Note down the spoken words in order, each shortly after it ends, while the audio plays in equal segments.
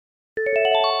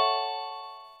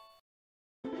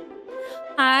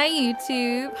Hi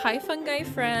YouTube, hi fungi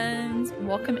friends,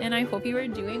 welcome in. I hope you are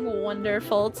doing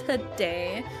wonderful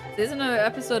today. This is another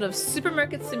episode of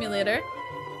Supermarket Simulator.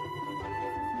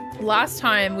 Last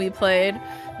time we played,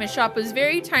 my shop was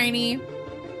very tiny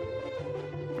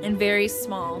and very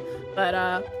small, but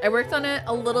I worked on it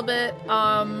a little bit,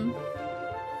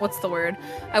 what's the word?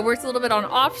 I worked a little bit on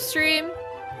off-stream.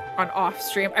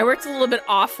 I worked a little bit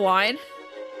offline,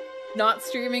 not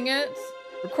streaming it,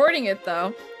 recording it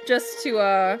though, just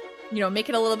to you know, make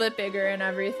it a little bit bigger and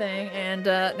everything. And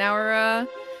now we're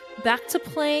back to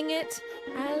playing it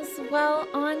as well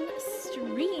on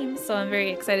stream, so I'm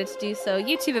very excited to do so.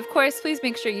 YouTube, of course, please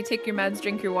make sure you take your meds,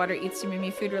 drink your water, eat some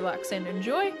yummy food, relax and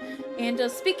enjoy. And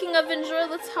speaking of enjoy,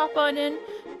 let's hop on in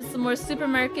to some more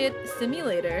Supermarket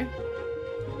Simulator.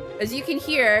 As you can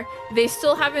hear, they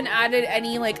still haven't added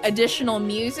any like additional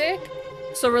music,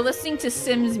 so we're listening to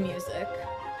Sims music.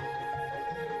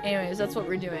 Anyways, that's what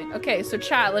we're doing. Okay, so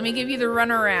chat, let me give you the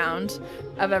runaround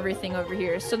of everything over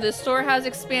here. So the store has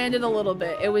expanded a little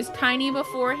bit. It was tiny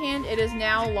beforehand, it is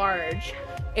now large.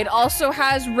 It also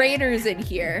has raiders in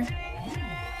here.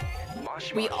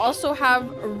 We also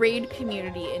have a raid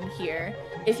community in here.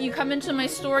 If you come into my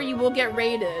store, you will get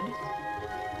raided.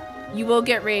 You will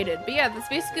get raided. But yeah, that's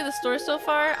basically the store so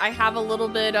far. I have a little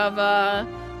bit of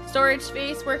storage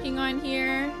space working on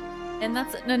here. And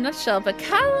that's it in a nutshell. But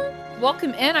Callum,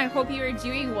 welcome in. I hope you are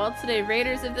doing well today.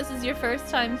 Raiders, if this is your first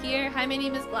time here, hi, my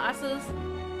name is Glasses.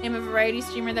 I'm a variety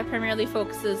streamer that primarily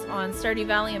focuses on Stardew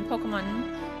Valley and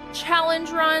Pokemon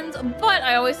challenge runs, but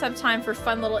I always have time for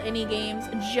fun little indie games,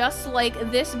 just like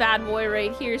this bad boy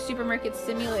right here, Supermarket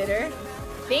Simulator.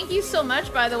 Thank you so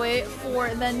much, by the way, for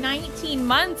the 19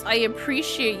 months. I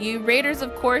appreciate you. Raiders,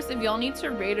 of course, if y'all need to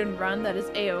raid and run, that is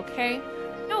a-okay.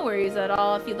 No worries at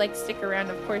all. If you'd like to stick around,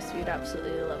 of course, we'd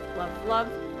absolutely love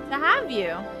to have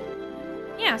you.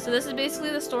 Yeah, so this is basically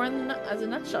the store as a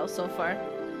nutshell so far.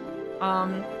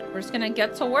 We're just gonna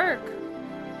get to work.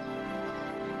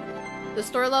 The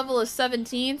store level is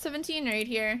 17 right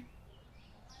here.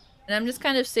 And I'm just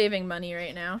kind of saving money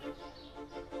right now.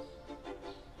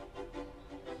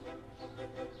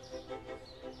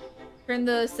 Turn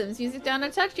the Sims music down a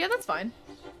touch? Yeah, that's fine.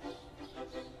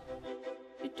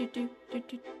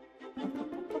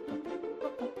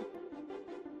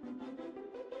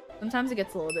 Sometimes it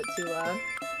gets a little bit too loud.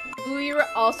 Ooh, you were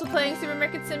also playing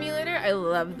Supermarket Simulator? I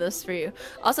love this for you.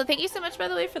 Also, thank you so much, by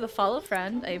the way, for the follow,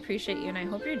 friend. I appreciate you, and I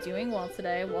hope you're doing well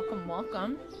today. Welcome,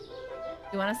 welcome.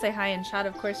 If you want to say hi in chat,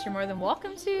 of course, you're more than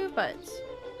welcome to, but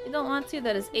if you don't want to,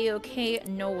 that is a-okay.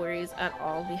 No worries at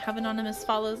all. We have anonymous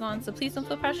follows on, so please don't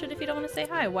feel pressured if you don't want to say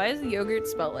hi. Why is yogurt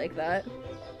spelled like that?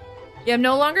 Yeah, I'm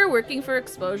no longer working for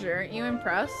Exposure. Aren't you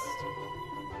impressed?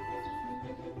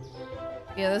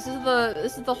 Yeah, this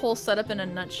is the whole setup in a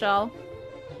nutshell.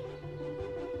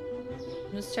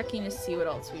 I'm just checking to see what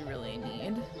else we really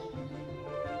need.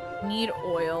 We need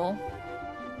oil.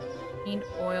 We need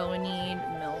oil, we need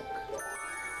milk.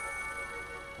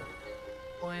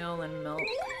 Oil and milk.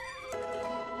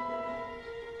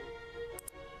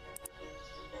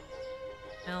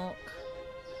 Milk.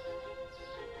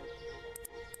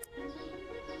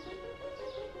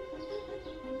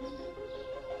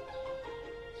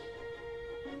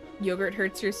 Yogurt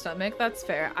hurts your stomach? That's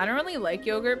fair. I don't really like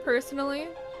yogurt personally.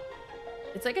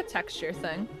 It's like a texture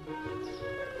thing.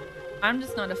 I'm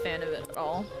just not a fan of it at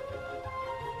all.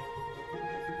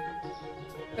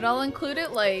 But I'll include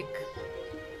it like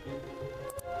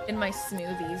in my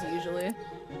smoothies usually.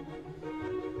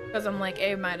 Because I'm like,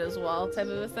 hey, might as well type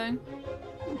of a thing.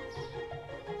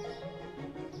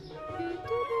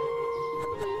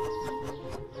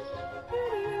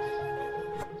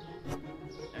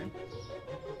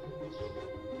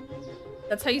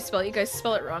 That's how you spell it. You guys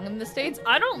spell it wrong in the States?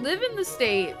 I don't live in the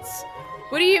States.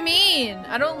 What do you mean?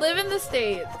 I don't live in the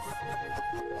States.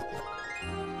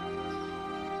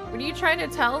 What are you trying to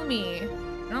tell me?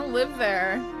 I don't live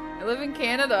there. I live in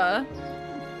Canada.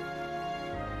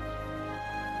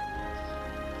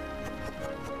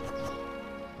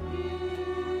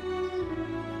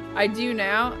 I do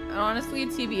now. Honestly,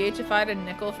 TBH, if I had a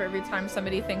nickel for every time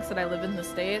somebody thinks that I live in the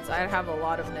States, I'd have a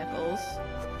lot of nickels.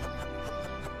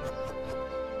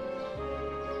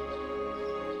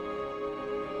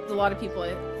 A lot of people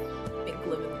I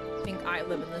think I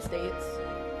live in the States.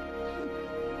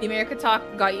 The America talk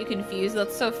got you confused.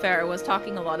 That's so fair. I was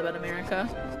talking a lot about America.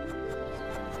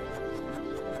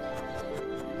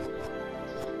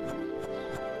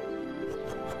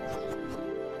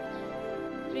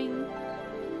 Bing.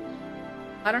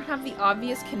 I don't have the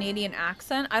obvious Canadian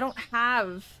accent. I don't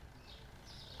have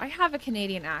I have a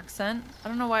Canadian accent. I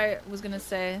don't know why I was gonna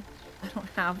say I don't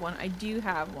have one. I do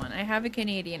have one. I have a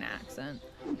Canadian accent.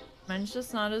 Mine's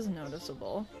just not as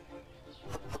noticeable.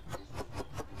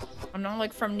 I'm not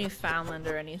like from Newfoundland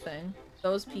or anything.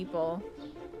 Those people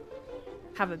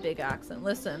have a big accent.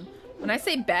 Listen, when I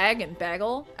say bag and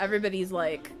bagel, everybody's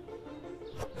like,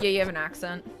 yeah, you have an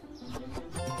accent.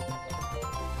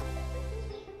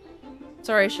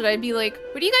 Sorry, should I be like,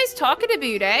 what are you guys talking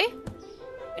about, eh?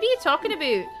 What are you talking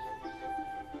about?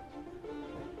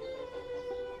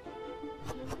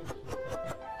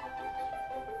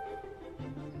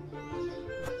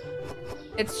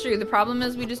 It's true. The problem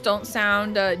is we just don't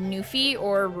sound Newfie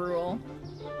or rural.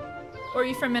 Or are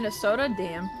you from Minnesota?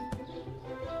 Damn.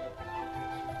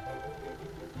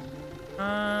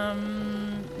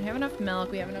 We have enough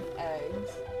milk. We have enough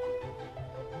eggs.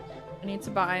 I need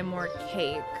to buy more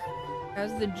cake.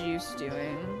 How's the juice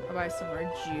doing? I'll buy some more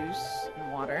juice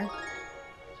and water.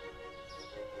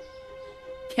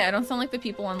 Yeah, I don't sound like the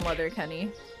people on Letterkenny.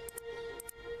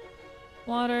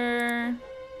 Water.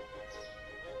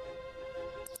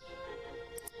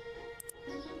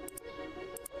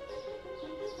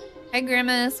 Hi,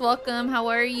 Grimace. Welcome. How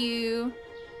are you?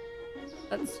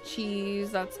 That's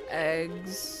cheese. That's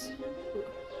eggs.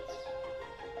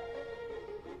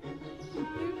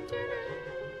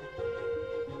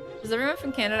 Does everyone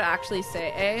from Canada actually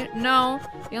say A? No.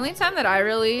 The only time that I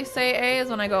really say A is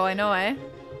when I go, I know A.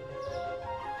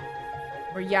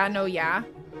 Or yeah, no, yeah.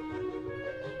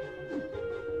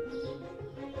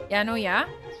 Yeah, no, yeah.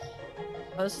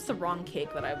 Oh, this is the wrong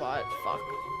cake that I bought. Fuck.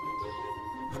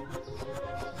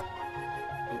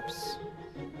 Oops.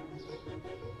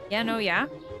 Yeah, no, yeah.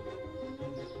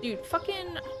 Dude,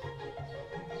 fucking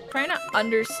trying to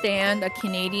understand a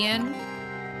Canadian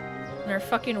in our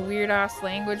fucking weird ass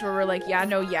language where we're like, yeah,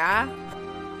 no, yeah.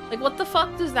 Like, what the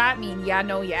fuck does that mean? Yeah,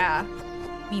 no, yeah.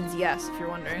 It means yes, if you're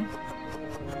wondering.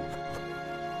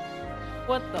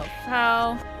 What the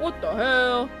hell? What the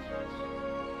hell?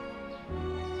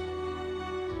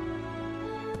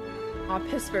 Aw,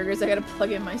 piss burgers. I gotta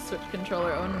plug in my Switch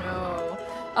controller. Oh no.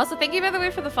 Also, thank you, by the way,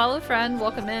 for the follow, friend.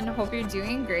 Welcome in. Hope you're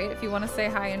doing great. If you want to say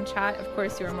hi in chat, of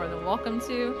course, you are more than welcome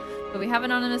to. But we have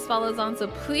anonymous follows on, so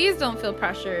please don't feel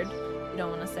pressured if you don't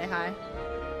want to say hi.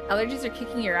 Allergies are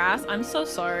kicking your ass? I'm so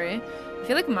sorry. I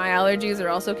feel like my allergies are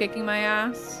also kicking my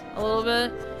ass a little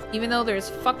bit. Even though there's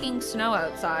fucking snow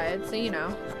outside, so you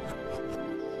know.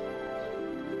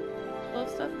 Love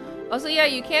stuff. Also, yeah,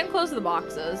 you can close the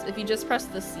boxes if you just press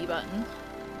the C button.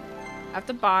 I have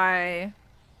to buy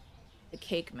the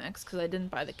cake mix because I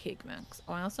didn't buy the cake mix.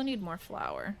 Oh, I also need more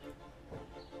flour.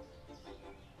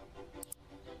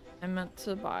 I meant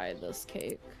to buy this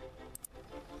cake.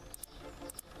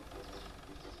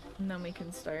 And then we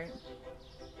can start.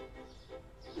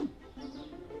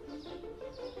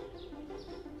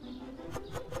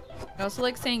 I also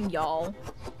like saying y'all.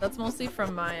 That's mostly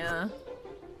from my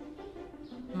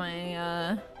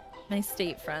my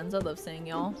state friends. I love saying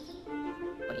y'all.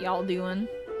 What y'all doing?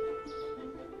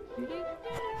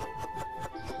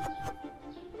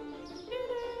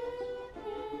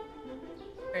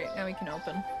 Alright, now we can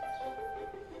open.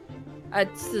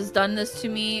 It's has done this to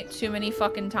me too many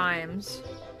fucking times.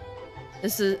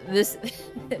 This has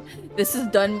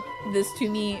done this to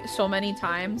me so many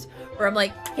times where I'm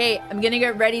like, hey, I'm gonna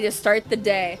get ready to start the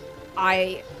day.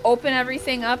 I open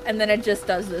everything up and then it just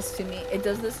does this to me. It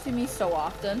does this to me so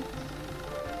often.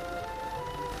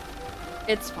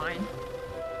 It's fine.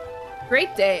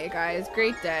 Great day, guys.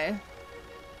 Great day.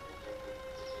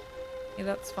 Yeah,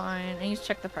 that's fine. I need to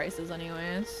check the prices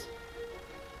anyways.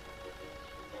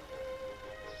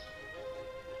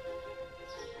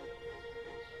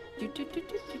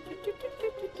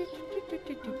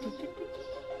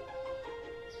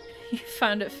 You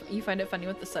find it funny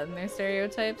with the Southerner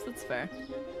stereotypes? That's fair.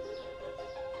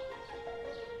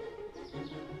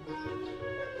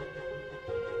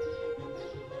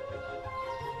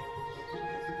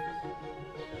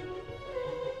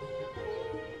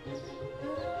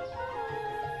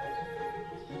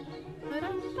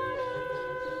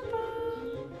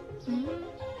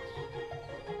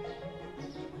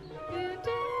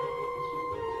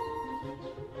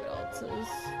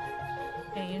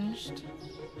 Changed.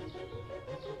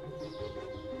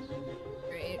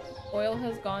 Great. Oil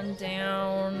has gone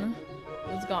down.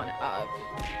 It's gone up.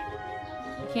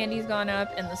 The candy's gone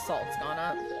up and the salt's gone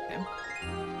up. Okay.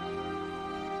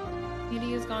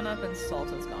 Candy has gone up and salt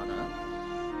has gone up.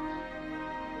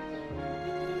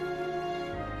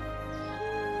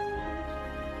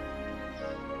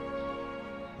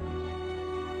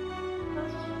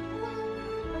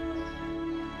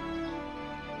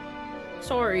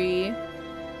 Sorry.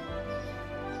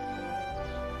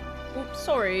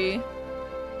 Sorry.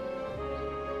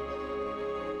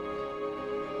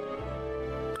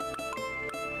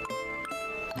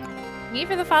 Thank you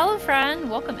for the follow, friend.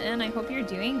 Welcome in. I hope you're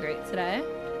doing great today.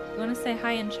 If you want to say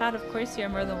hi in chat, of course you're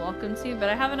more than welcome to, but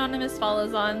I have anonymous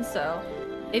follows on, so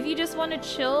if you just want to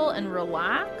chill and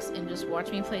relax and just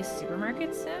watch me play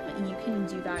Supermarket Sim, you can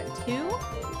do that too.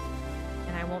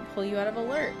 And I won't pull you out of a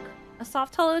lurk. A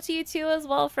soft hello to you too as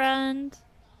well, friend.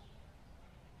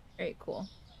 Very cool.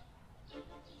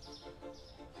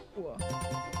 Cool.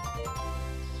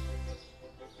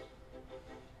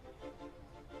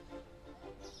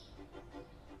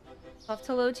 Soft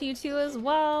hello to you too as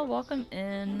well. Welcome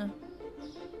in.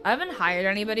 I haven't hired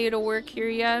anybody to work here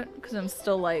yet because I'm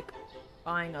still like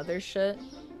buying other shit.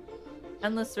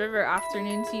 Endless River,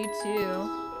 afternoon to you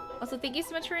too. Also, thank you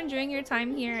so much for enjoying your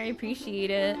time here. I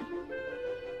appreciate it.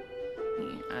 Let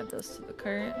me add this to the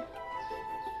cart.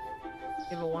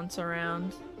 Give it once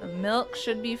around. The milk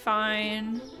should be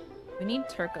fine. We need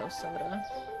Turco soda.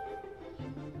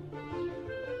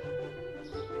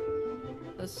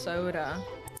 The soda.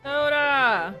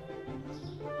 Soda!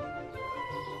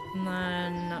 And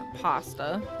then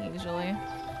pasta, usually.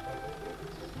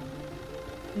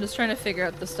 I'm just trying to figure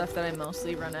out the stuff that I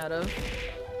mostly run out of.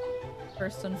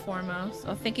 First and foremost.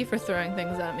 Oh, thank you for throwing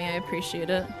things at me. I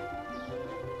appreciate it.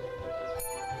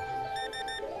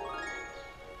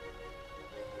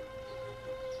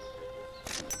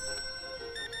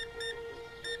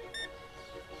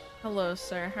 Hello,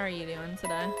 sir. How are you doing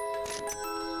today?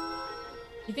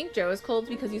 You think Joe is cold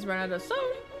because he's run out of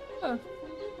soda? Oh.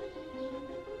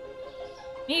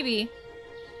 Maybe.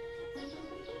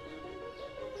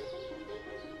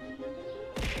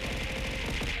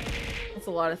 That's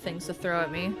a lot of things to throw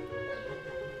at me.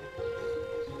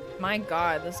 My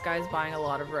god, this guy's buying a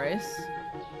lot of rice.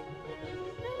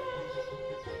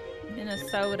 In a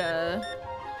soda.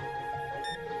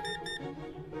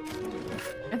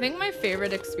 I think my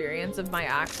favorite experience of my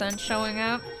accent showing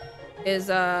up is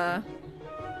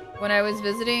when I was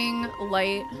visiting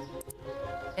Light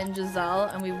and Giselle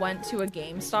and we went to a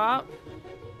GameStop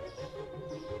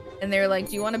and they were like,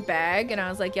 do you want a bag? And I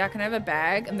was like, yeah, can I have a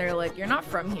bag? And they're like, you're not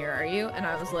from here, are you? And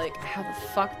I was like, how the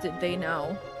fuck did they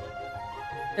know?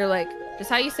 They're like,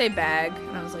 just how you say bag.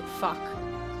 And I was like, fuck.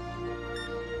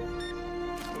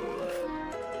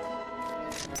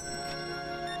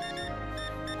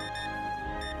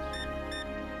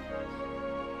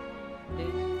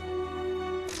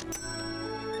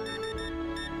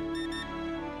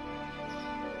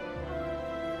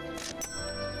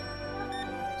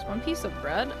 One piece of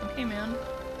bread? Okay, man.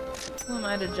 Who am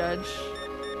I to judge?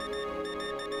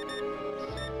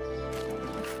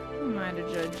 Who am I to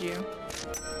judge you?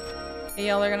 Hey,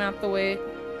 y'all are gonna have to wait.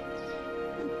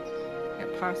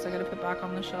 Get pasta, I gotta put back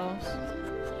on the shelves.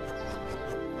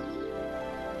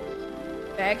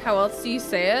 Bag, how else do you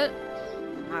say it?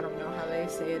 I don't know how they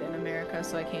say it in America,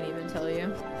 so I can't even tell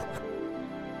you.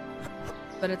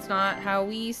 But it's not how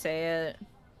we say it.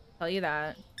 I'll tell you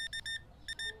that.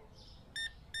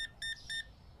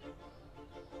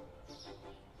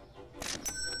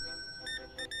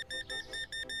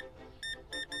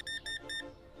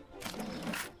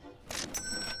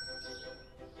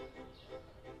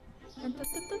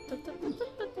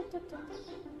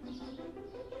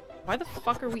 Why the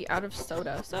fuck are we out of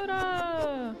soda?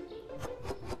 Soda!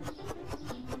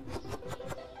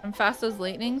 I'm fast as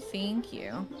lightning, thank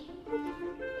you.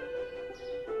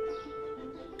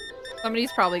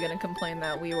 Somebody's probably gonna complain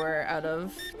that we were out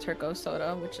of Turco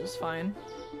soda, which is fine.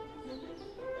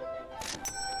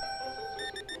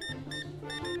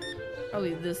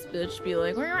 Probably this bitch be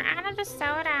like, we were out of the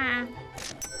soda.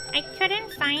 I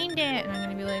couldn't find it. And I'm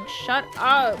gonna be like, shut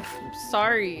up. I'm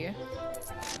sorry.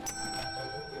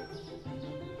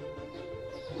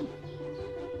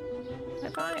 What did I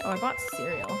buy? Oh, I bought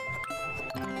cereal.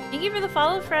 Thank you for the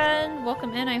follow, friend.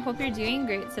 Welcome in. I hope you're doing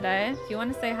great today. If you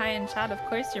want to say hi in chat, of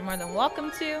course, you're more than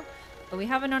welcome to. But we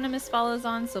have anonymous follows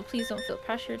on, so please don't feel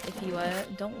pressured if you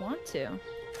don't want to.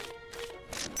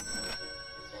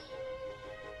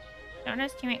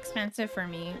 Soda's too expensive for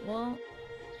me. Well,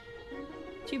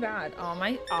 too bad. Oh,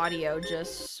 my audio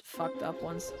just fucked up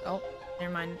once. Oh,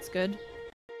 never mind. It's good.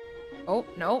 Oh,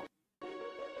 no.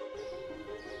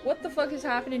 What the fuck is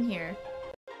happening here?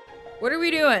 What are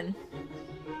we doing?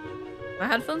 My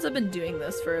headphones have been doing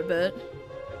this for a bit.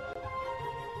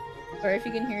 Sorry if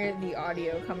you can hear the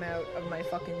audio come out of my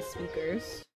fucking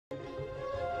speakers.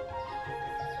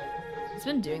 It's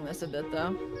been doing this a bit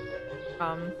though.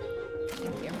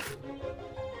 Thank you.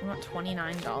 I want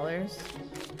 $29.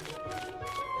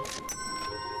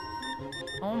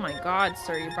 Oh my god,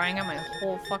 sir, you're buying out my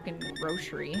whole fucking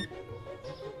grocery.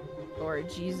 Or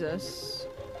Jesus.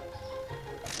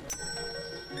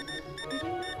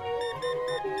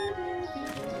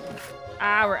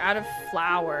 Ah, we're out of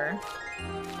flour.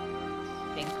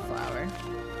 Pink flour.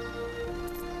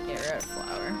 Yeah, we're out of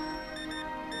flour.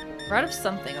 We're out of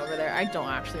something over there. I don't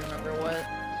actually remember what.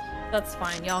 That's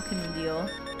fine. Y'all can deal.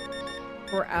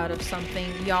 We're out of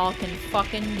something. Y'all can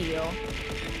fucking deal.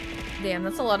 Damn,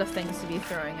 that's a lot of things to be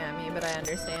throwing at me, but I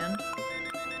understand.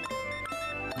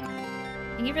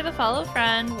 Thank you for the follow,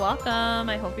 friend. Welcome.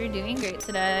 I hope you're doing great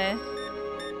today.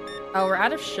 Oh, we're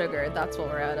out of sugar. That's what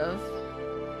we're out of.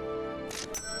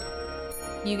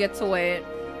 You get to wait.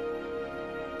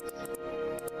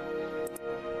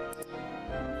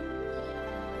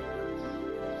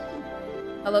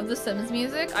 I love the Sims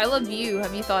music. I love you.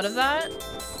 Have you thought of that?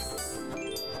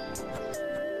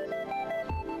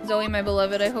 Zoe, my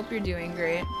beloved, I hope you're doing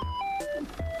great.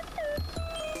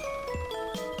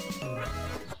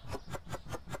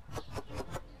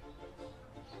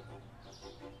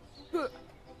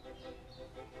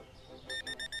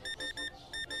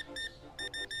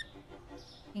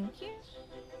 Thank you.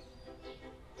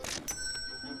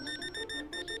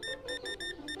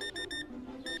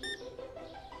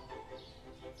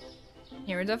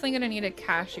 Yeah, we're definitely gonna need a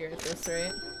cashier at this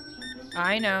rate.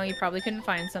 I know, you probably couldn't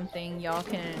find something. Y'all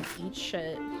can eat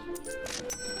shit.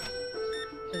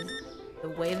 'Cause the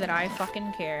way that I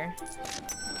fucking care.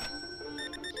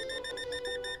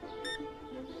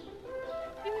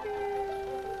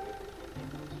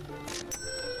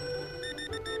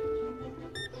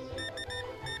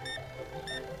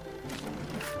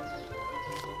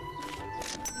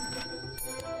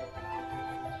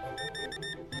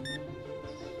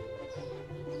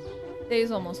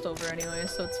 Day's almost over anyway,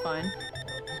 so it's fine.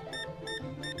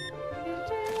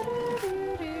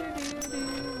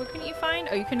 What can you find?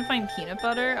 Oh, you can find peanut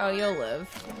butter? Oh, you'll live.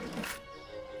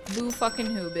 Boo fucking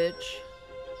who, bitch.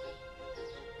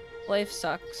 Life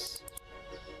sucks.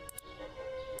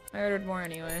 I ordered more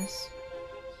anyways.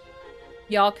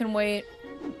 Y'all can wait.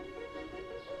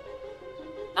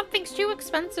 Nothing's too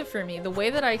expensive for me, the way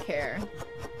that I care.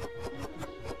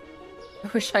 I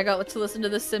wish I got to listen to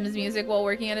the Sims music while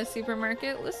working at a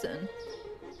supermarket. Listen.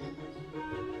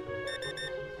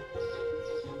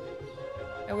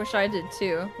 I wish I did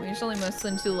too. We usually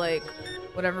listen to like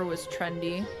whatever was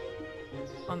trendy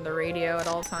on the radio at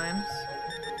all times.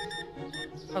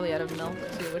 Probably out of milk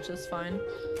too, which is fine.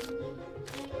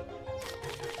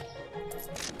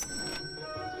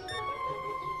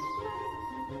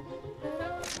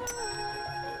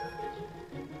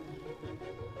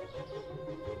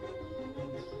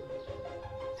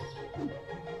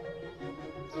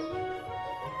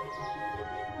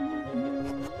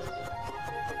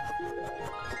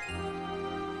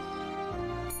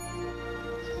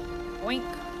 Boink.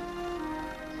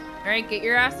 Alright, get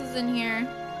your asses in here.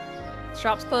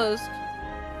 Shop's closed.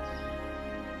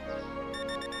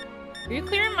 Are you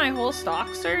clearing my whole stock,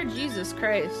 sir? Jesus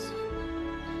Christ.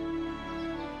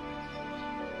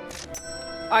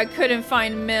 I couldn't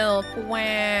find milk.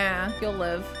 Wah. You'll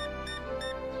live.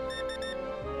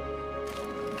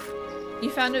 You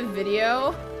found a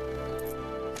video?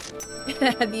 It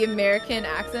had the American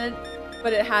accent,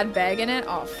 but it had bag in it?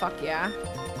 Oh, fuck yeah.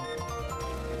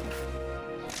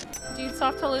 Dude,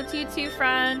 soft hello to you too,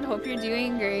 friend. Hope you're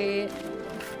doing great.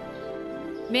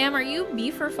 Ma'am, are you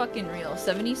beef or fucking real?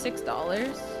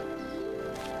 $76?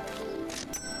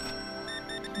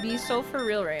 Be so for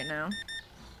real right now.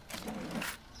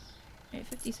 Alright,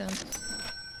 50 cents.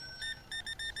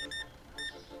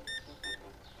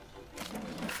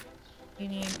 You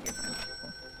need... You're fine.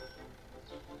 Cool.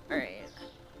 Alright.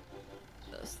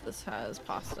 This has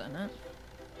pasta in it.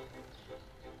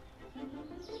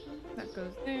 That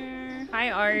goes there.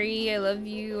 Hi Ari, I love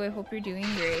you. I hope you're doing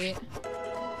great.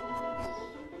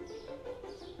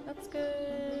 That's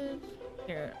good.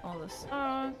 Here, all the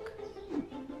stock.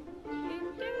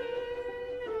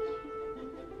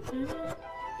 I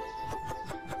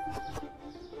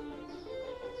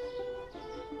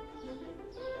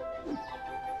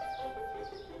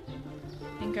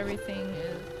think everything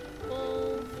is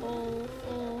full.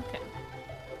 Okay.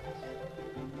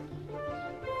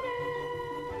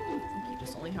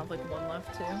 Only have like one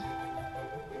left too.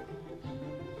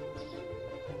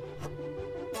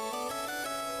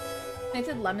 I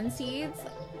did lemon seeds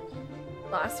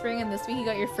last spring and this week you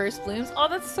got your first blooms. Oh,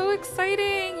 that's so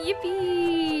exciting!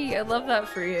 Yippee! I love that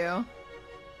for you.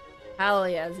 Hell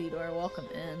yeah, Zedor, welcome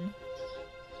in.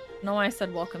 No, I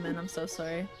said welcome in, I'm so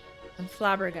sorry. I'm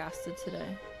flabbergasted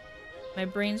today. My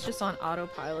brain's just on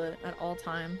autopilot at all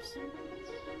times.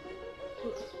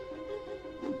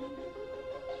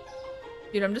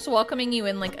 Dude, I'm just welcoming you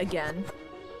in, like, again.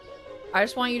 I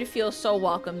just want you to feel so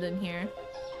welcomed in here.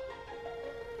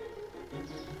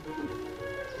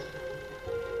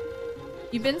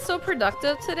 You've been so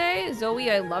productive today.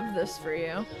 Zoe, I love this for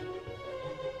you.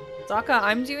 Zaka,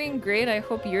 I'm doing great. I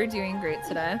hope you're doing great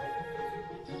today.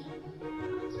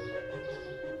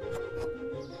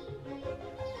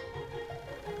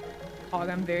 Hog,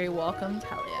 I'm very welcomed.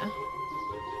 Hell yeah.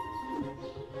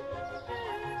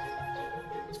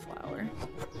 Flower.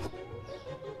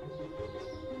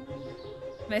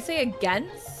 Can I say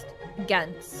against?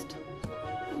 Against.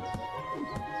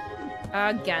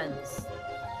 Against.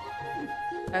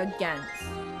 Against.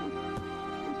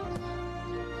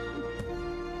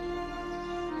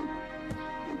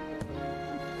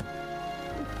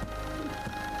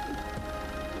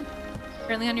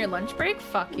 Currently on your lunch break?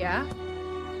 Fuck yeah.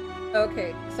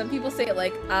 Okay, some people say it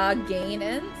like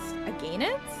against.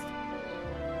 Against?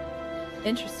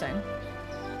 Interesting.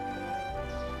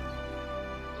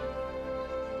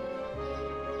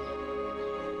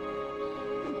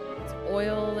 It's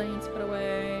oil that needs to put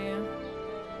away.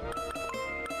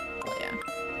 Oh yeah.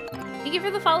 Thank you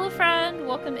for the follow, friend.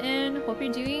 Welcome in. Hope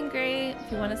you're doing great.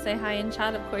 If you want to say hi in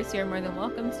chat, of course you're more than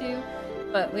welcome to.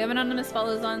 But we have anonymous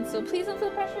follows on, so please don't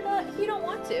feel pressured if you don't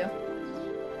want to.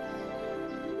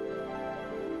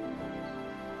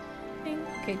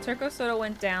 Okay, Turco Soda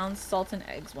went down, salt and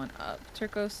eggs went up.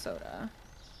 Turco Soda.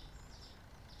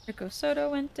 Turco Soda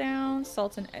went down,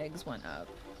 salt and eggs went up.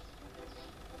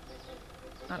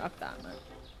 Not up that much.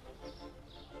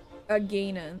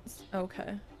 Against.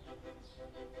 Okay.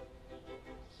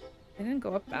 They didn't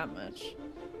go up that much.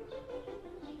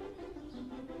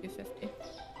 250.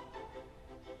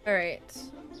 Alright.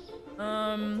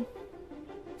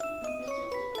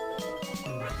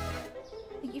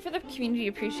 Thank you for the community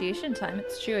appreciation time.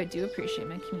 It's true, I do appreciate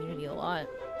my community a lot.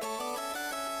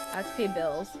 I have to pay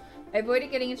bills. I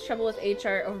avoided getting into trouble with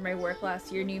HR over my work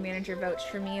last year. New manager vouched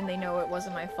for me and they know it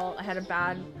wasn't my fault. I had a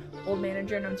bad old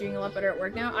manager and I'm doing a lot better at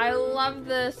work now. I love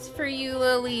this for you,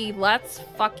 Lily. Let's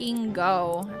fucking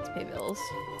go. I have to pay bills.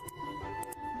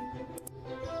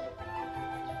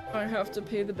 I have to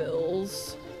pay the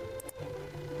bills.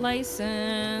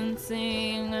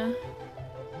 Licensing.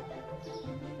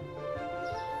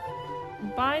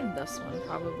 Buy this one,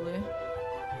 probably.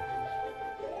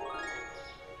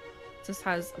 This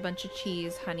has a bunch of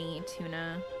cheese, honey,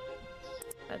 tuna.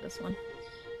 Buy this one.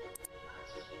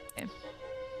 Okay.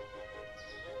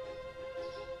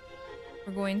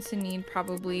 We're going to need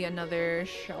probably another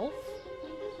shelf.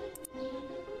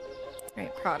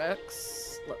 Alright,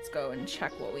 products. Let's go and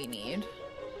check what we need.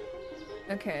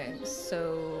 Okay,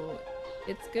 so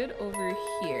it's good over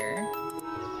here.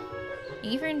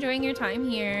 Thank you for enjoying your time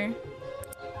here.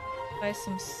 Buy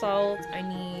some salt. I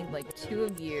need like 2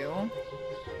 of you.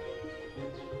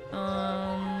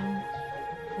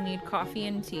 I need coffee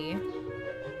and tea.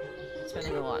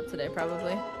 Spending a lot today,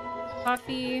 probably.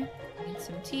 Coffee. Need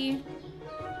some tea.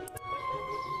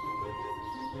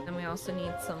 And we also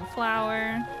need some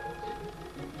flour.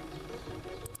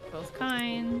 Both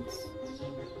kinds.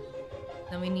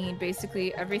 Then we need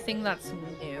basically everything that's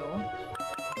new.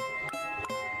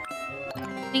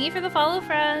 Thank you for the follow,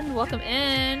 friend. Welcome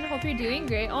in. Hope you're doing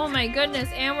great. Oh my goodness,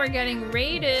 and we're getting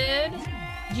raided.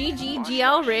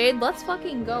 GGGL raid. Let's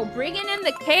fucking go. Bringing in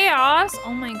the chaos.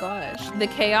 Oh my gosh. The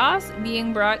chaos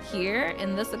being brought here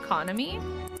in this economy.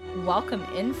 Welcome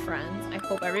in, friends. I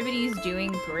hope everybody's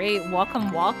doing great.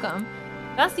 Welcome, welcome.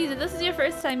 Besties, if this is your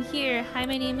first time here, hi,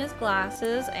 my name is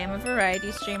Glasses. I am a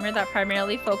variety streamer that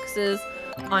primarily focuses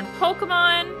on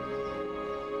Pokemon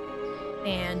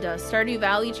and Stardew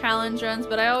Valley challenge runs,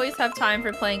 but I always have time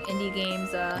for playing indie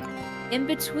games in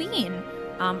between.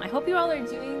 I hope you all are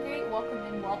doing great. Welcome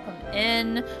in, welcome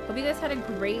in. Hope you guys had a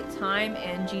great time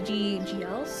and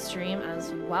GGGL stream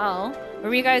as well. What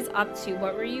were you guys up to?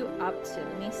 What were you up to?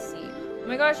 Let me see. Oh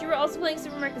my gosh, you were also playing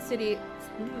Supermarket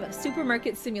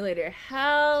Simulator.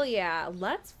 Hell yeah.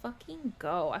 Let's fucking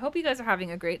go. I hope you guys are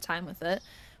having a great time with it.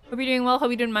 Hope you're doing well.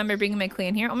 Hope you didn't mind me bringing my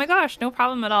clan here. Oh my gosh, no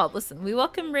problem at all. Listen, we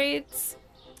welcome raids.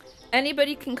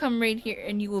 Anybody can come raid here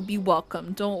and you will be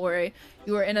welcome. Don't worry.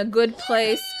 You are in a good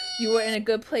place. You are in a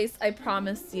good place. I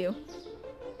promise you.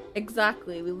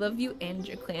 Exactly. We love you and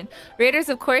your clan. Raiders,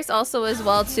 of course, also as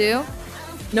well, too.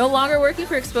 No longer working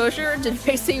for Exposure. Did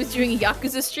Ray say he was doing a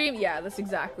Yakuza stream? Yeah, that's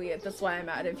exactly it. That's why I'm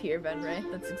out of here, Ben Ray.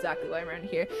 That's exactly why I'm around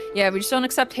here. Yeah, we just don't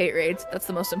accept hate raids. That's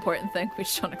the most important thing. We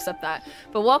just don't accept that.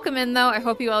 But welcome in, though. I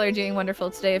hope you all are doing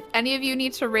wonderful today. If any of you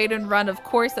need to raid and run, of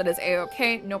course, that is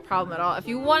a-okay. No problem at all. If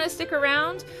you want to stick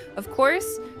around, of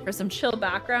course, for some chill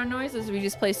background noise as we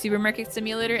just play Supermarket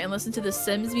Simulator and listen to the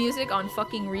Sims music on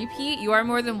fucking repeat, you are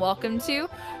more than welcome to.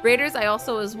 Raiders, I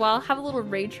also as well have a little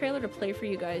raid trailer to play for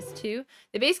you guys too.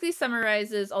 It basically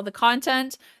summarizes all the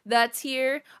content that's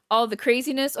here, all the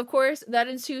craziness, of course, that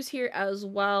ensues here as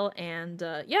well. And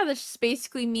yeah, that's just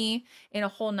basically me in a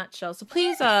whole nutshell. So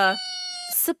please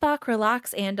sit back,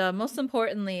 relax, and most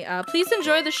importantly, please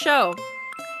enjoy the show.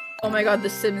 Oh my god, the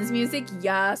Sims music.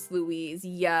 Yes, Louise.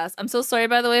 Yes. I'm so sorry,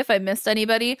 by the way, if I missed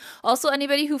anybody. Also,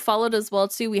 anybody who followed as well,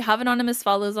 too. We have anonymous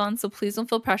follows on, so please don't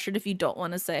feel pressured if you don't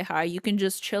want to say hi. You can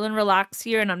just chill and relax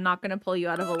here, and I'm not going to pull you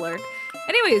out of a lurk.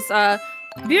 Anyways,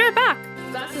 be right back.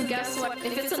 That's a guess what?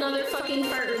 If it's another fucking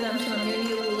fart redemption, I'm going to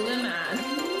be a little bit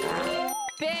mad.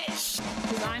 Bitch!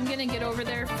 Because I'm going to get over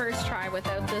there first try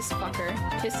without this fucker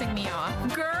pissing me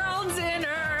off. Girl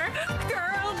dinner!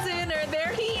 Girl dinner!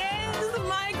 There he is!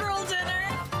 My girl dinner!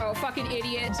 Oh, fucking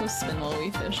idiot. Also spin while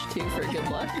we fish, too, for good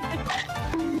luck.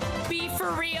 Be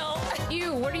for real!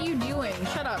 Ew, what are you doing?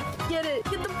 Shut up. Get it!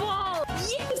 Get the ball!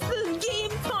 Yes, the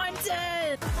game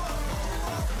content!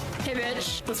 Hey,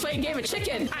 bitch. Let's play a game of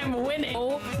chicken. I'm winning.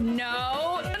 Oh,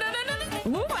 no. No.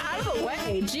 Move out of the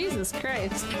way. Jesus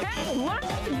Christ. Hey, what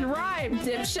drive,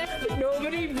 dipshit?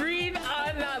 Nobody breathe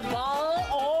on that ball.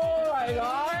 Oh my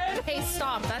god. Hey,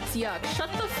 stop. That's yuck.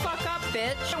 Shut the fuck up,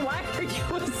 bitch. Why are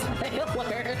you a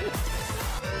sailor?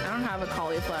 I don't have a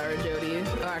cauliflower, Jody.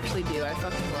 Oh, I actually do. I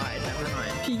fucking lied. Never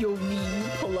mind.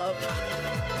 POV. Pull up.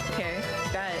 Okay.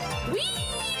 Got it.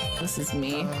 Whee! This is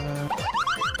me.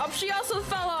 Oh, she also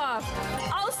fell off.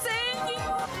 I'll sing.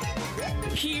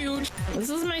 Huge. This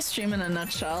is my stream in a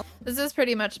nutshell. This is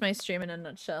pretty much my stream in a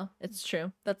nutshell. It's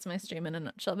true. That's my stream in a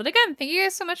nutshell. But again, thank you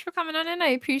guys so much for coming on in. I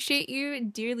appreciate you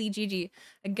dearly, Gigi.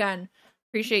 Again,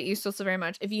 appreciate you so very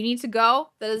much. If you need to go,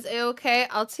 that is a-okay.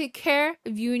 I'll take care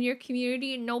of you and your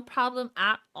community. No problem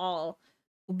at all.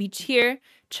 We'll be here,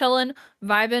 chilling,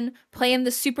 vibing, playing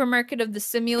the supermarket of the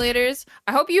simulators.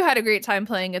 I hope you had a great time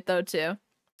playing it though, too.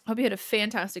 Hope you had a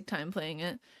fantastic time playing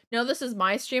it. No, this is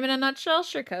my stream in a nutshell.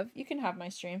 Sure, Kev. You can have my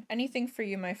stream. Anything for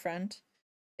you, my friend.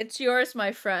 It's yours,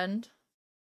 my friend.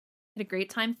 Had a great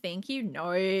time. Thank you.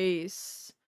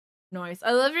 Nice. Nice.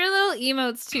 I love your little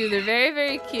emotes, too. They're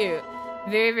very cute.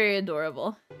 Very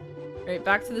adorable. Alright,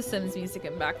 back to the Sims music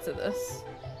and back to this.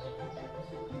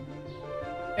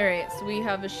 Alright, so we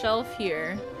have a shelf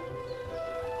here.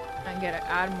 I gotta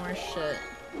add more shit.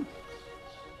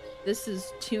 This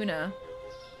is tuna.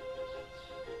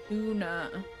 Tuna.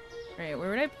 Alright, where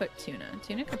would I put tuna?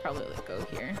 Tuna could probably like go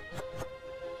here.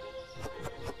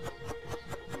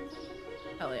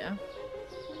 Hell yeah.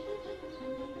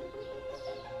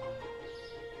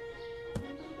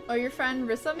 Oh, your friend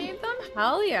Rissa made them?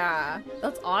 Hell yeah.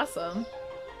 That's awesome.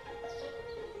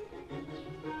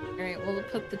 Alright, we'll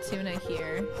put the tuna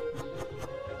here.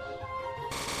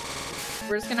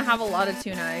 We're just gonna have a lot of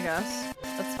tuna, I guess.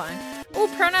 That's fine. Oh,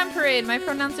 pronoun parade. My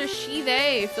pronouns are she,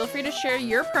 they. Feel free to share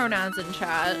your pronouns in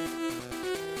chat.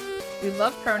 We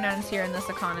love pronouns here in this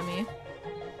economy.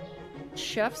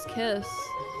 Chef's kiss.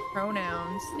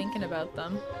 Pronouns. Thinking about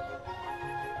them.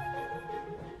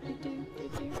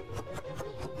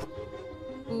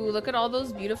 Ooh, look at all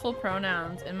those beautiful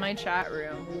pronouns in my chat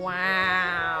room.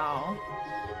 Wow.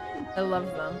 I love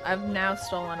them. I've now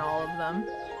stolen all of them.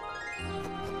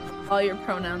 All your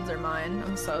pronouns are mine.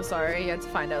 I'm so sorry you had to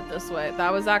find out this way.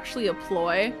 That was actually a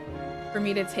ploy for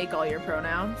me to take all your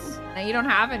pronouns. Now you don't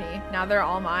have any. Now they're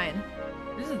all mine.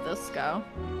 Where does this go?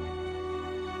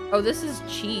 Oh, this is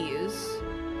cheese.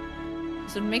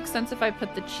 So it makes sense if I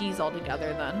put the cheese all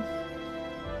together then.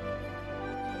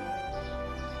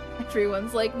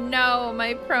 Everyone's like, no,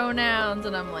 my pronouns.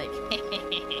 And I'm like,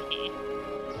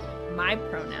 my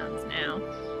pronouns now.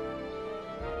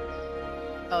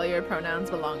 All your pronouns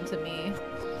belong to me.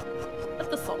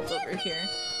 Put the salt over here.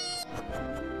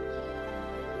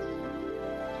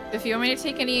 If you want me to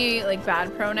take any, like,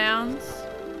 bad pronouns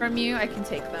from you, I can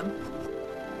take them.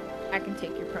 I can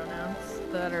take your pronouns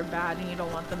that are bad and you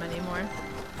don't want them anymore.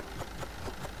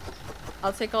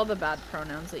 I'll take all the bad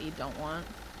pronouns that you don't want.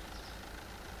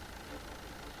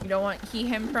 You don't want he,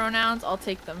 him pronouns? I'll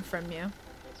take them from you.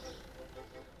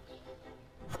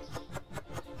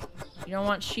 You don't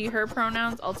want she, her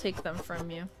pronouns? I'll take them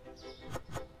from you.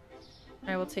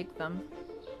 I will take them.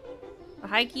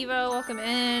 Hi, Kivo. Welcome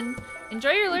in.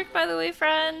 Enjoy your lurk, by the way,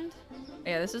 friend.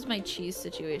 Yeah, this is my cheese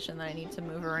situation that I need to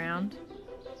move around.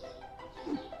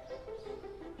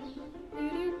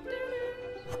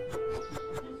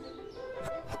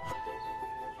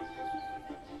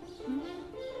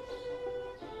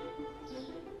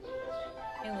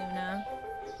 Hey, Luna.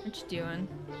 What you doing?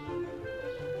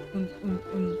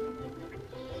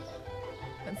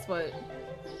 That's what,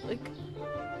 like,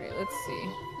 alright, let's see.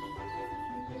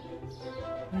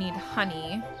 We need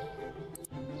honey.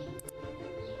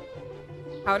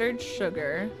 Powdered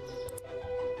sugar.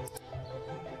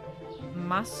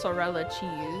 Mozzarella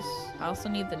cheese. I also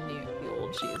need the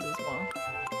old cheese as well.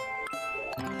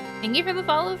 Thank you for the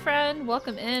follow, friend.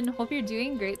 Welcome in. Hope you're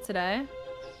doing great today.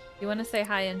 If you want to say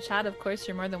hi in chat, of course,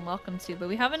 you're more than welcome to. But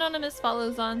we have anonymous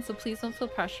follows on, so please don't feel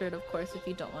pressured, of course, if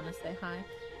you don't want to say hi.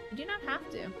 You do not have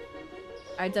to.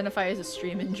 Identify as a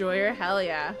stream enjoyer? Hell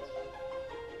yeah.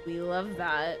 We love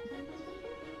that.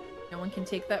 No one can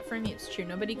take that from you. It's true.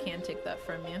 Nobody can take that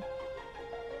from you.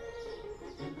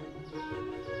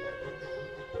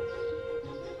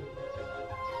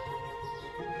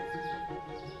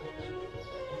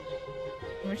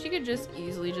 I wish you could just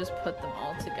easily just put them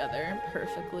all together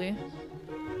perfectly.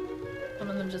 Some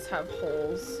of them just have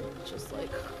holes. Just like...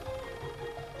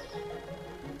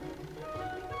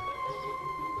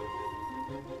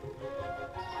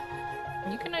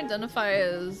 You can identify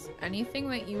as anything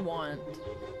that you want.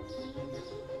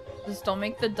 Just don't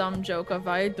make the dumb joke of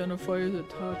I identify as a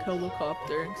TAC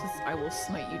helicopter, because I will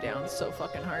smite you down so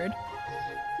fucking hard.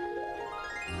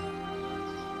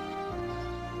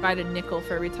 I had a nickel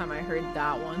for every time I heard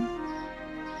that one.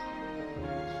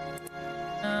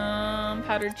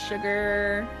 Powdered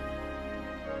sugar.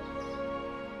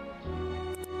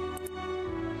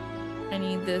 I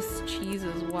need this cheese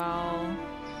as well.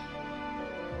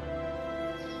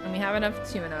 And we have enough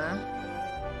tuna.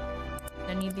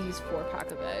 I need these 4-pack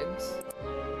of eggs.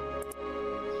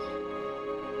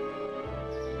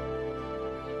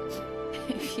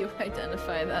 If you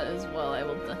identify that as well, I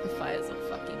will identify as a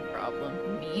fucking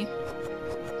problem. Me.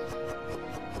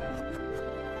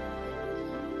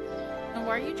 Now,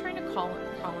 why are you trying to crawl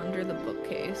under the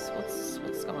bookcase?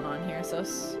 What's going on here,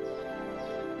 sis?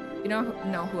 You know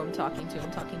who I'm talking to.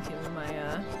 I'm talking to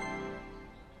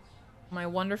my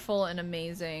wonderful and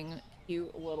amazing,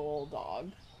 cute little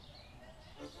dog,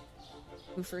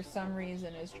 who for some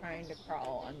reason is trying to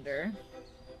crawl under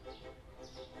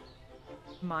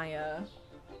my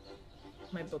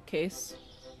my bookcase.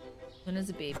 Luna's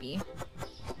a baby.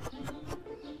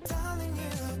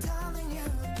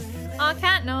 Aw,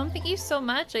 Cat Gnome, thank you so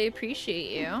much. I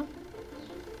appreciate you.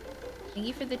 Thank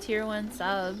you for the tier 1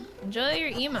 sub. Enjoy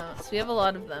your emotes. We have a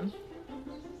lot of them.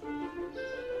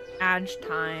 Adge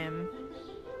time.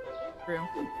 True.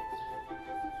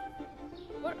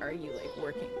 What are you like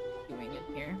doing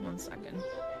in here? 1 second.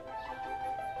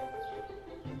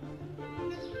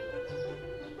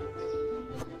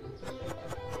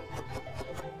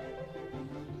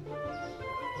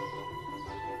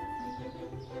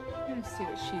 I'm gonna see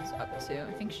what she's up to.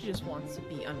 I think she just wants to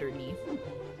be underneath.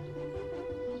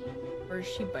 Or is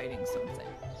she biting something?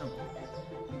 Oh.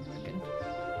 Second.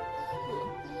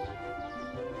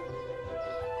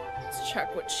 Let's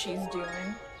check what she's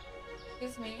doing.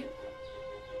 Excuse me.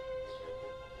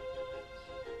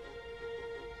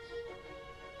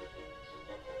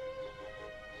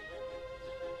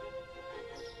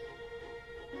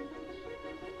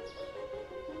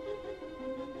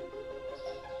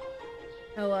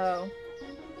 Hello.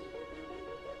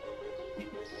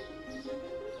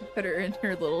 Put her in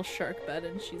her little shark bed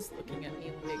and she's looking at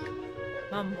me like,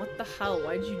 Mom, what the hell?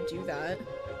 Why'd you do that?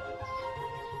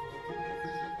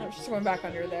 Oh, she's going back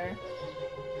under there.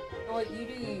 You know what? You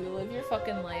do you. Live your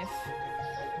fucking life.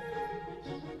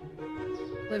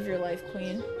 Live your life,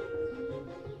 queen.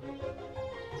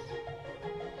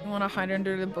 You want to hide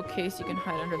under the bookcase? You can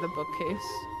hide under the bookcase.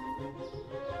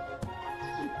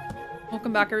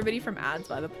 Welcome back, everybody, from ads,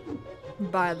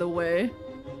 by the way.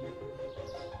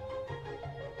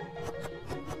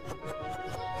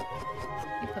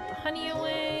 You put the honey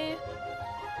away.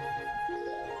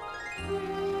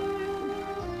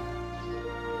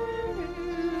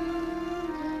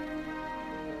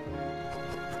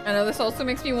 I know this also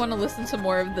makes me want to listen to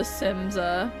more of the Sims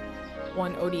 1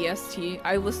 ODST.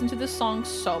 I listen to this song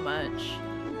so much.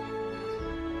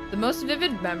 The most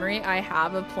vivid memory I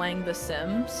have of playing The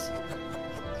Sims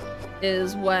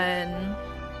is when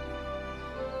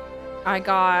I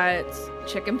got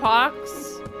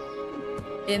chickenpox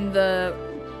in the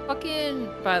fucking...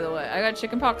 By the way, I got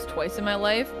chickenpox twice in my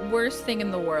life. Worst thing in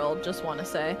the world, just want to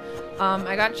say.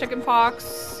 I got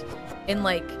chickenpox in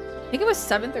like, I think it was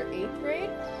 7th or 8th grade.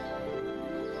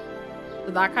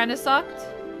 So that kind of sucked.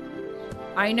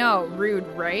 I know, rude,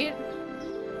 right?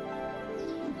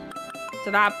 So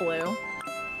that blew.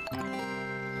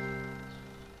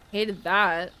 Hated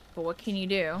that, but what can you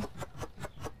do?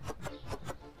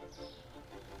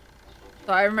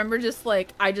 So I remember just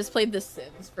like, I just played The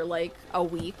Sims for like a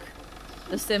week.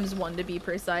 The Sims 1 to be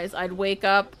precise. I'd wake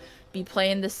up, be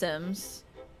playing The Sims.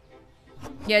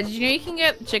 Yeah, did you know you can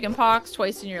get chickenpox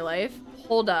twice in your life?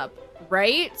 Hold up,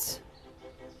 right?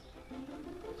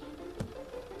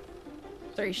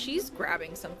 Sorry, she's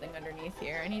grabbing something underneath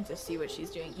here. I need to see what she's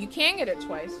doing. You can get it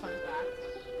twice, fun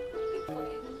fact.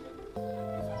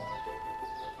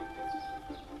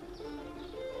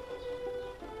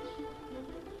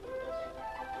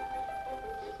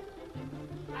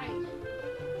 Hi.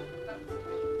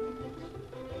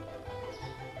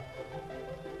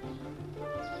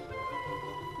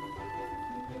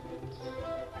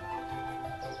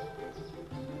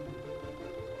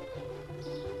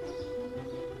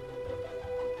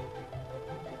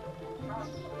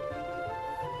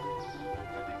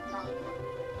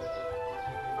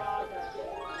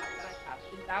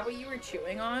 Is that what you were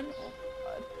chewing on? Oh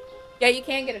god. Yeah, you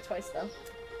can get it twice though.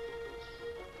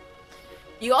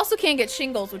 You also can get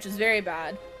shingles, which is very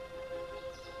bad.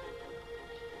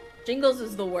 Shingles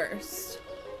is the worst.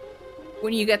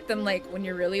 When you get them like when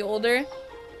you're really older,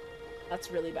 that's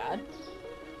really bad.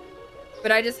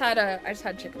 But I just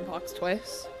had chickenpox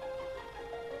twice.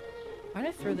 Why did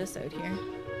I throw this out here?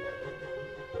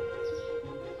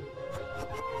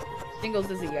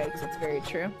 Shingles is a yikes, it's very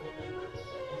true.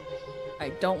 I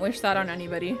don't wish that on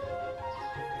anybody.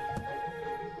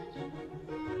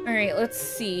 Alright, let's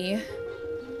see.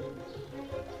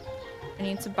 I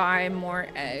need to buy more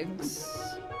eggs.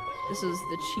 This is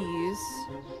the cheese.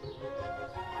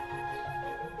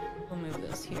 We'll move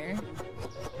this here.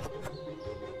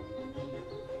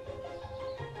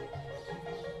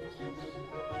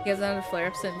 He hasn't had a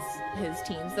flare-up since his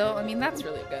teens, though. I mean, that's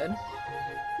really good.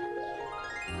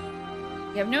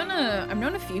 Yeah, I've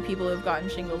known a few people who've gotten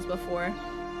shingles before.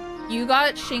 You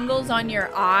got shingles on your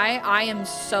eye? I am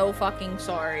so fucking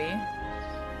sorry.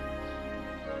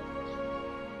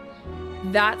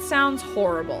 That sounds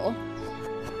horrible.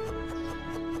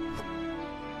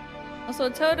 Also,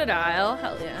 a Totodile.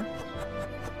 Hell yeah.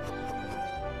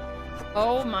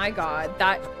 Oh my god.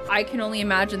 That, I can only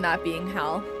imagine that being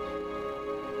hell.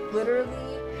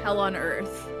 Literally hell on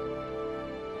earth.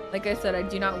 Like I said, I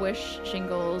do not wish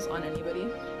shingles on anybody.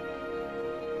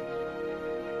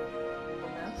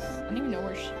 I don't even know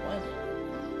where she went.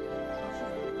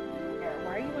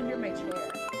 Why are you under my chair?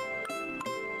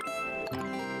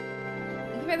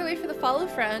 Thank you, by the way, for the follow,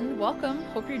 friend. Welcome.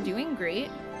 Hope you're doing great.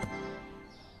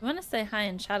 If you want to say hi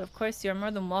in chat, of course, you're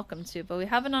more than welcome to. But we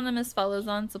have anonymous follows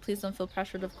on, so please don't feel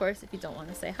pressured, of course, if you don't want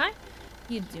to say hi.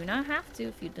 You do not have to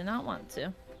if you do not want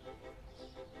to.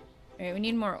 Alright, we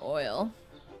need more oil.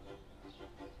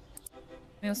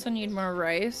 We also need more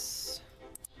rice.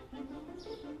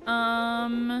 I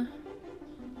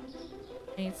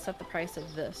need to set the price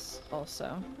of this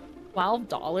also.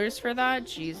 $12 for that?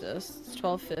 Jesus, it's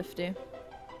 $12.50.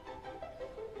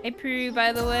 Hey Prue,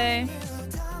 by the way.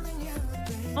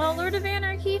 Oh, Lord of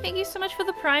Anarchy, thank you so much for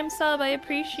the Prime sub. I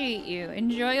appreciate you.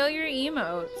 Enjoy all your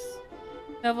emotes.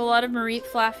 I have a lot of Marit,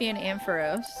 Flaffy, and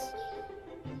Ampharos.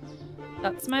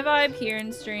 That's my vibe here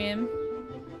in stream.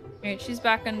 Alright, she's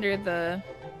back under the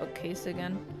bookcase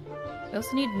again. We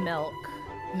also need milk.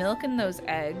 Milk and those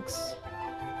eggs.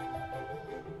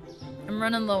 I'm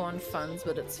running low on funds,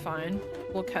 but it's fine.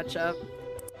 We'll catch up.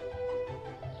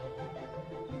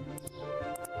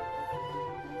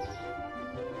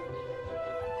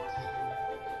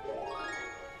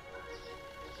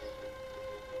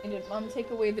 And did Mom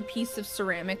take away the piece of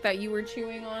ceramic that you were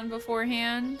chewing on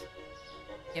beforehand?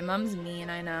 Yeah, Mom's mean,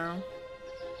 I know.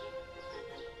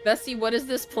 Bessie, what is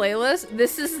this playlist?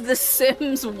 This is The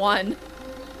Sims 1.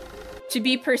 To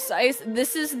be precise,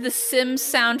 this is The Sims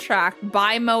soundtrack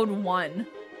by Mode 1.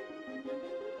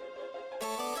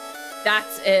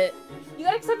 That's it. You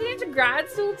got accepted into grad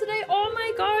school today? Oh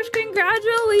my gosh,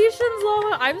 congratulations,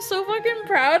 Lola. I'm so fucking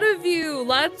proud of you.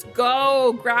 Let's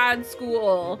go, grad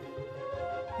school.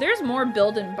 There's more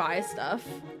build and buy stuff.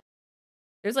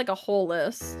 There's like a whole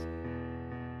list.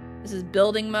 This is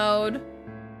building mode.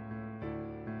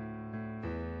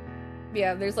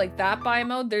 Yeah, there's like that buy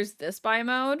mode. There's this buy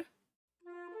mode.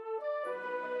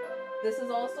 This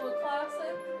is also a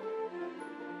classic.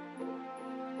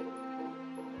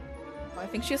 Oh, I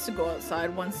think she has to go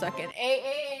outside. 1 second.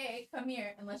 Hey, come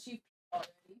here. Unless you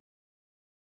already.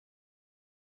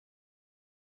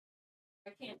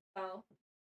 I can't tell.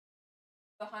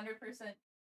 100%.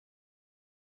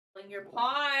 Your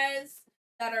paws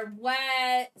that are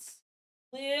wet.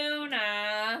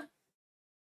 Luna.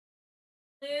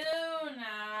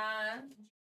 Luna.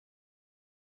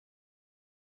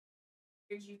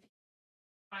 Where'd you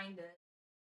find it?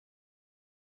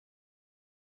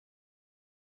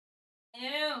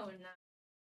 Luna.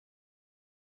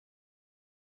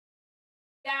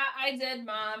 Yeah, I did,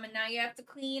 Mom, and now you have to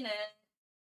clean it.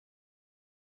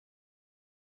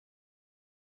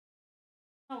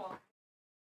 Oh well.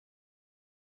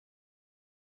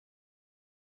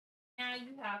 Now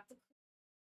you have to.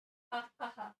 Ha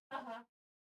ha ha ha ha.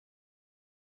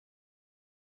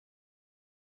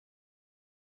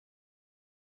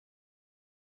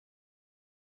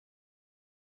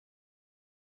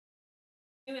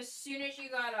 As soon as you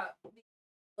got up,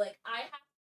 like, I have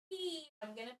to pee.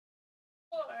 I'm gonna pee.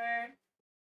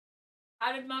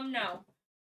 How did Mom know?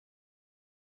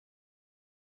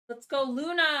 Let's go,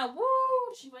 Luna.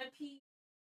 Woo! She went pee.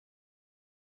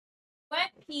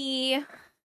 Went pee.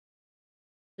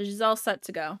 She's all set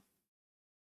to go.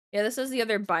 Yeah, this is the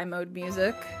other buy mode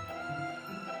music.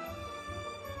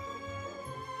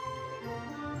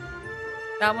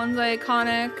 That one's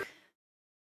iconic.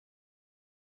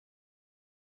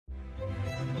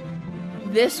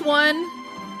 This one,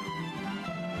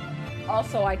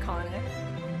 also iconic.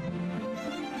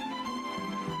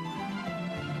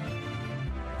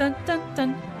 Dun dun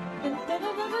dun.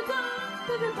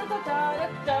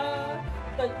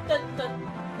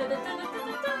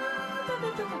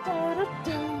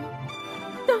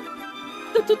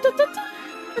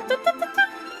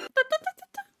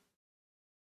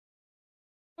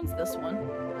 What's this one?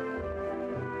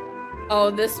 Oh,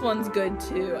 this one's good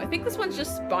too. I think this one's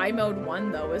just buy mode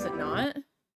 1 though, is it not?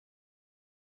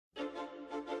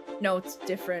 No, it's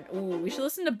different. Ooh, we should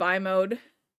listen to buy mode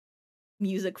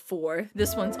music 4.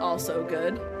 This one's also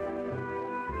good.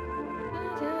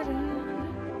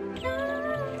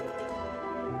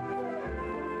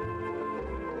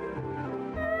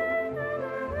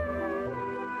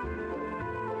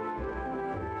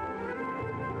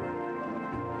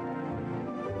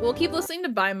 We'll keep listening to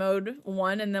buy mode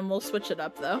 1 and then we'll switch it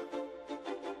up though.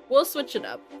 We'll switch it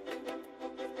up.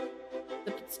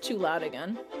 If it's too loud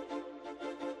again.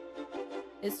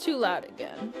 It's too loud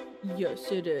again.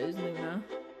 Yes, it is, Luna.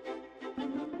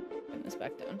 Bring this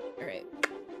back down. Alright.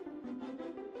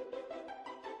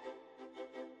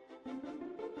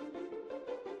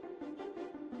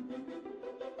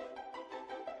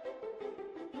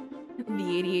 The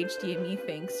ADHD in me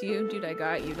thanks you. Dude, I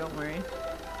got you, don't worry.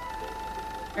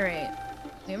 Alright.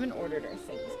 We haven't ordered our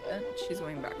things yet. She's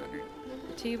going back under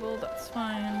the table, that's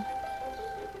fine.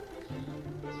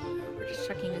 We're just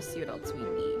checking to see what else we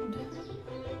need.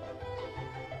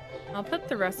 I'll put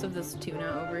the rest of this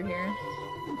tuna over here.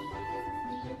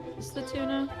 Is the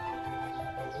tuna?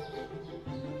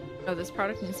 Oh, this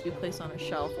product needs to be placed on a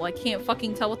shelf. Well, I can't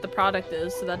fucking tell what the product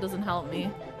is, so that doesn't help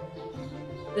me.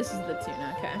 This is the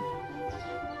tuna, okay.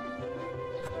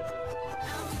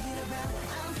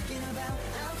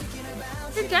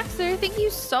 Mr. Dexter, thank you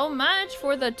so much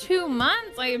for the 2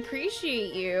 months. I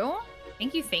appreciate you.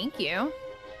 Thank you, thank you.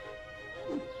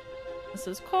 This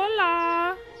is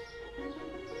cola.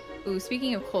 Ooh,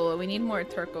 speaking of cola, we need more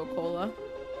Turco cola.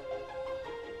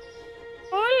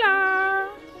 Cola!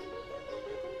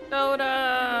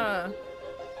 Soda!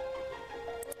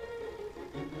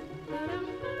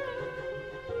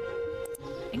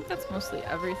 I think that's mostly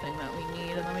everything that we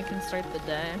need, and then we can start the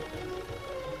day.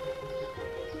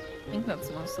 I think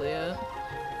that's mostly it.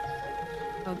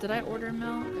 Oh, did I order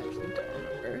milk? I actually don't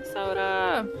remember.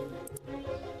 Soda!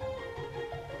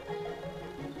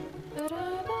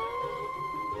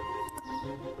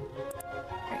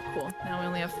 Alright, cool. Now we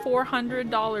only have $400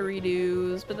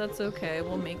 redos, but that's okay.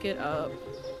 We'll make it up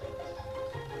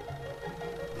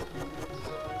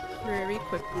very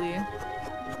quickly.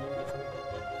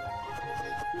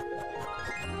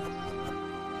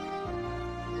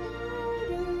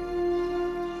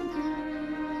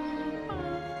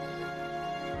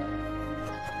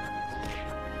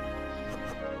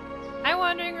 Hi,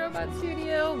 Wandering Robot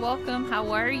Studio. Welcome.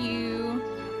 How are you?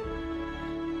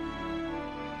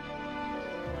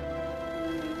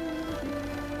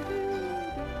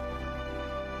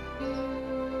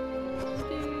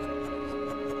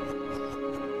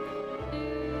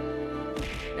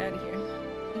 Get out of here.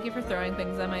 Thank you for throwing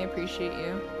things at me. I appreciate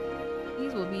you.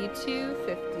 These will be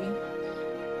 $2.50.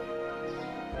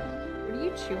 What are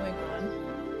you chewing on?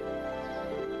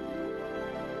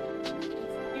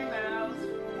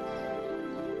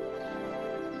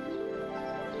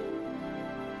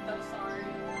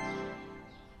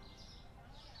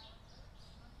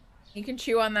 You can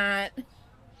chew on that.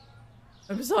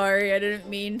 I'm sorry, I didn't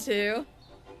mean to.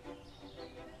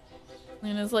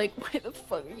 Luna's like, why the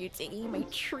fuck are you taking my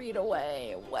treat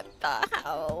away? What the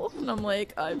hell? And I'm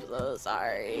like, I'm so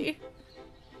sorry.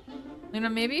 Luna,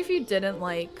 maybe if you didn't,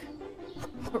 like,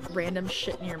 put random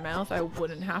shit in your mouth, I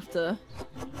wouldn't have to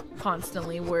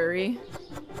constantly worry.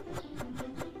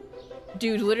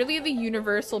 Dude, literally the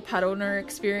universal pet owner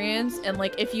experience, and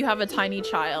like if you have a tiny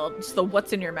child, it's the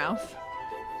what's in your mouth.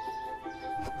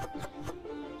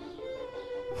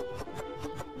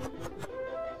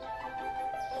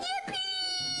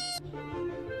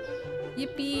 Yippee!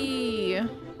 Yippee!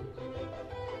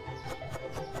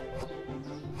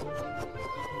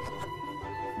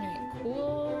 Alright,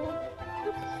 cool.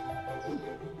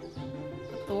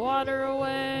 Put the water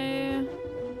away.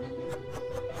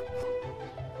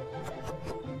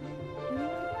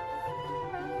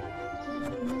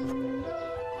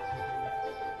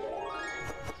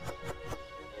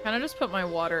 Kind of just put my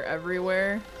water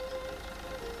everywhere.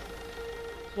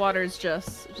 Water's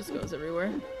just, it just goes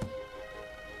everywhere.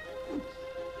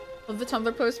 Of the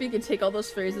Tumblr post, we could take all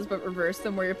those phrases but reverse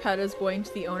them, where your pet is going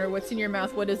to the owner. What's in your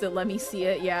mouth? What is it? Let me see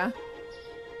it. Yeah.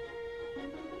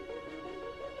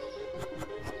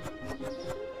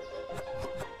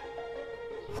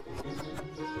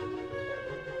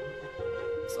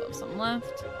 Still have some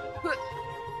left.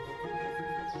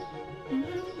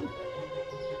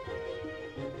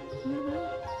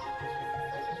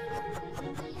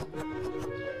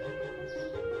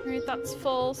 Alright, that's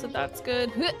full, so that's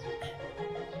good. We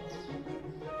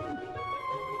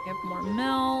have more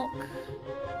milk.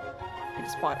 I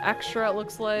just bought extra, it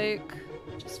looks like.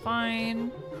 Which is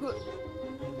fine.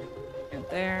 Right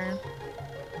there.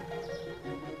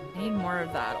 I need more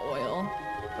of that oil.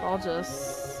 But I'll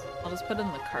just put it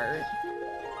in the cart.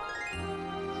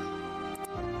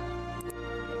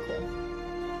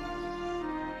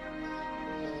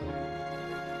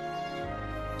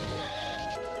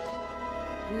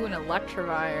 Ooh, an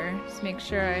Electivire. Just make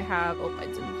sure I have... Oh, I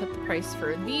didn't put the price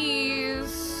for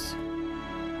these.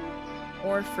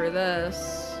 Or for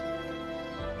this.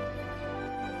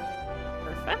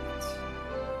 Perfect.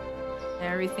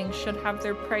 Everything should have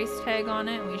their price tag on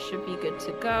it. We should be good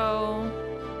to go.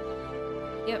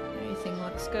 Yep, everything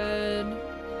looks good.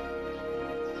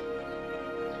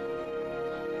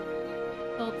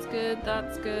 That's good,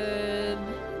 that's good.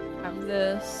 Have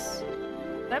this.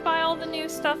 Did I buy all the new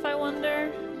stuff, I wonder?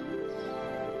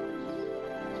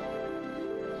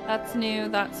 That's new,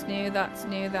 that's new, that's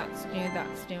new, that's new,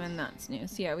 that's new, and that's new.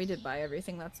 So yeah, we did buy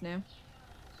everything that's new.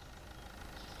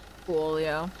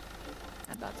 Coolio.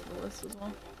 Add that to the list as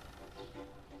well.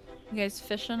 You guys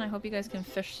fishing? I hope you guys can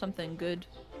fish something good.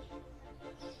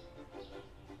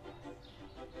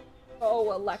 Oh,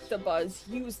 Electabuzz,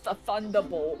 use the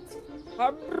Thunderbolt.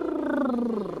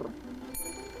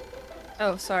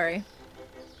 Oh, sorry.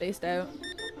 Spaced out.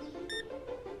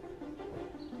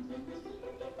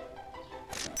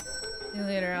 See you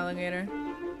later, alligator.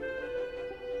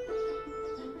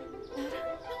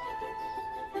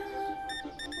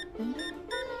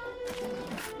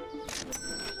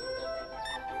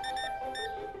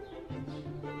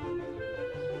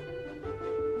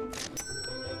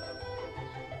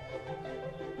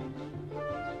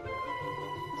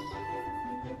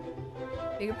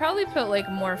 You could probably put like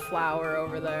more flour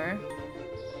over there.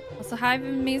 Also, have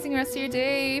an amazing rest of your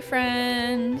day,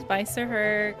 friend. Bye, Sir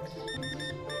Herc.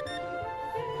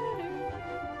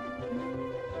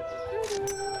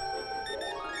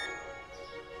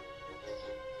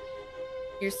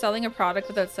 You're selling a product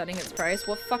without setting its price?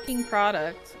 What fucking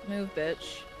product? Move,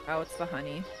 bitch. Oh, it's the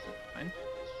honey. Fine.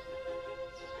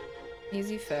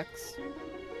 Easy fix.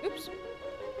 Oops.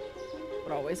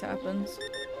 What always happens.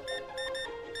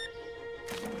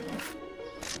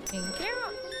 Thank you.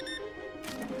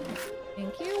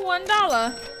 Thank you.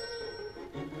 $1.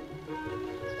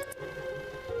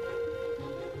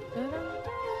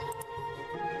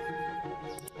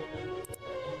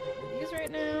 These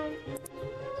right now.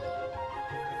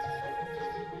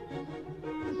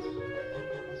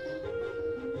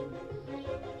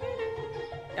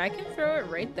 I can throw it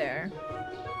right there.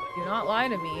 Do not lie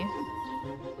to me.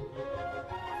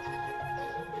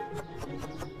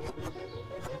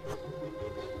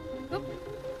 Oop.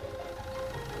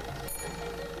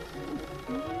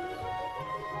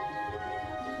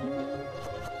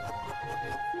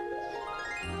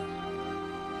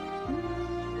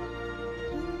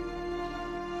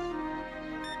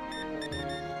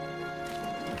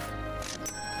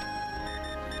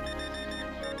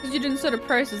 You didn't set a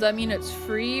price, does that mean it's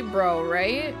free? Bro,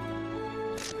 right?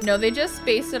 No, they just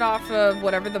base it off of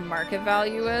whatever the market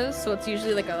value is, so it's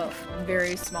usually like a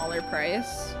very smaller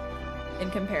price in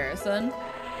comparison,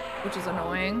 which is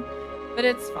annoying, but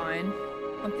it's fine.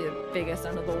 Not the biggest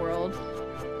end of the world.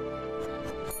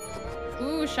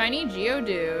 Ooh, shiny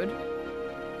Geodude.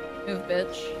 Move,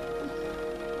 bitch.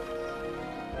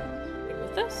 Good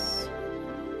with this.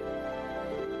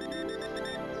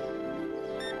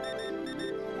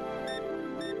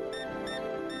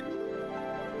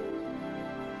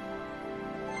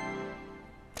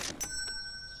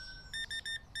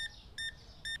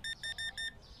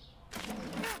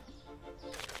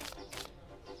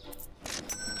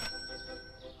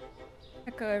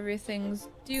 how everything's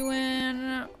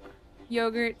doing.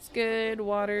 Yogurt's good,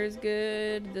 water's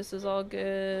good, this is all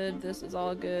good, this is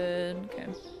all good. Okay.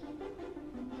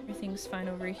 Everything's fine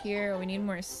over here. Oh, we need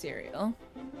more cereal.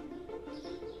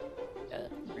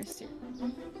 Got more cereal.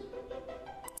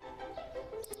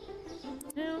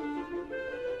 No.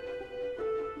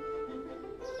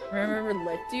 Remember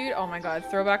Lit Dude? Oh my god,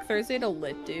 Throwback Thursday to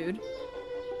Lit Dude.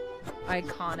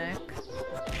 Iconic.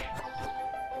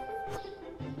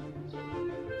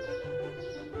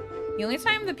 The only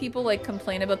time that people like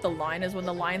complain about the line is when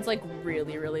the line's like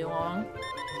really, really long.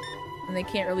 And they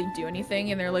can't really do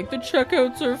anything and they're like, the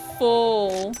checkouts are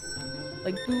full.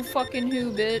 Like, boo fucking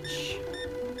who, bitch?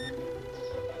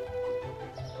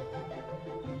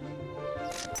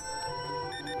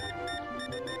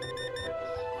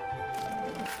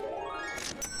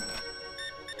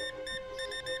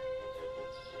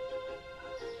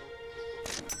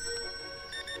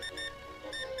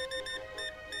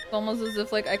 It's almost as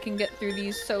if like I can get through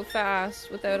these so fast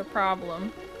without a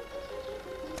problem.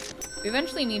 We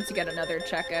eventually need to get another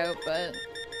checkout, but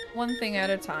one thing at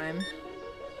a time.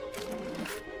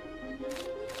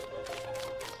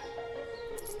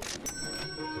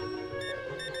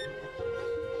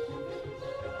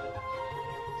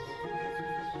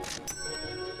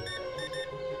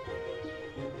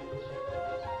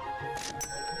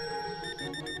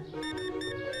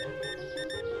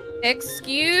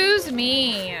 Excuse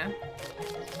me. I'm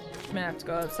gonna have to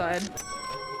go outside.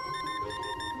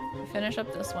 Finish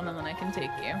up this one and then I can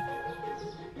take you.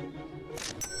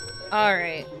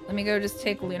 Alright, let me go just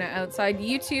take Luna outside.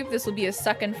 YouTube, this will be a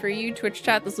second for you. Twitch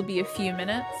chat, this will be a few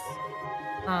minutes.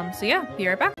 So yeah, be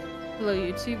right back. Hello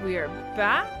YouTube, we are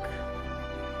back.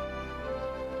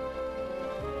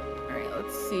 Alright,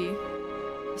 let's see.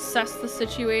 Assess the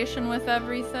situation with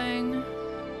everything.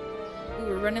 Ooh,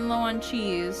 we're running low on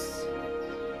cheese.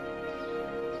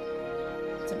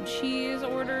 Some cheese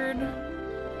ordered.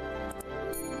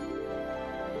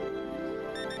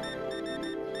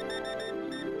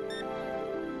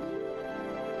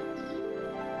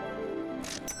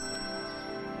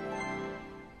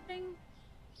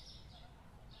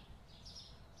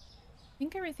 I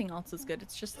think everything else is good.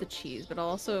 It's just the cheese, but I'll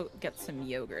also get some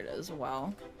yogurt as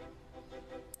well.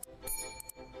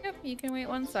 Yep, you can wait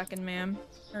 1 second, ma'am.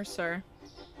 Or sir.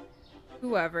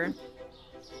 Whoever.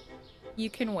 You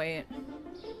can wait.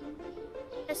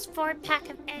 This 4-pack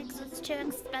of eggs was too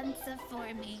expensive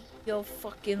for me. You'll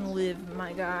fucking live,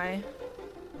 my guy.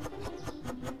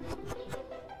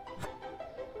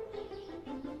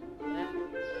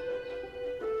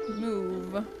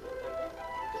 Move.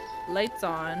 Lights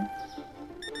on.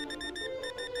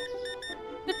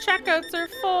 The checkouts are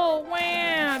full.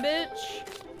 Wah, bitch.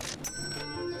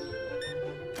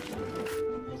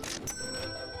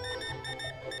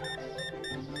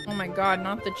 Oh my god,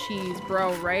 not the cheese,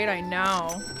 bro, right? I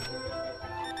know.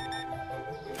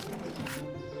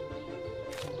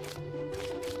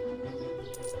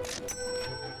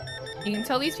 You can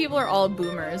tell these people are all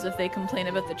boomers if they complain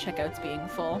about the checkouts being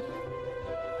full.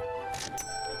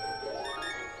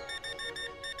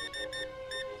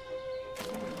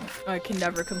 I can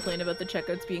never complain about the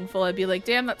checkouts being full. I'd be like,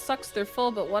 damn, that sucks, they're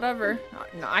full, but whatever.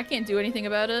 No, I can't do anything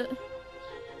about it.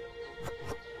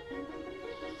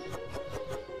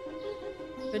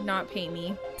 Could not pay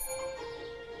me.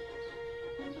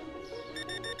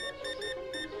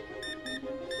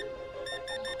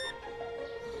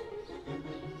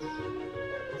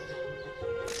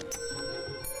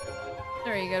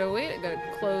 There, you gotta wait. I gotta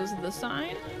close the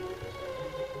sign.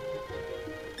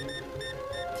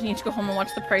 You need to go home and watch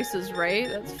The Price is Right.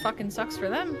 That fucking sucks for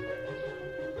them.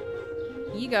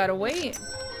 You gotta wait.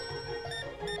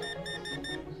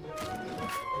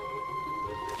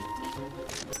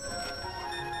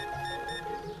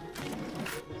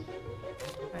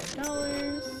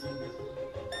 $5.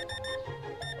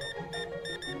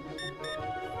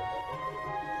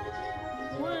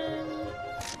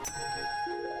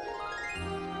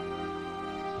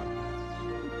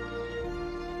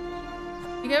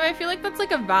 I feel like that's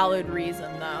like a valid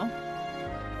reason though.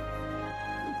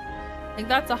 Like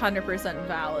that's 100%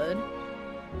 valid.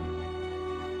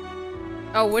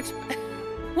 Oh, which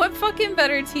what fucking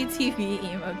better TTV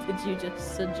emote did you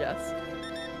just suggest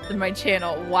than my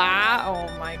channel? Wow,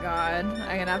 oh my god.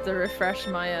 I'm gonna have to refresh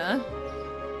my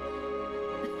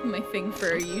my thing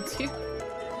for YouTube.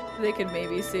 They could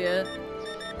maybe see it.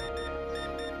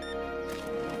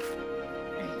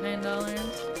 Alright,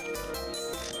 $9.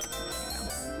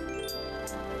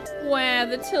 Wow,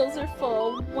 the tills are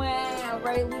full. Wow,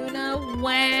 right, Luna?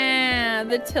 Wow,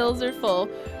 the tills are full.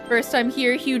 First time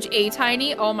here, huge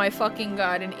A-Tiny. Oh my fucking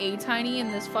god, an A-Tiny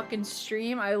in this fucking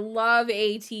stream. I love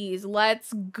ATs.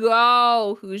 Let's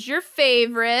go. Who's your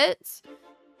favorite?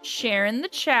 Share in the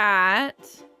chat.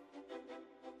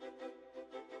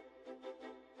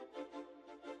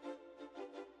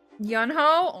 Yunho?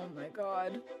 Oh my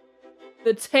god.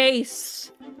 The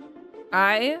taste.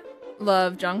 I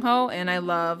love Jungho and I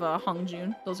love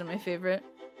Hongjoon. Those are my favorite.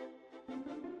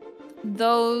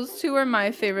 Those two are my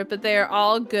favorite, but they are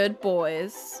all good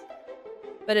boys.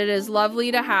 But it is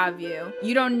lovely to have you.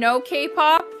 You don't know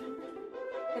K-pop?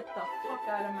 Get the fuck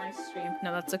out of my stream.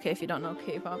 No, that's okay if you don't know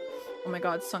K-pop. Oh my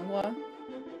god, Sunghwa.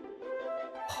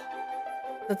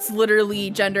 That's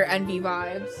literally gender envy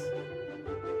vibes.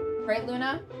 Right,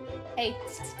 Luna? Hey.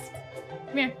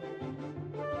 Come here.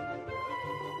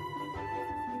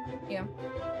 Yeah.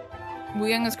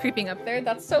 Wooyoung is creeping up there.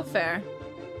 That's so fair.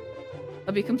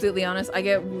 I'll be completely honest. I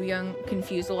get Wooyoung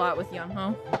confused a lot with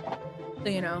Yunho. So,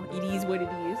 you know, it is what it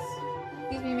is.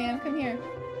 Excuse me, ma'am. Come here.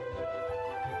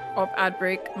 Oh, ad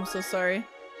break. I'm so sorry.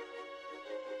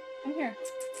 Come here.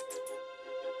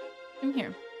 Come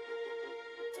here.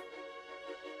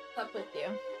 What's up with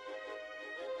you?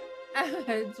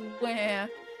 It's where.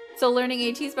 Still learning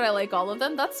ATs, but I like all of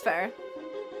them. That's fair.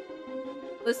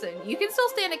 Listen, you can still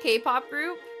stay in a K-pop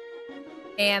group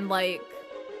and like,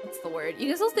 what's the word? You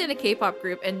can still stay in a K-pop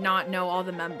group and not know all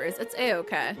the members. It's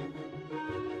a-okay.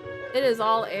 It is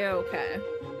all a-okay.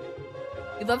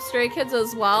 You love Stray Kids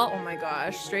as well? Oh my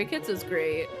gosh, Stray Kids is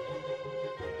great.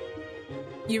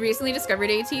 You recently discovered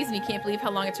ATs and you can't believe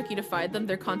how long it took you to find them.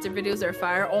 Their concert videos are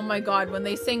fire. Oh my god, when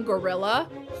they sing Gorilla.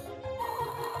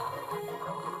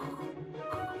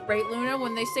 Right, Luna?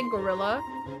 When they sing Gorilla.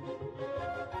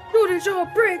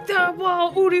 Break that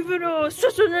wall, ooh,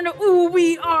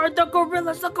 we are the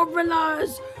gorillas, the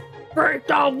gorillas! Break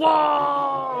the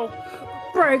wall!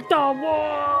 Break the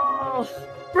wall!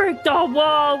 Break the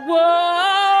wall!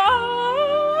 Whoa!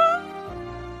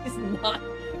 He's not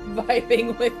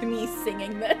vibing with me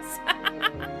singing this.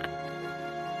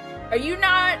 Are you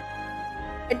not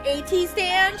an AT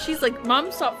stan? She's like,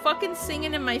 Mom, stop fucking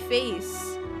singing in my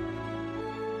face.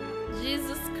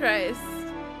 Jesus Christ.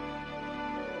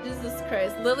 Jesus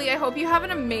Christ. Lily, I hope you have an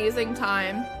amazing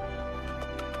time.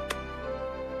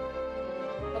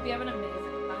 Hope you have an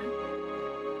amazing time.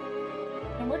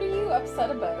 And what are you upset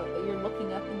about that you're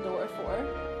looking at the door for?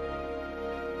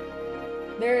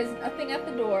 There is nothing at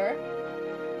the door.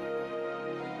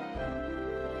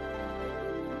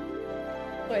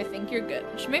 So I think you're good.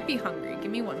 She might be hungry. Give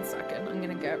me 1 second. I'm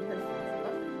gonna grab her food.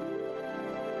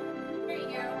 Here you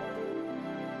go.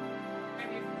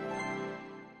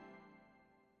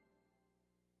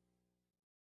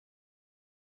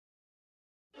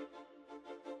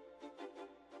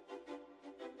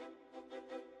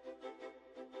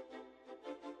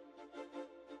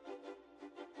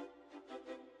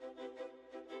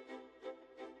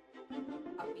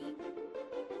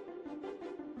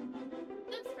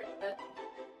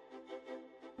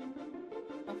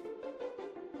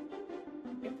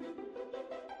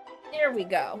 There we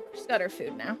go. She's got her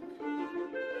food now.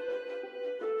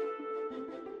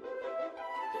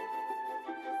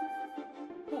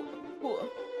 Cool. Cool.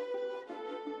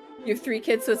 You have 3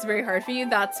 kids, so it's very hard for you.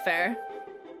 That's fair.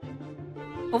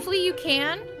 Hopefully you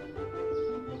can.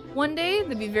 One day,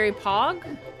 they'd be very pog.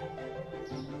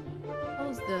 What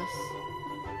was this?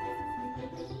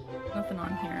 Nothing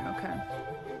on here. Okay.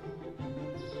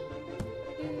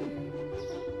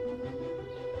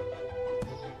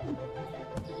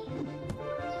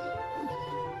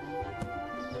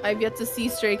 I've yet to see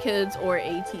Stray Kids or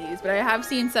ATs, but I have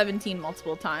seen 17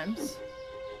 multiple times.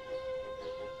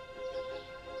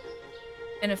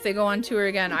 And if they go on tour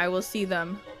again, I will see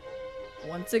them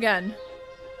once again.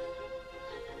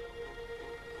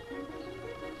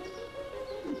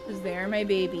 Because they are my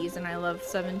babies and I love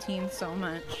 17 so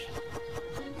much.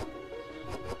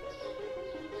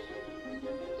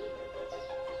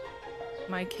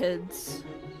 My kids.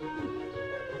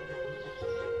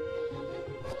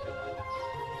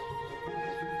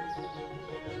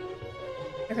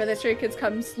 I heard that Stray Kids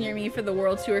comes near me for the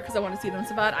world tour because I want to see them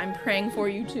so bad. I'm praying for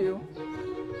you too.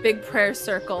 Big prayer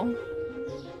circle.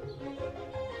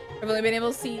 I've only been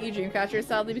able to see Dreamcatcher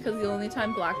sadly because the only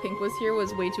time Blackpink was here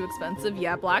was way too expensive.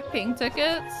 Yeah, Blackpink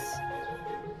tickets.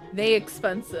 They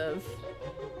expensive.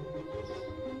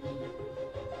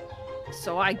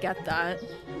 So I get that.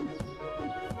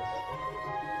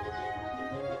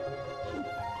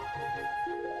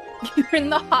 You're in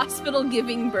the hospital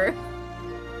giving birth.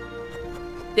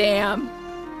 Damn.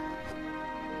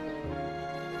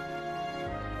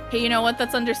 Hey, you know what?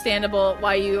 That's understandable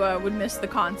why you would miss the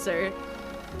concert.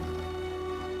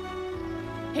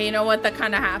 Hey, you know what? That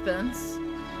kind of happens.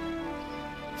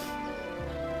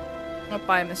 I'll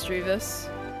buy Mischievous.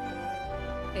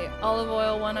 Okay, olive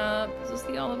oil went up. Is this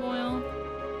the olive oil?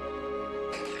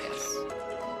 Yes.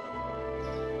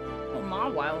 Oh, Ma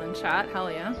while in chat.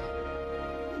 Hell yeah.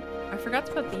 I forgot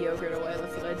to put the yogurt away.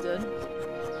 That's what I did.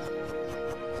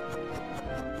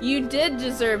 You did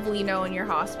deserve Lino in your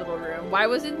hospital room. Why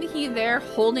wasn't he there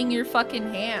holding your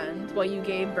fucking hand while you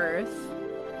gave birth?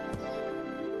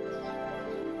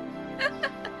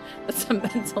 That's a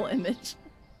mental image.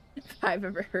 If I've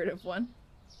ever heard of one.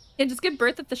 Yeah, just give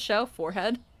birth at the show,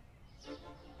 forehead.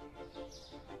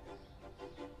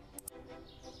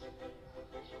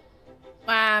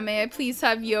 Wow, may I please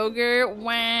have yogurt?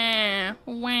 Wah,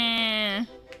 wah.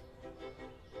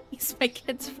 He's my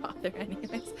kid's father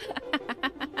anyways.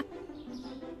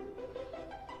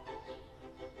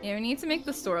 Yeah, we need to make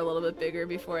the store a little bit bigger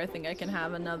before I think I can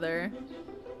have another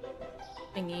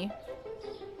thingy.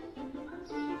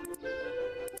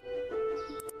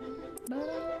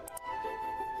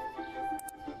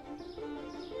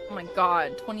 Oh my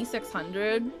god,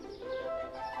 2,600?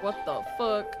 What the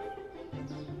fuck?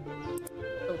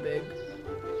 So big.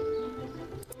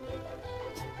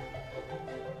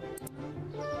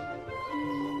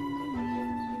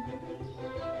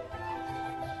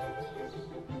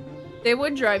 They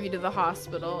would drive you to the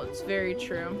hospital, it's very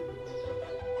true.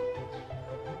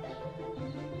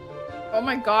 Oh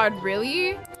my god,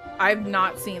 really? I've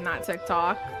not seen that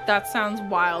TikTok. That sounds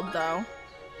wild though.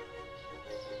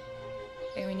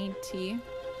 Okay, we need tea.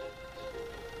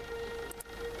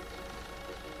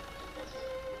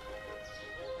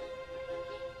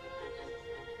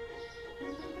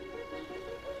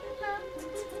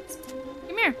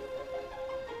 Come here.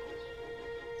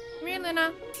 Come here,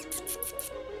 Luna.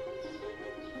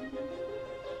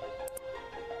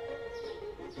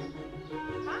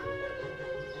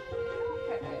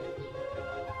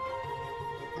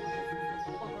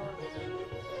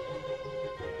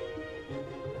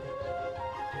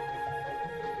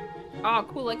 Oh,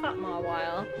 cool, I got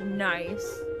Mawile.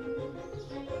 Nice.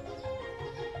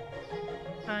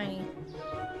 Tiny.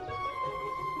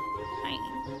 Tiny.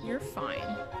 You're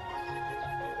fine.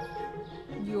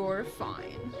 You're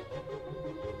fine.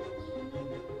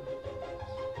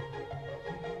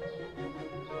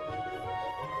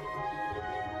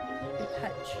 I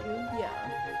pet you? Yeah.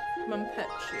 I'm gonna pet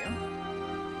you.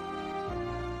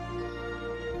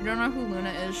 You don't know who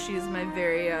Luna is? She's my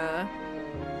very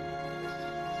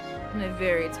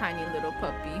tiny little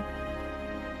puppy.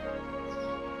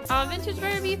 Oh, Vintage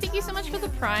Barbie, thank you so much for the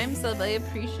Prime sub. I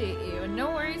appreciate you.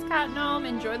 No worries, Cat Gnome.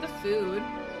 Enjoy the food.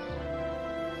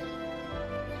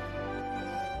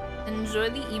 Enjoy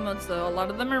the emotes, though. A lot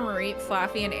of them are Mareep,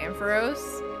 Flaffy, and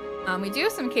Ampharos. We do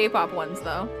have some K-pop ones,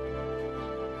 though.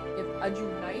 We have Aju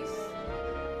Nice.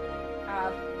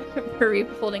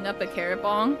 Mareep holding up a carrot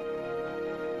bong.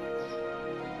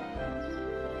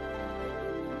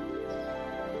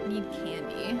 Need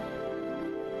candy.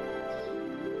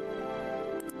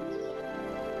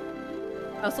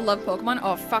 I also love Pokemon.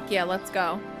 Oh, fuck yeah, let's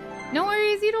go. No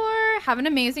worries, Eudor. Have an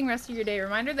amazing rest of your day.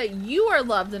 Reminder that you are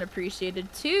loved and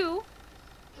appreciated, too.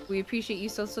 We appreciate you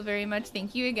so very much.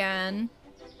 Thank you again.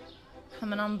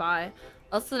 Coming on by.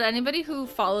 Also, to anybody who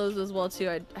follows as well,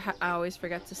 too, I always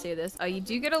forget to say this. You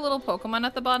do get a little Pokemon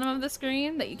at the bottom of the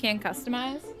screen that you can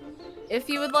customize, if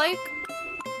you would like.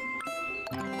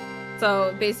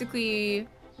 So basically,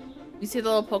 you see the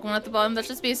little Pokemon at the bottom? That's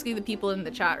just basically the people in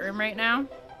the chat room right now.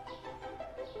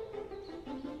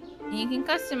 And you can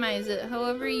customize it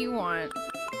however you want.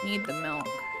 Need the milk.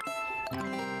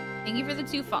 Thank you for the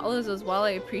 2 follows as well.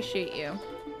 I appreciate you.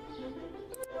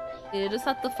 You just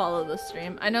have to follow the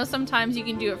stream. I know sometimes you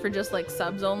can do it for just like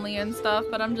subs only and stuff,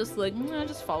 but I'm just like,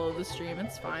 just follow the stream.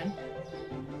 It's fine.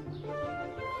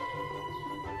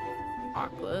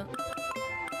 Chocolate.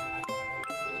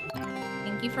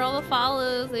 Thank you for all the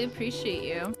follows. I appreciate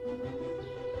you.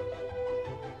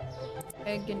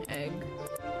 Egg and egg.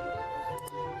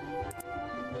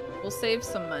 We'll save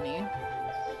some money.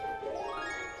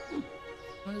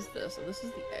 What is this? Oh, this is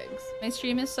the eggs. My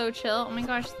stream is so chill. Oh my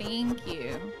gosh, thank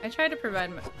you. I try to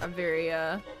provide a very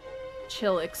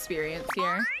chill experience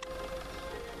here.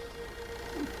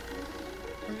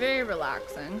 Very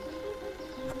relaxing.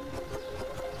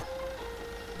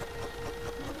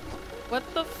 What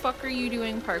the fuck are you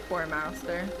doing, parkour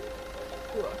master?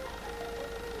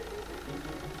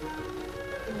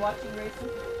 Been watching racing?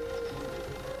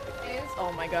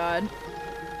 Oh my god.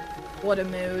 What a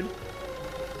mood.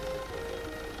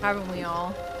 Haven't we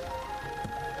all?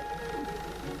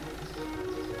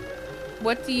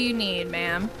 What do you need,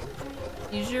 ma'am?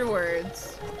 Use your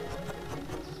words.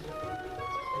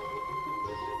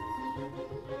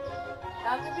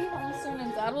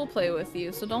 Dad will play with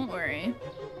you, so don't worry.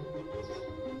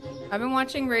 I've been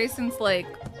watching Ray since like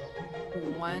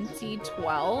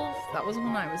 2012. That was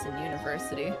when I was in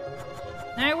university.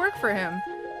 And I work for him.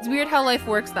 It's weird how life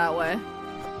works that way.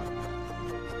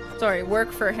 Sorry,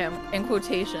 work for him, in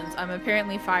quotations. I'm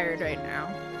apparently fired right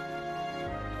now.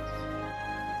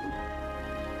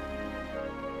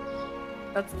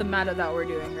 That's the meta that we're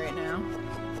doing right now.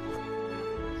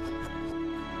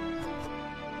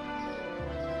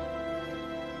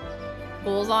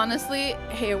 Goals, honestly?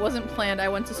 Hey, it wasn't planned. I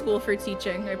went to school for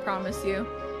teaching, I promise you.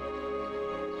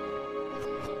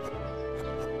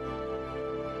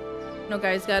 No,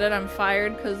 guys, get it? I'm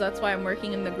fired because that's why I'm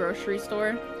working in the grocery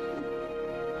store.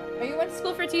 Oh, you went to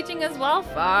school for teaching as well?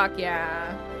 Fuck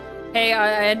yeah. Hey,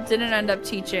 I didn't end up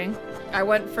teaching. I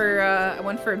went for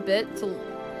a bit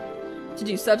to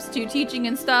do substitute teaching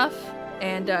and stuff,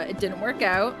 and it didn't work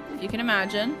out, if you can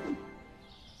imagine.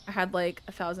 I had like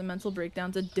 1,000 mental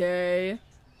breakdowns a day.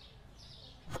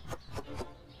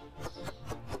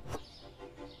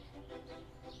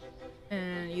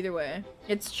 And either way,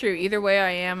 it's true. Either way,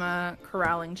 I am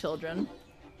corralling children.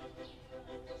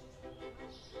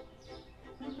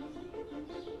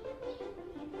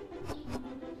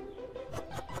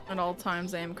 At all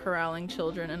times, I am corralling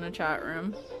children in a chat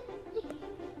room.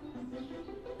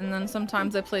 And then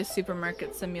sometimes I play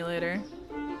Supermarket Simulator.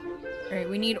 Alright,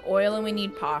 we need oil and we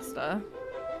need pasta.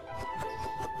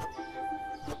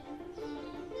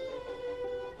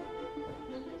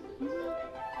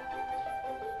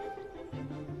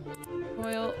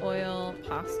 Oil,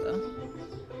 pasta.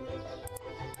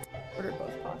 Order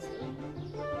both pasta.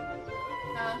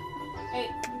 Hey,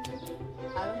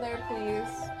 out of there, please.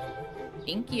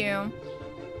 Thank you.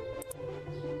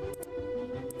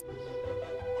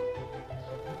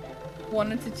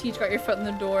 Wanted to teach, got your foot in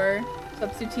the door.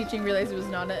 Substitute teaching, realized it was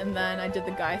not it, and then I did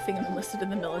the guy thing and enlisted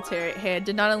in the military. Hey, I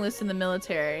did not enlist in the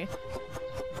military.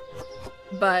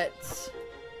 But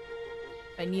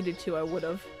if I needed to, I would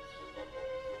have.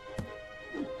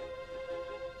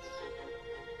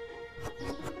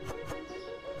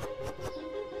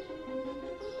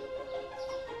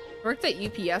 Worked at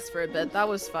UPS for a bit. That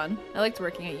was fun. I liked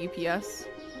working at UPS.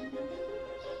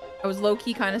 I was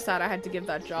low-key kind of sad I had to give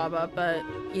that job up, but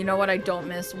you know what? I don't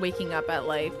miss waking up at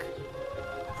like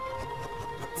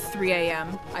 3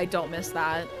 a.m. I don't miss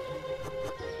that.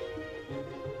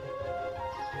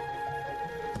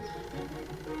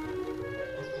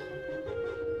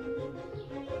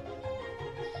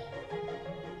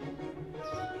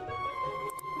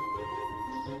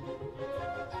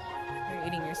 You're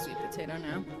eating your sweet potato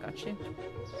now. Got you.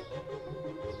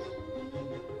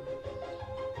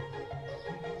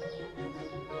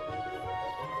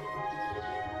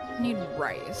 Need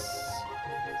rice.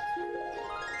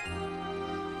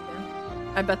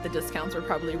 Yeah. I bet the discounts are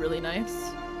probably really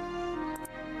nice.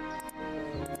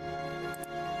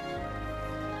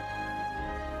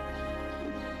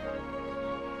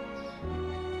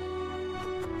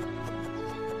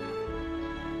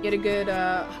 You had a good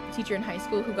teacher in high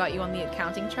school who got you on the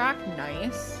accounting track?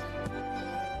 Nice.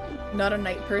 Not a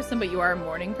night person, but you are a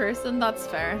morning person? That's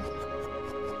fair.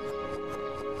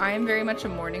 I am very much a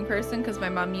morning person because my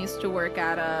mom used to work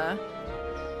at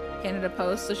Canada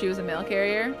Post, so she was a mail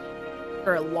carrier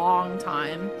for a long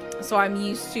time. So I'm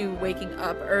used to waking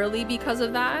up early because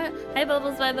of that. Hi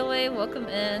Bubbles, by the way, welcome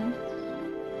in.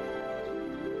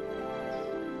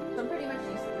 So I'm pretty much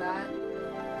used to that.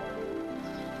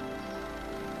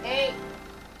 Hey!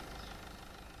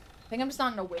 I think I'm just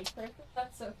not an awake person.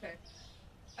 That's okay.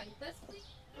 Fight this, please?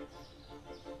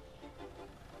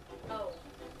 Oh.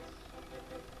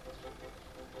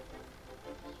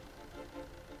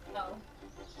 Oh.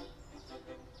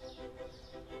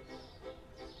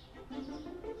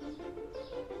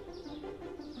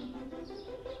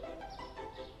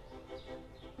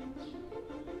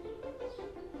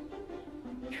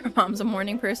 Your mom's a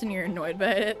morning person, you're annoyed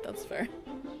by it? That's fair.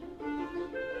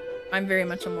 I'm very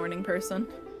much a morning person.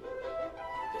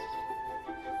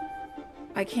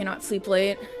 I cannot sleep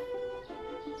late.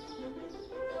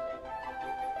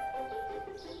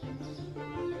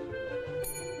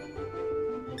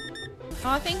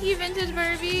 Aw, thank you, Vintage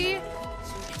Barbie.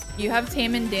 You have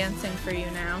Taman dancing for you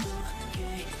now.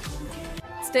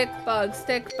 Stick bug,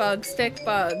 stick bug, stick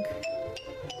bug.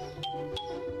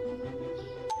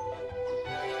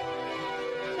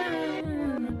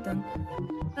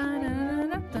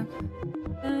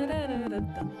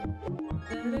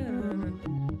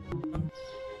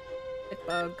 Stick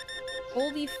bug.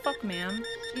 Holy fuck, man.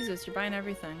 Jesus, you're buying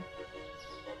everything.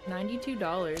 $92,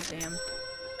 damn.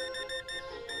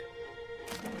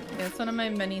 Yeah, it's one of my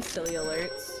many silly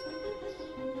alerts.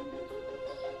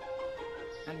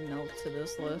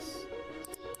 this list.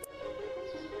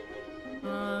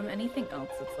 Anything else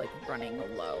that's like running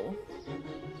low?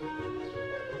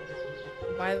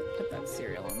 Why put that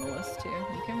cereal on the list too?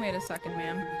 You can wait a second,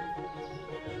 ma'am.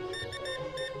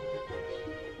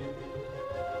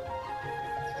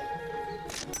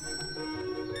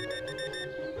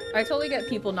 I totally get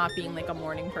people not being like a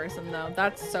morning person though.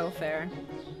 That's so fair.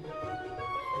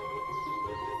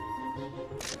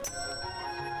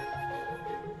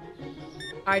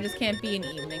 I just can't be an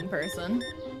evening person.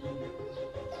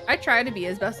 I try to be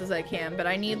as best as I can, but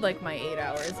I need like my 8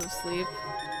 hours of sleep.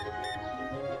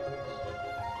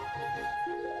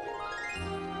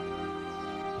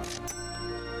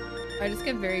 I just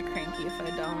get very cranky if I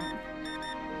don't.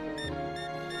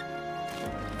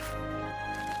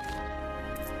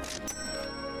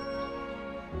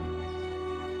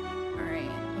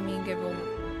 Alright, let me give a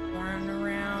warn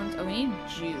around. Oh, we need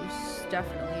juice.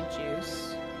 Definitely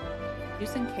juice.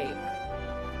 Juice and cake.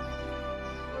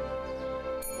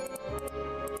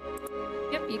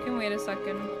 Yep, you can wait a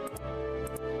second.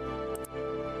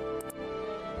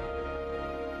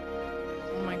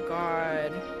 Oh my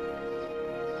god.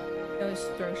 I always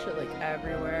throw shit like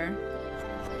everywhere.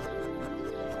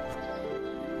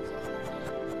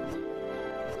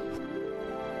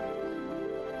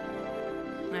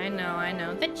 I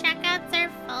know. The checkouts are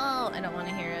full. I don't want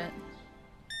to hear it.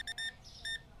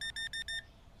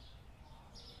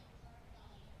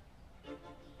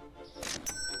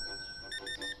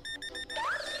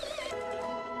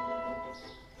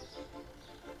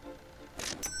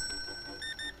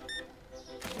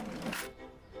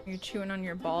 You're chewing on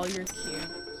your ball, you're cute.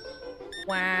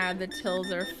 Wow, the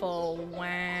tills are full.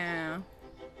 Wow.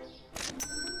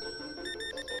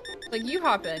 Like, you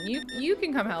hop in. You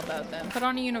can come help out then. Put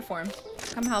on a uniform.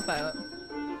 Come help out.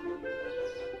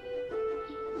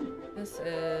 This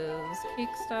is cake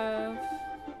stuff.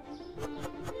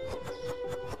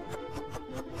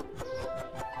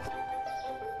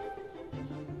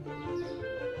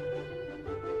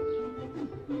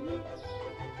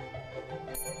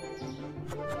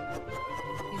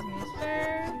 Excuse me,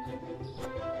 sir.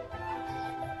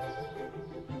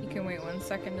 You can wait 1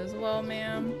 second as well,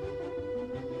 ma'am.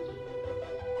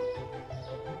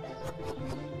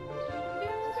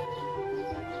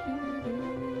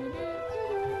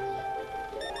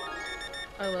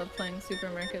 I love playing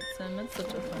Supermarket Sim, it's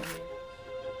such a fun game.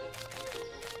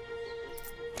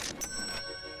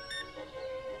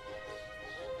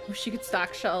 Wish you could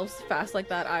stock shelves fast like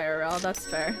that IRL, that's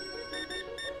fair.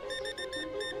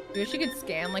 I wish you could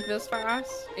scan like this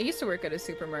fast. I used to work at a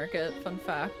supermarket, fun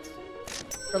fact,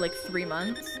 for like 3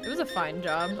 months. It was a fine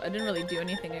job. I didn't really do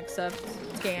anything except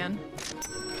scan.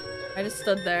 I just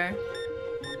stood there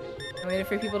and waited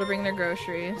for people to bring their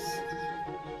groceries.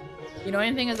 You know,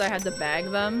 anything is I had to bag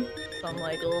them, so I'm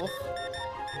like, ugh.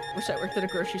 Wish I worked at a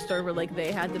grocery store where like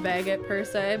they had to bag it per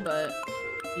se, but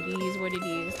it is what it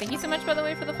is. Thank you so much, by the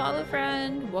way, for the follow,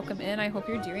 friend. Welcome in. I hope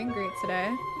you're doing great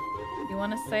today. If you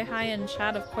want to say hi in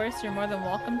chat, of course, you're more than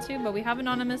welcome to, but we have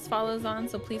anonymous follows on,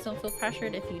 so please don't feel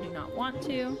pressured if you do not want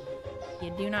to.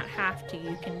 You do not have to.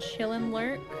 You can chill and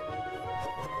lurk.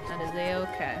 That is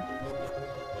a-okay.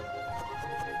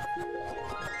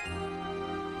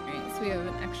 Alright, so we have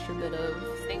an extra bit of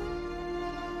thing.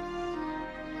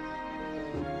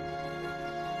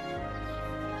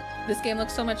 This game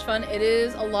looks so much fun. It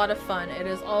is a lot of fun. It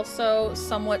is also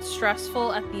somewhat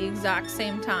stressful at the exact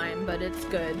same time, but it's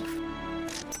good.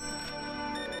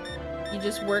 You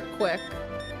just work quick.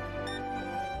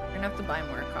 We're gonna have to buy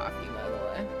more coffee, by the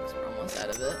way, because we're almost out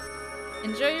of it.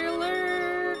 Enjoy your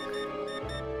lurk!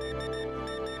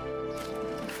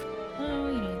 Oh,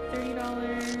 you need $30.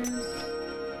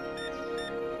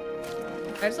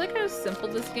 I just like how simple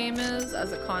this game is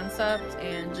as a concept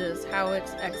and just how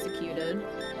it's executed.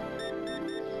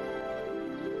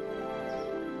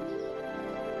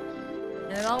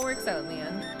 And it all works out in the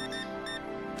end.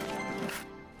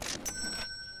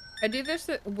 I do just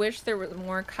wish there was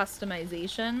more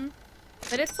customization,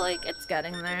 but it's like, it's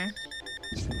getting there.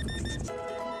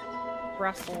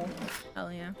 Russell.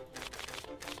 Hell yeah.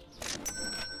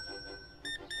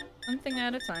 One thing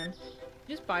at a time.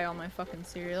 Just buy all my fucking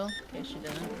cereal, in case you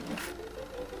didn't.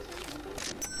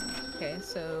 Okay,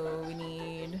 so we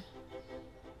need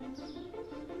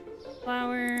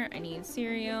flour, I need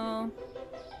cereal.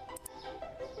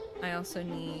 I also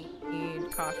need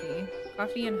coffee.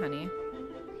 Coffee and honey.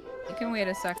 You can wait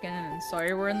a second, and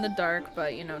sorry we're in the dark,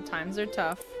 but you know, times are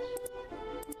tough.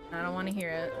 I don't want to hear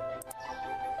it.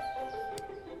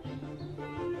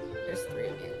 There's 3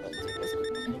 of you. We'll do this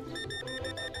quickly.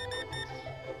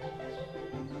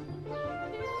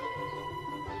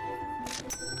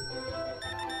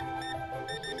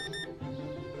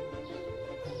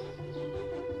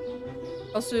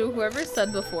 Also, whoever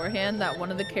said beforehand that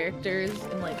one of the characters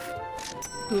in like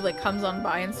who like comes on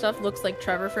by and stuff looks like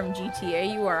Trevor from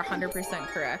GTA, you are 100%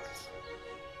 correct.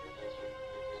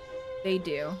 They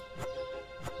do.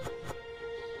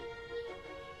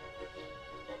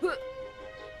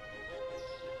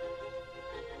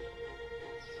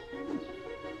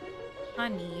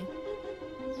 Honey.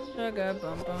 Sugar,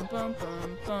 bum bum bum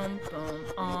bum bum bum.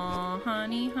 Aw,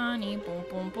 honey, honey, boom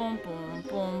boom boom boom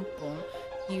boom boom.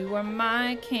 You are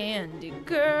my candy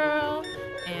girl,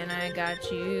 and I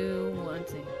got you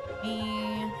wanting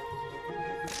me.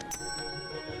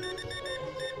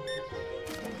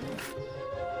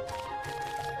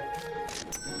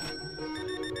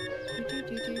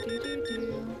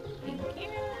 Thank you.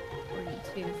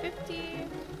 42.50.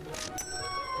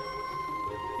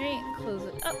 Alright, close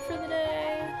it up for the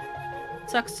day.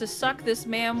 Sucks to suck. This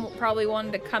man probably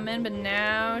wanted to come in, but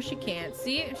now she can't.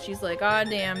 See? She's like, aw,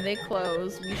 damn, they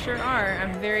close. We sure are.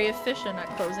 I'm very efficient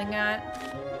at closing at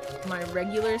my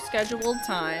regular scheduled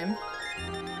time.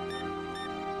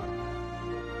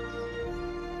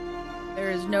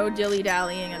 There is no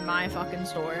dilly-dallying in my fucking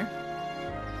store.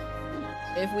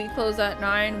 If we close at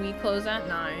 9, we close at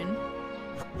 9.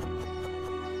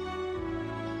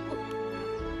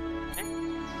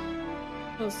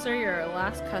 Oh, sir, you're our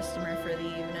last customer for the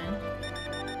evening.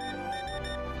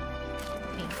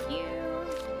 Thank you.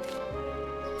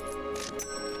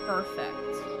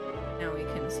 Perfect. Now we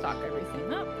can stock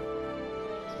everything up.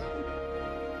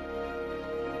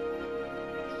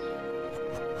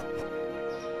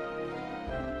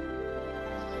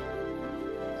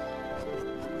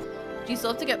 Do you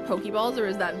still have to get Pokeballs, or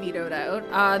is that vetoed out?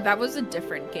 That was a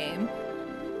different game.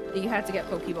 You had to get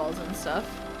Pokeballs and stuff.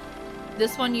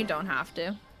 This one you don't have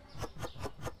to.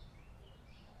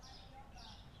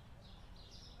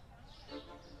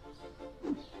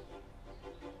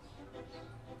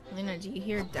 Lena, do you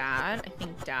hear Dad? I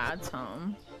think Dad's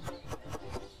home.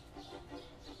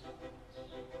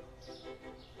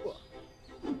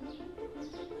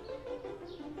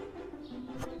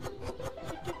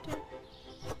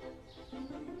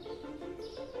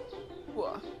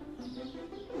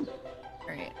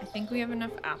 Alright, I think we have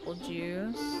enough apple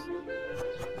juice.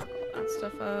 That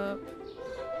stuff up.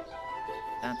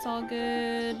 That's all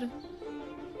good.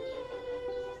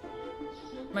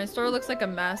 My store looks like a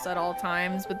mess at all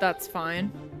times, but that's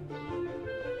fine.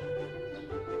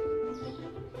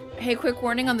 Hey, quick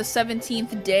warning, on the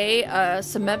 17th day,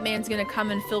 Cement Man's gonna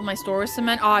come and fill my store with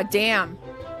cement. Aw, damn.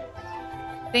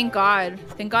 Thank God.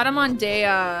 Thank God I'm on day,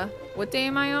 what day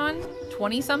am I on?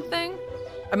 20-something?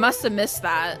 I must have missed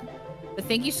that. But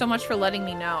thank you so much for letting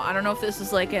me know. I don't know if this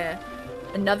is like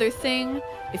another thing,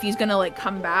 if he's gonna like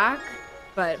come back,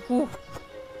 but whew.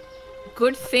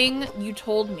 Good thing you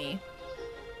told me.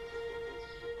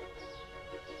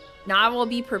 Now I will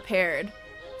be prepared.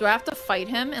 Do I have to fight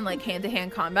him in like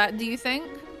hand-to-hand combat, do you think?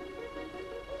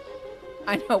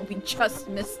 I know, we just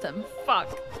missed him.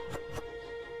 Fuck.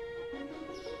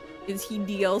 Is he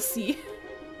DLC?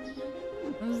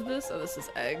 What is this? Oh, this is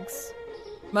eggs.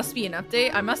 Must be an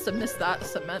update. I must have missed that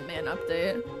Cement Man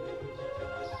update.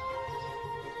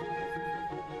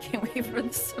 Can't wait for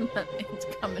the Cement Man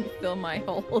to come and fill my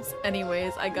holes.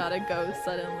 Anyways, I gotta go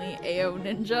suddenly. Ayo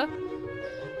Ninja.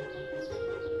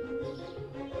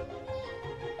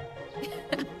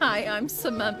 Hi, I'm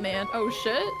Cement Man. Oh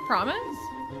shit? Promise?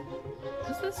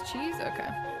 Is this cheese? Okay.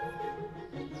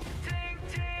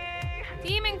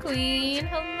 Demon Queen,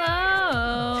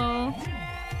 hello!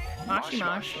 Moshi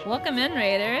Mosh. Welcome in,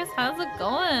 Raiders. How's it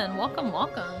going? Welcome,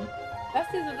 welcome.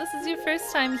 Besties, if this is your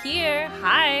first time here,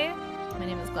 hi! My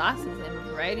name is Glasses. I'm a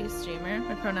variety streamer.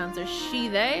 My pronouns are she,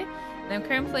 they. And I'm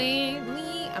currently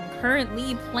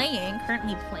playing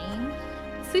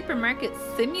Supermarket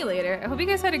Simulator. I hope you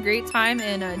guys had a great time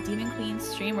in Demon Queen's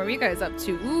stream. What were you guys up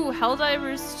to? Ooh,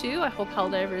 Helldivers 2. I hope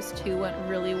Helldivers 2 went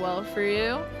really well for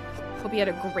you. Hope you had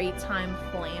a great time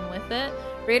playing with it.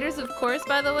 Raiders, of course,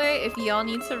 by the way, if y'all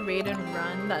need to raid and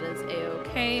run, that is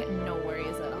a-okay. No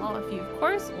worries at all. If you, of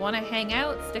course, want to hang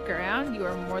out, stick around, you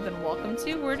are more than welcome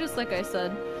to. We're just, like I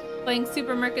said, playing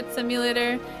Supermarket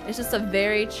Simulator. It's just a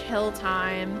very chill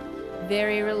time,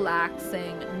 very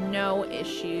relaxing, no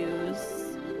issues.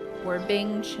 We're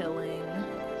being chilling,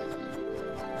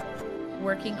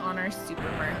 working on our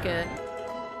supermarket.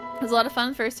 It was a lot of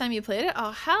fun first time you played it.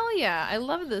 Oh, hell yeah. I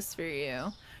love this for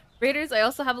you. Raiders, I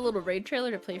also have a little raid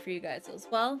trailer to play for you guys as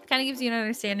well. Kind of gives you an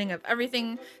understanding of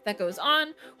everything that goes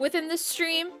on within this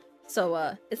stream.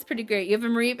 So, it's pretty great. You have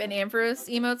Mareep and Ampharos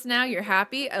emotes now. You're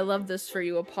happy? I love this for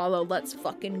you, Apollo. Let's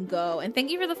fucking go. And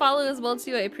thank you for the follow as well,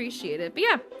 too. I appreciate it. But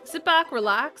yeah, sit back,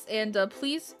 relax, and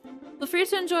please Feel free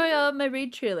to enjoy my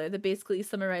raid trailer that basically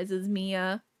summarizes me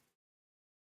in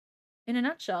a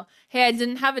nutshell. Hey, I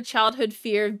didn't have a childhood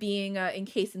fear of being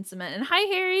encased in cement. And hi,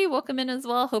 Harry. Welcome in as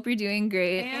well. Hope you're doing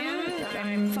great. And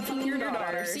I'm fucking your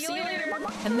daughter. See you later.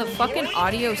 And the fucking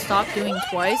audio stopped doing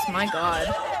twice? My god.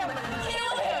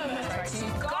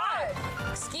 God!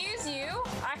 Excuse you?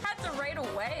 I had to right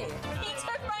away. He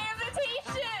took my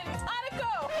invitation!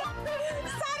 Sadako!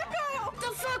 Sadako!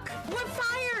 The fuck? What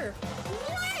fire?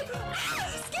 What? Ah,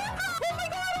 Scarecrow! Oh my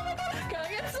god, oh my god! Can I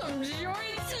get some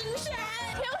joints in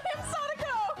chat? Kill him,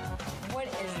 Sadako! What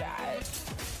is that?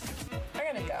 I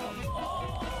gotta go.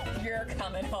 You're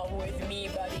coming home with me,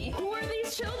 buddy. Who are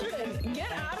these children?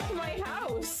 Get out of my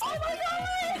house! Oh my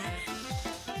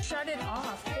god! Shut it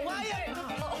off. Why?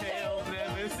 Hail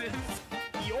Nemesis.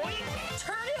 Yoink!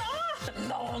 Turn it off!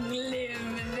 Long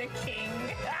live the king!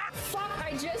 Ah, fuck,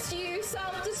 I just used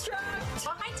self-destruct!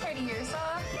 Oh, hi, Teddy Ursa.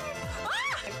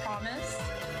 Ah! I promise,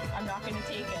 I'm not gonna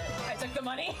take it. I took the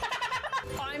money.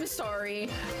 I'm sorry.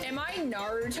 Am I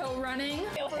Naruto running?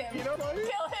 Kill him. Kill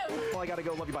him. Well, I gotta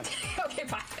go. Love you. Bye. Okay,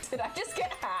 bye. Did I just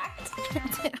get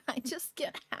hacked? Did I just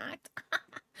get hacked?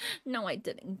 No, I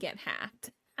didn't get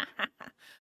hacked.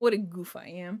 What a goof I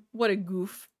am. What a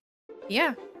goof.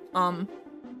 Yeah.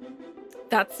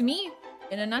 That's me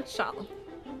in a nutshell.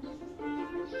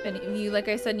 If any of you, like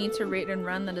I said, need to rate and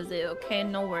run, that is okay.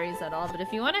 No worries at all. But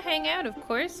if you want to hang out, of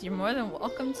course, you're more than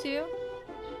welcome to.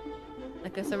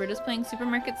 Like I said, we're just playing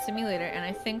Supermarket Simulator, and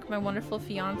I think my wonderful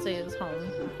fiance is home.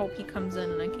 I hope he comes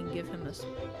in and I can give him this.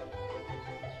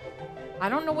 I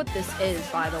don't know what this is,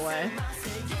 by the way.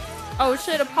 Oh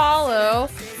shit, Apollo.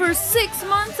 For 6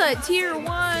 months at tier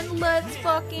 1. Let's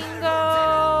fucking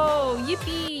go.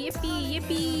 Yippee, yippee,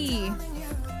 yippee.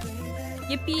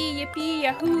 Yippee, yippee,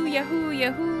 yahoo, yahoo,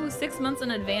 yahoo. 6 months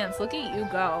in advance. Look at you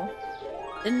go.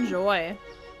 Enjoy.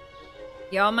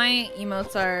 Yeah, all my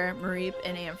emotes are Mareep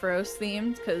and Ampharos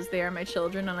themed because they are my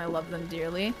children and I love them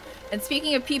dearly. And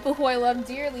speaking of people who I love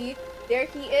dearly, there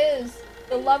he is.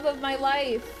 The love of my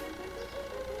life.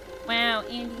 Wow,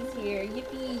 Andy's here.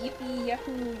 Yippee, yippee,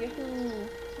 yahoo, yahoo.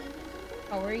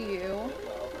 How are you?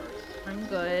 I'm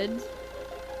good.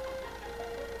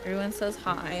 Everyone says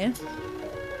hi.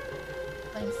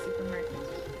 Playing Supermarket.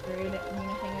 Are you gonna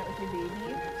hang out with your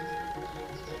baby?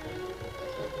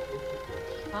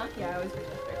 Huh? Yeah, I always bring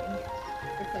this back in here.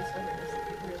 It's a place for her to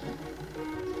sleep, really.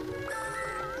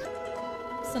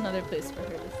 It's another place for her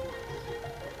to sleep.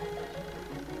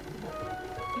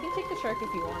 You can take the shark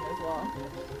if you want as well.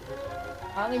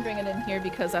 I only bring it in here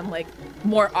because I'm like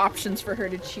more options for her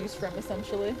to choose from,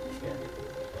 essentially.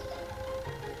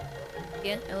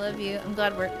 Yeah, I love you. I'm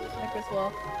glad we're back as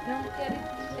well. Don't get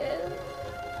it.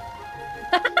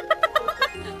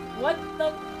 What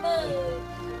the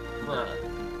fuck?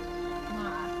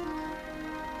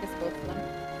 It's both of them.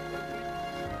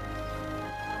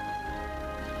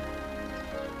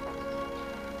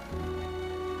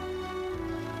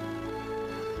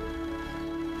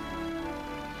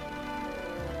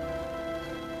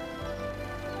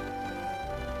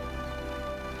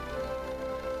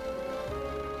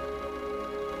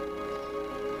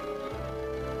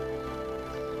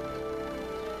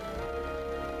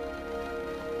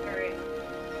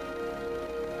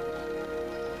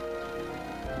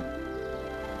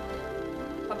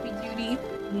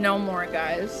 No more,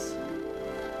 guys.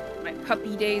 My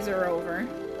puppy days are over.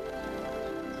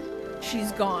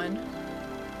 She's gone.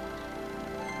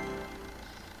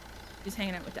 She's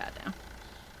hanging out with Dad now.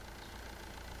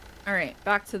 Alright,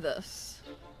 back to this.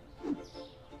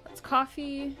 That's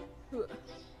coffee.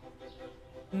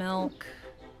 Milk.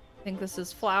 I think this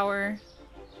is flour.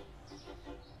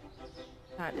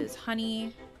 That is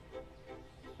honey.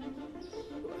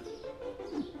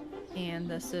 And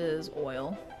this is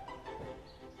oil.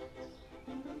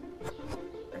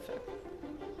 Perfect.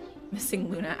 Missing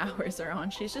Luna hours are on.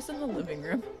 She's just in the living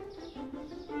room.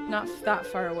 Not that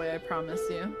far away, I promise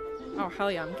you. Oh,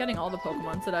 hell yeah. I'm getting all the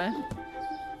Pokemon today.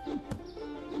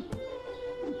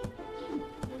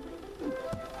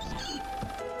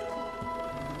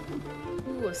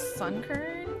 Ooh, a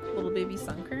Sunkern? Little baby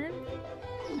Sunkern?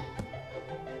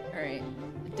 Alright.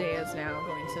 The day is now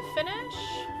going to finish.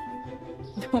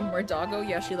 No more doggo.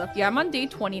 Yeah, she left. Yeah, I'm on day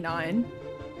 29.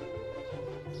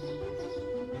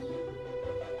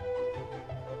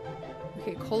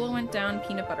 Okay, cola went down,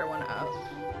 peanut butter went up.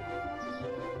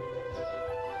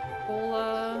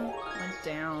 Cola went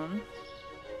down,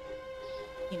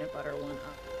 peanut butter went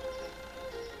up.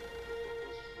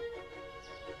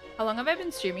 How long have I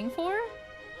been streaming for?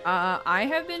 I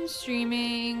have been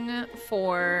streaming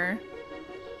for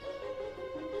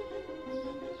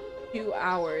 2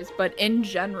 hours, but in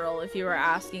general, if you were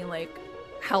asking like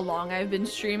how long I've been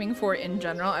streaming for in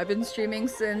general, I've been streaming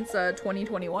since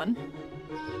 2021.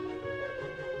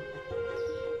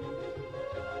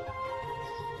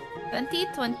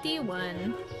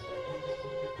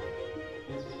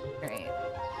 Right.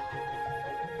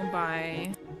 We'll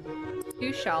buy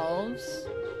 2 shelves.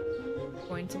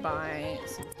 Going to buy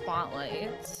some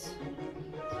spotlights.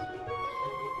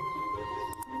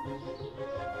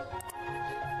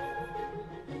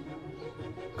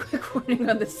 Quick warning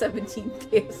on the 17th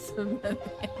day of cement man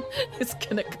is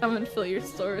gonna come and fill your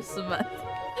store with cement.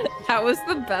 That was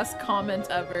the best comment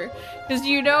ever. Because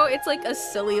you know, it's like a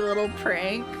silly little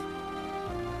prank.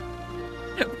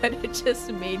 But it just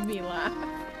made me laugh.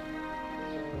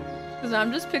 Because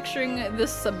I'm just picturing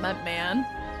this cement man.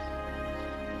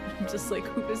 I'm just like,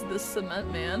 who is this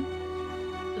cement man?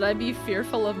 Should I be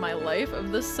fearful of my life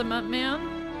of this cement man?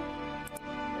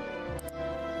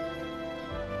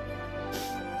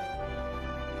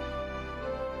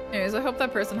 Anyways, I hope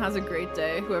that person has a great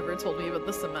day, whoever told me about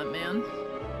the cement man.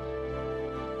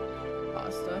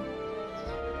 Pasta.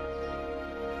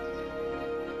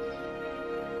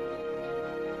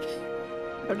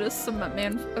 How does cement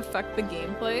man affect the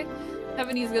gameplay?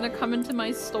 Kevin, he's gonna come into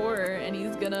my store and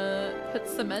he's gonna put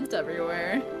cement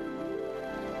everywhere.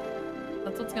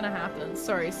 That's what's gonna happen.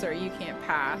 Sorry, sir, you can't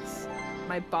pass.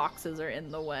 My boxes are in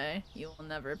the way. You will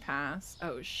never pass.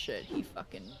 Oh shit, he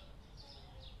fucking...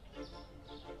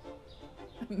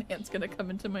 Man's gonna come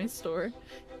into my store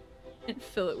and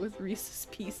fill it with Reese's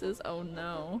Pieces. Oh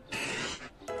no.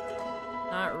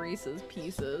 Not Reese's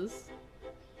Pieces.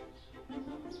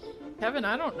 Kevin,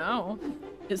 I don't know.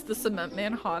 Is the cement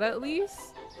man hot at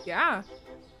least? Yeah.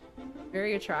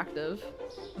 Very attractive.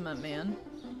 Cement man.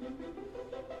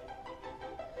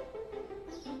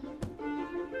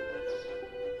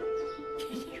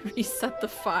 Can you reset the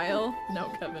file? No,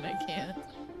 Kevin, I can't.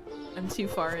 I'm too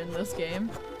far in this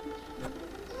game.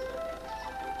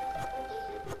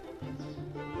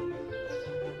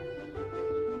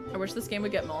 I wish this game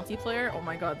would get multiplayer. Oh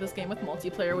my god, this game with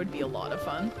multiplayer would be a lot of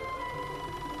fun.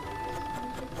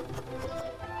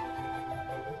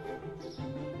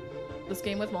 This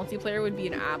game with multiplayer would be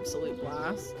an absolute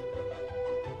blast.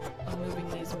 I'm moving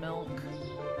these milk.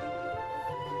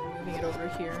 Moving it over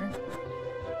here.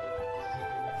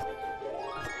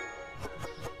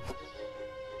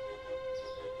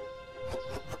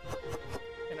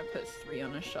 Gonna put 3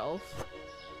 on a shelf.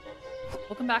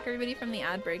 Welcome back everybody from the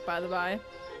ad break, by the by.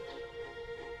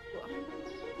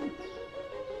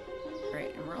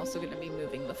 Alright, and we're also gonna be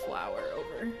moving the flour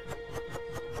over.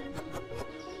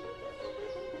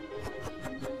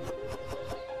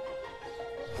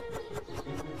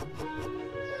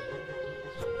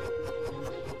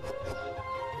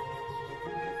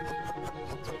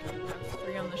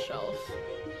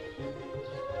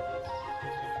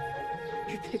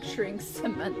 Picturing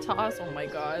cement toss. Oh my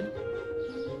god.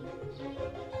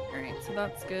 Alright, so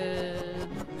that's good.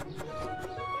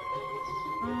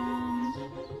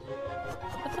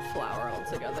 Put the flour all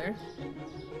together.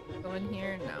 Go in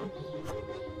here? No.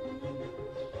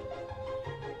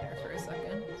 There for a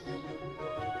second.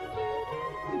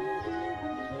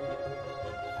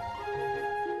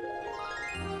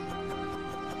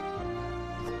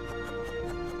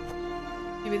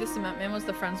 Maybe the cement man was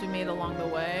the friends we made along the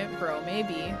way. Bro,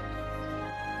 maybe.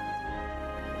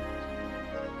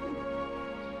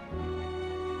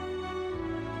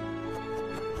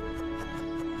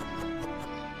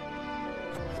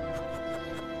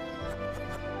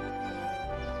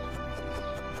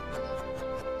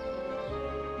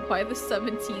 Why the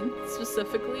 17th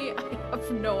specifically? I have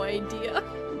no idea.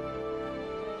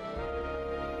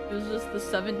 It was just the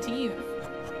 17th.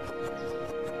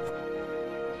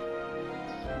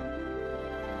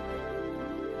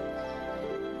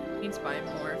 Needs to buy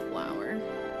more flour.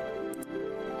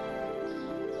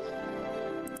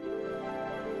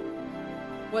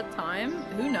 What time?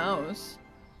 Who knows?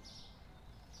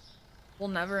 We'll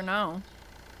never know.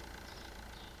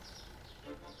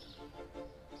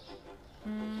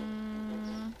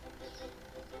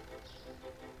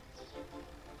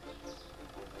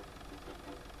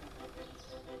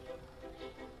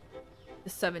 The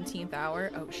 17th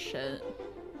hour? Oh shit.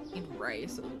 Need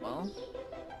rice as well.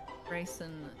 Rice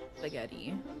and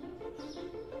spaghetti.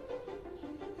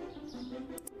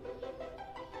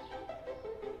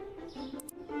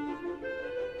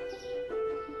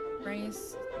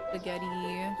 Rice, spaghetti,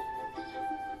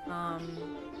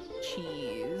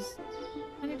 cheese.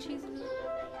 What kind of cheese is it?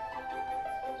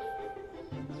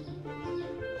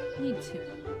 I need 2.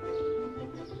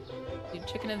 Dude,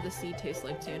 chicken of the sea tastes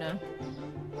like tuna.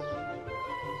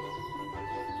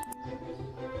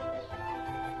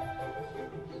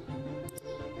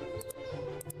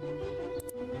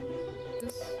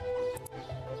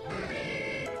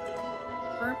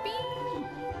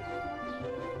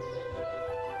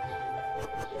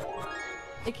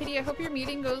 Hey Kitty, I hope your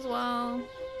meeting goes well.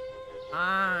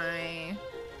 Bye.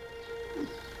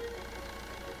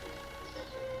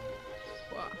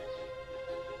 Wow.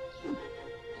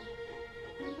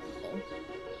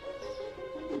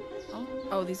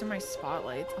 Oh, these are my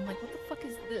spotlights. I'm like, what the fuck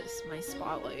is this? My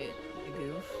spotlight, you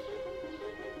goof.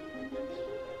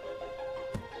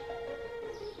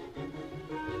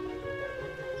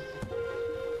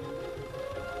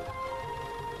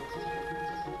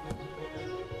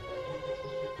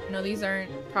 No, these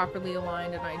aren't properly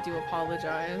aligned and I do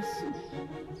apologize.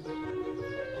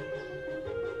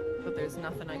 But there's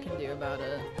nothing I can do about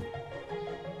it.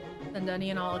 Send any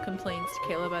and all complaints to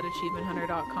Caleb at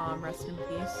achievementhunter.com. Rest in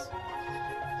peace.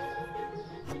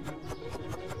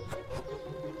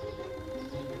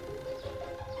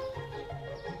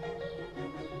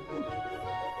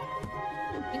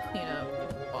 Let me clean up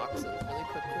boxes really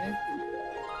quickly.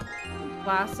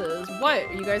 Glasses. What?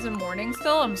 Are you guys in mourning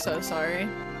still? I'm so sorry.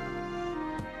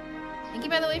 Thank you,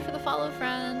 by the way, for the follow,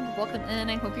 friend. Welcome in.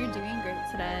 I hope you're doing great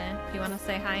today. If you want to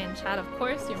say hi in chat, of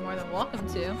course, you're more than welcome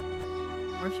to.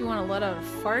 Or if you want to let out a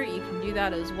fart, you can do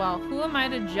that as well. Who am I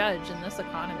to judge in this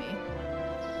economy?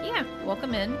 Yeah,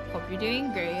 welcome in. Hope you're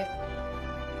doing great.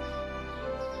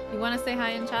 If you want to say hi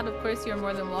in chat, of course, you're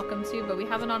more than welcome to, but we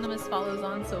have anonymous follows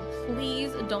on, so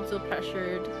please don't feel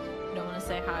pressured. You don't want to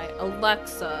say hi.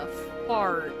 Alexa,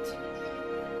 fart.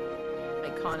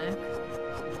 Iconic.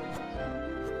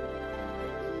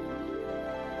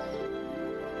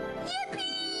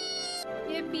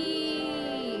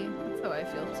 Yippee! That's how I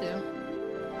feel too.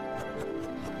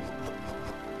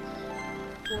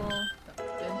 Cool.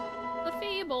 That's good. The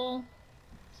Fable.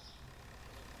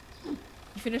 You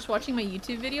finished watching my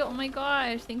YouTube video? Oh my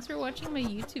gosh, thanks for watching my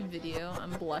YouTube video.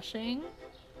 I'm blushing.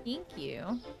 Thank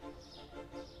you.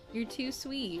 You're too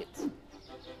sweet.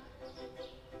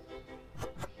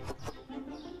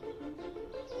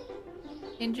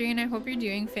 Adrian, I hope you're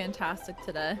doing fantastic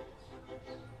today.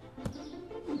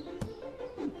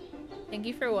 Thank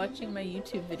you for watching my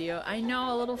YouTube video. I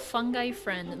know, a little fungi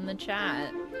friend in the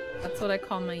chat. That's what I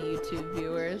call my YouTube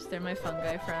viewers. They're my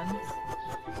fungi friends.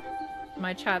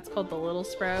 My chat's called the Little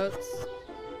Sprouts.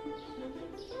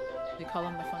 We call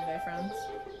them the fungi friends.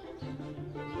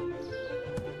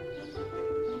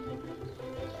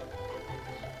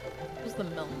 Here's the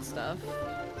milk stuff.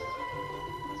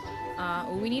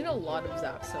 We need a lot of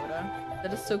Zap Soda.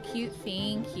 That is so cute.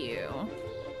 Thank you.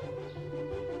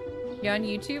 Yeah, on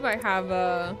YouTube I have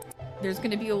there's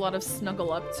gonna be a lot of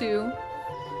Snuggle Up To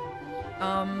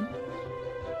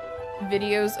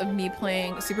videos of me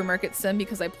playing Supermarket Sim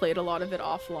because I played a lot of it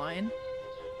offline.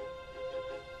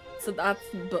 So that's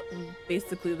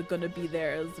basically gonna be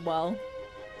there as well.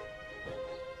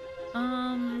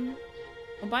 I'll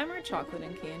buy more chocolate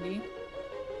and candy.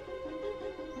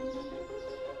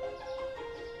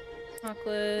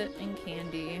 Chocolate and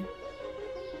candy.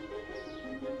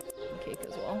 And cake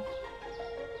as well.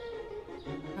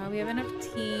 We have enough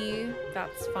tea.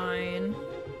 That's fine.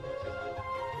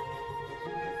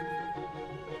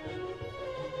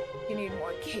 You need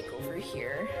more cake over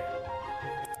here.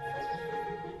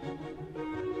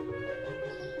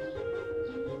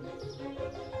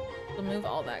 We'll move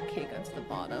all that cake onto the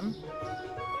bottom.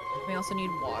 We also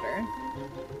need water.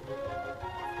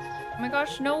 Oh my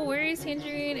gosh, no worries,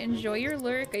 Tangerine. Enjoy your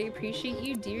lurk. I appreciate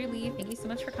you dearly. Thank you so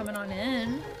much for coming on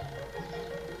in.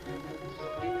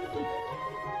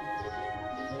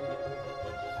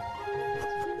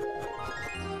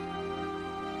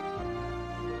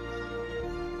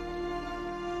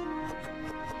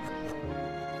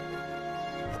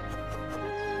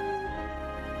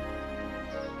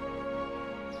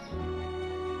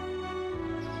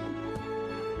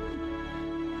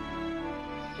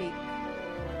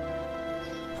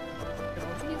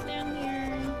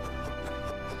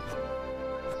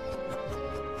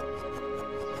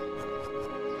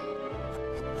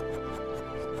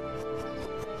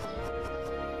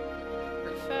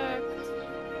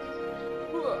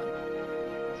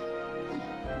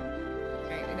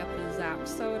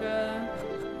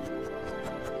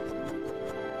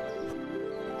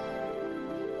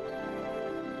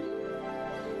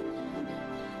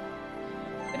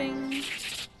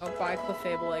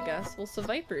 Fable, I guess. Well, so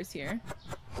Viper's here.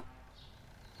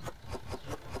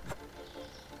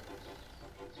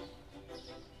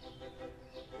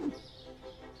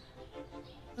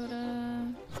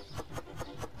 Soda.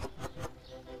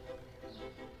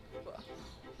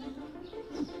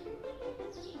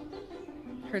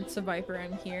 Heard so Viper,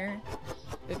 I'm here.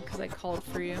 Good, because I called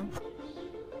for you.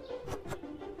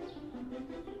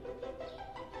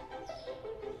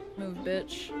 Move,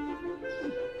 bitch.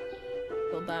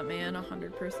 That man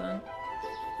 100%.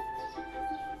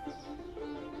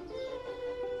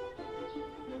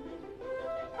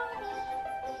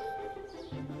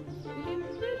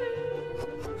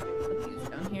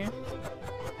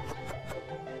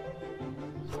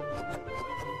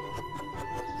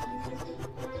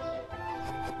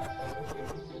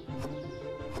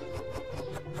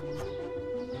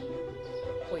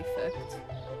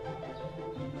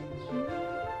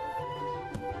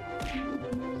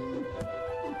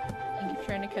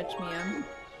 catch me in.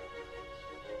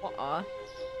 Water.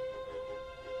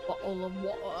 Bottle of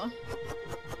water.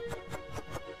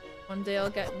 One day I'll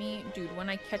get me. Dude, when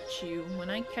I catch you. When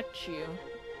I catch you.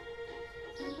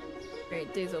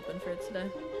 Great, day's open for today.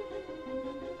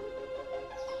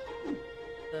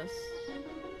 This.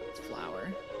 It's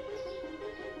flour.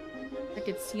 I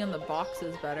could see on the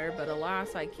boxes better, but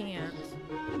alas, I can't.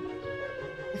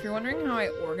 If you're wondering how I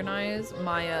organize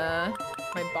my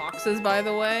my boxes, by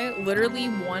the way, literally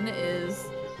one is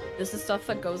this is stuff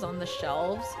that goes on the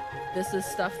shelves. This is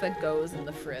stuff that goes in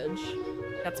the fridge.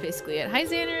 That's basically it. Hi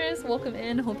Xanderus, welcome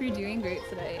in. Hope you're doing great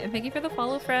today. And thank you for the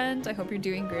follow, friend. I hope you're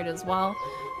doing great as well.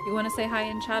 If you want to say hi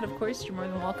in chat, of course, you're more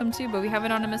than welcome to, but we have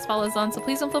anonymous follows on, so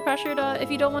please don't feel pressured if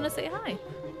you don't want to say hi.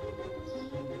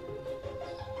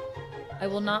 I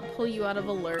will not pull you out of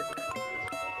a lurk.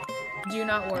 Do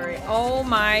not worry. Oh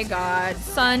my god.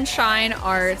 Sunshine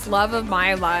Arts. Love of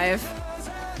my life.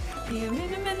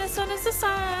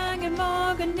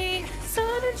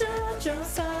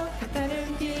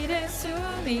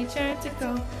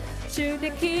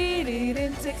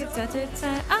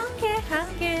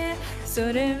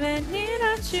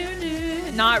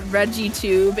 Not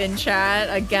ReggieTube in chat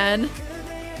again.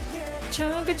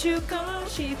 쳐가주고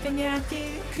싶은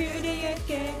이야기 그리게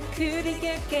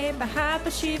그리게 말하고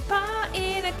싶어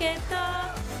이렇게도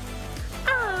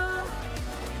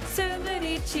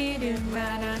숨을 지른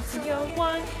말아서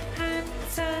영원한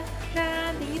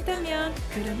사람이다면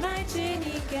그런 말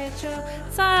지니겠죠.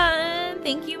 Son,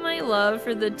 thank you my love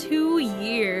for the 2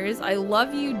 years. I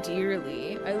love you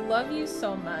dearly. I love you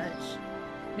so much.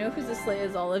 You know who's a slay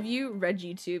is all of you?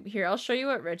 ReggieTube. Here, I'll show you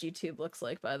what ReggieTube looks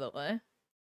like, by the way.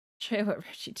 Show you what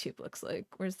ReggieTube looks like.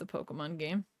 Where's the Pokemon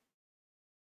game?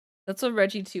 That's what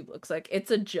ReggieTube looks like.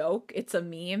 It's a joke. It's a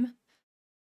meme.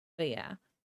 But yeah.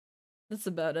 That's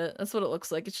about it. That's what it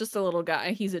looks like. It's just a little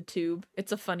guy. He's a tube.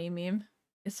 It's a funny meme.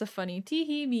 It's a funny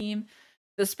teehee meme.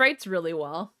 The sprites really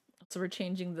well. So we're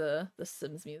changing the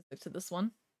Sims music to this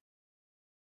one.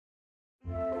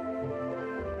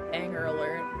 Banger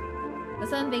alert.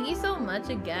 Listen, thank you so much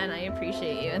again. I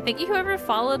appreciate you. And thank you whoever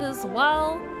followed as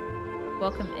well.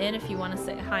 Welcome in. If you want to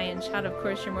say hi in chat, of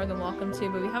course, you're more than welcome to,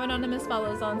 but we have anonymous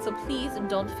follows on, so please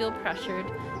don't feel pressured.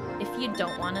 If you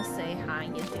don't want to say hi,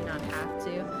 you do not have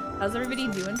to. How's everybody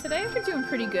doing today? We're doing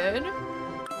pretty good.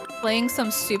 Playing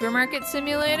some Supermarket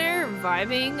Simulator,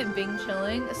 vibing, being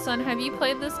chilling. Son, have you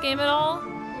played this game at all?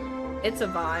 It's a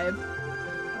vibe.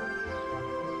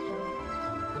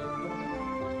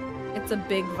 It's a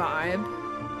big vibe.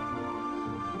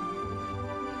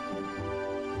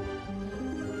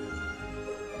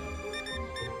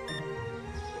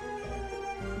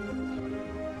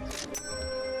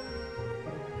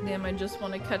 Damn, I just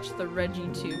want to catch the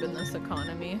ReggieTube in this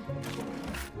economy.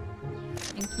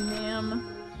 Thank you,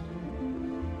 ma'am.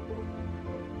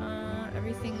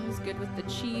 Everything's good with the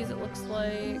cheese, it looks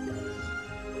like.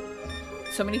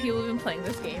 So many people have been playing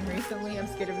this game recently. I'm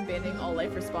scared of abandoning all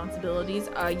life responsibilities.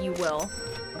 You will.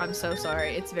 I'm so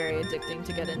sorry. It's very addicting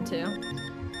to get into.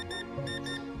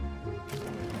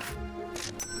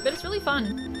 But it's really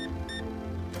fun.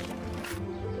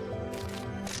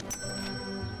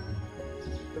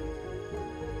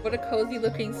 What a cozy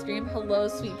looking stream. Hello,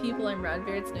 sweet people. I'm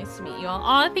Radbear. It's nice to meet you all.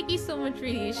 Aw, thank you so much,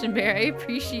 Radiation Bear. I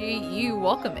appreciate you.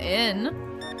 Welcome in.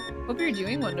 Hope you're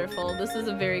doing wonderful. This is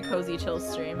a very cozy, chill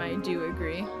stream. I do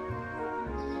agree.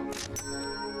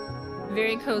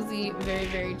 Very cozy, very,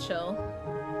 very chill.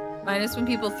 Minus when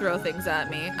people throw things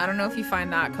at me. I don't know if you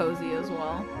find that cozy as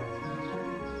well.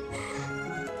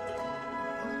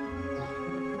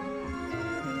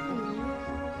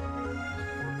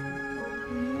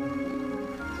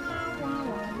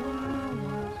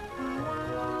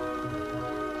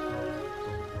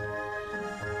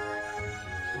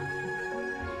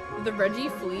 The Reggie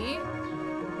flee?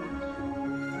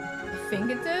 I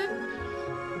think it did?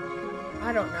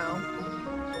 I don't know.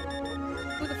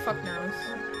 Who the fuck knows?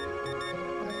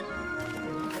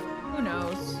 Who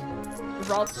knows? The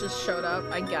Ralts just showed up,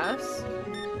 I guess.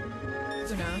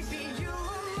 Who knows?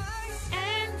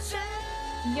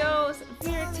 Yo,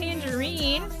 Spirit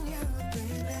Tangerine!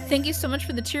 Thank you so much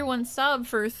for the tier 1 sub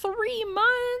for 3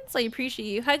 months! I appreciate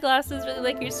you. Hi Glasses, really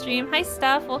like your stream. Hi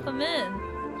Steph, welcome in.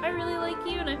 I really like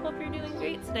you and I hope you're doing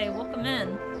great today. Welcome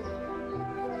in.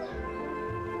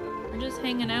 We're just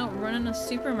hanging out, running a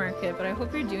supermarket, but I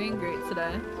hope you're doing great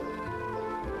today.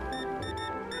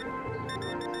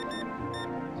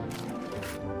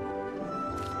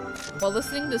 While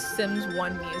listening to Sims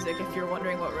 1 music, if you're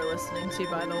wondering what we're listening to,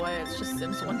 by the way, it's just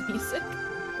Sims 1 music.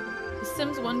 The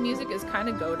Sims 1 music is kind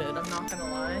of goated, I'm not gonna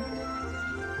lie.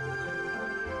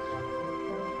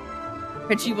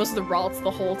 Reggie was the Ralts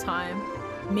the whole time.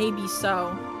 Maybe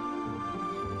so.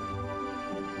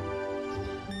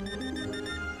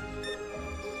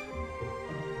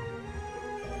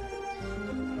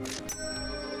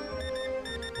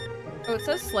 Oh, it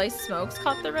says Sliced Smokes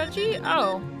caught the Reggie?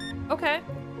 Oh, okay.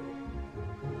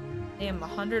 Damn,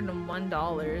 $101.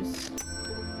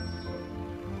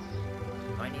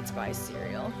 Oh, I need to buy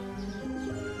cereal.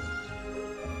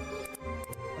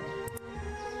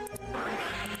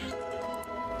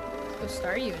 What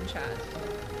star are you in chat?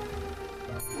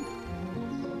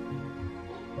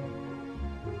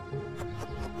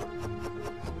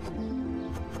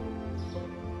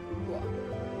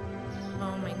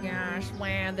 Oh my gosh,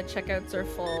 wow, the checkouts are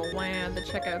full. Wow, the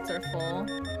checkouts are full.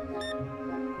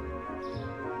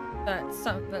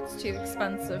 That's too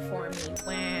expensive for me.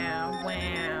 Wow,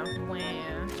 wow,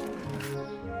 wow.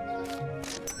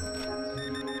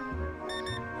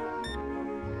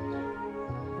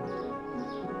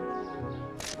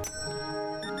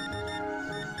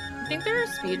 I think there are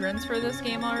speedruns for this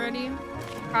game already.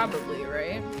 Probably,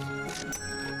 right?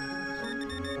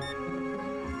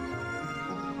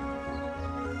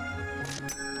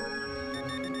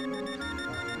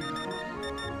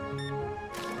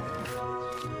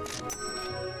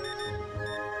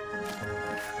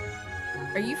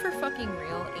 Are you for fucking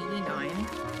real? 89?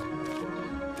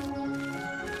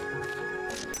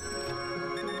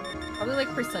 Probably like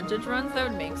percentage runs? That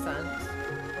would make sense.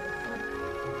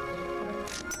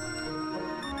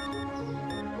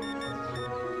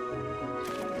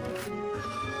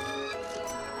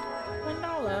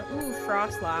 $1. Ooh,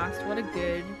 Frostlast.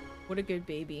 What a good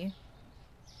baby.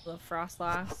 Love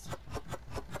Frostlast.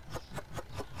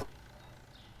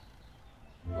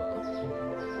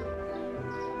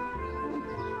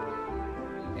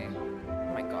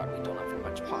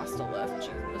 Pasta left,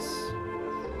 Jesus.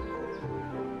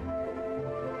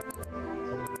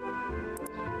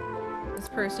 This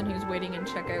person who's waiting in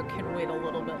checkout can wait a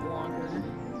little bit longer.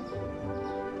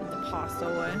 Put the pasta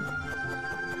away.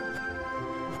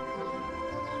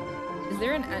 Is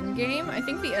there an end game? I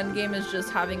think the end game is just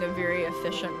having a very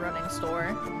efficient running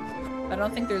store. I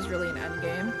don't think there's really an end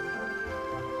game.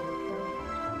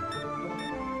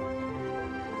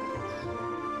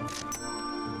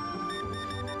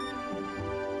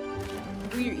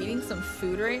 You're eating some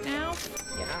food right now?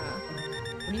 Yeah.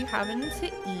 What are you having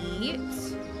to eat?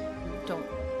 Don't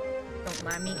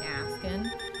mind me asking.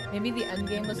 Maybe the end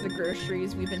game was the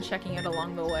groceries we've been checking out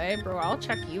along the way. Bro, I'll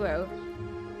check you out.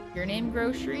 Your name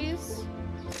Groceries?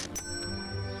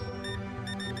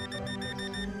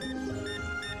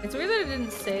 It's weird that it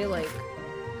didn't say, like,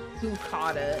 who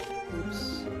caught it.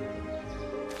 Oops.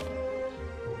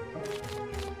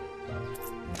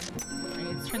 I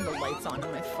need to turn the lights on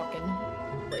in my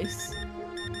fucking place.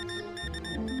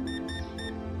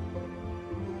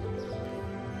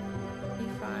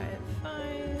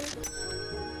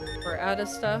 We're out of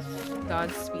stuff.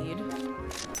 Godspeed.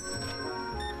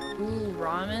 Ooh,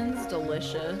 ramen's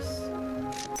delicious.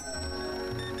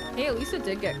 Hey, at least it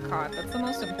did get caught. That's the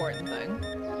most important thing.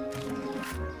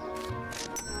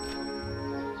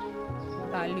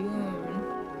 Balloon.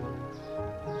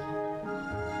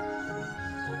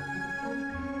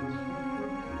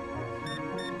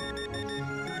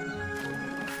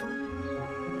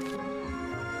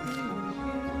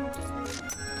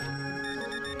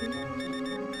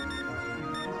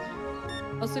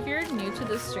 Also, if you're new to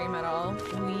this stream at all,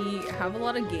 we have a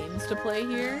lot of games to play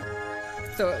here.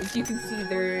 So as you can see,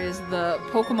 there is the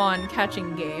Pokemon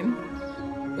catching game.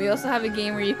 We also have a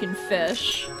game where you can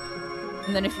fish.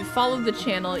 And then if you follow the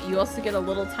channel, you also get a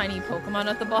little tiny Pokemon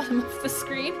at the bottom of the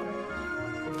screen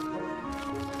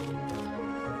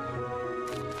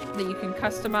that you can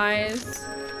customize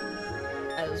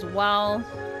as well.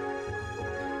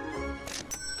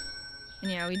 And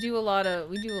yeah, we do a lot of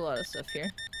stuff here.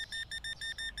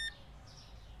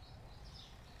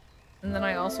 And then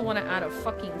I also want to add a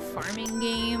fucking farming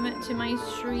game to my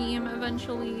stream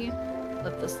eventually.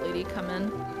 Let this lady come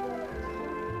in.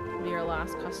 Be our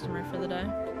last customer for the day.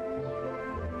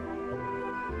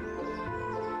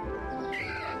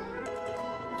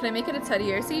 Can I make it a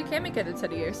Teddiursa? You can't make it a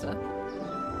Teddiursa.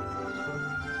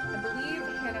 I believe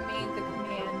Hannah made the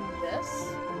command this.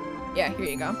 Yeah, here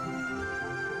you go.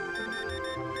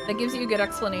 That gives you a good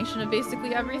explanation of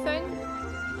basically everything.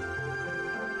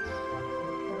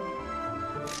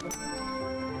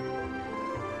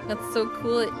 That's so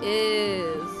cool, it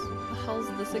is. What the hell is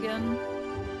this again?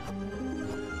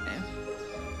 Okay.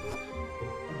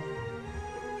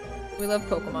 We love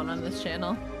Pokemon on this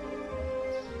channel.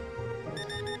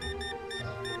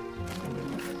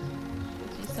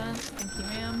 50 cents, thank you,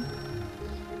 ma'am.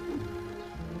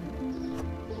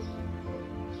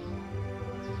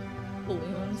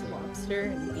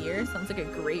 winter and beer. Sounds like a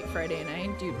great Friday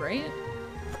night, dude, right?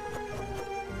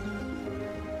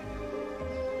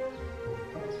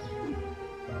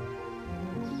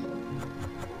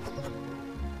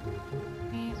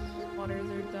 Waters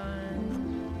are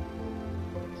done.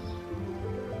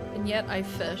 And yet I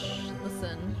fish.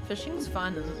 Listen, fishing's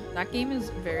fun and that game is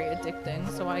very addicting,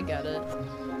 so I get it.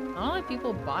 Not a lot of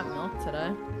people bought milk today,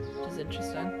 which is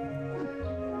interesting.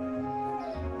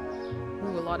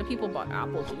 Ooh, a lot of people bought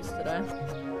apple juice today.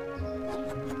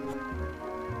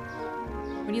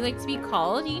 Would you like to be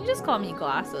called? You can just call me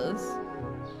Glasses.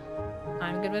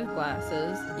 I'm good with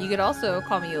glasses. You could also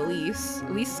call me Elise.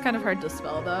 Elise is kind of hard to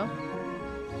spell though.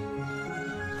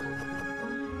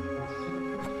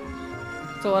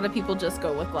 So a lot of people just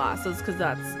go with Glasses because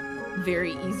that's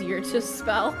very easier to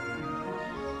spell.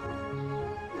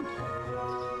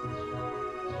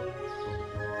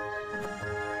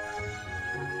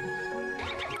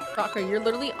 Stalker, you're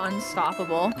literally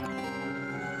unstoppable.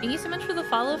 Thank you so much for the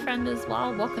follow, friend, as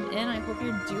well. Welcome in. I hope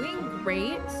you're doing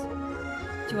great.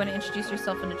 If you want to introduce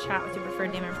yourself in the chat with your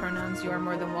preferred name and pronouns, you are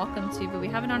more than welcome to. But we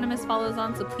have anonymous follows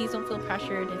on, so please don't feel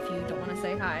pressured if you don't want to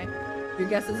say hi. Your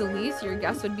guess is Elise. Your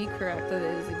guess would be correct. That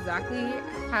is exactly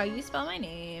how you spell my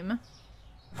name.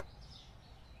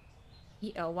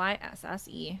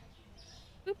 E-L-Y-S-S-E.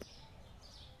 Boop.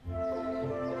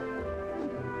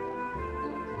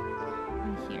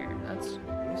 Here, that's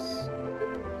juice.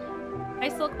 Hi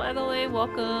Silk, by the way,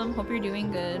 welcome. Hope you're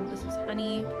doing good. This is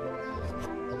honey.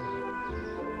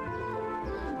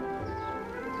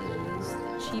 This is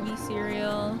the chibi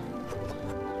cereal.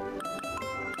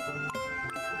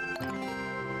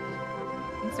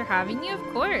 Thanks for having you, of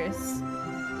course.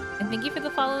 And thank you for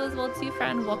the follow as well too,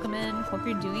 friend. Welcome in. Hope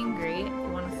you're doing great. If you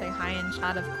want to say hi in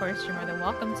chat, of course, you're more than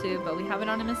welcome to. But we have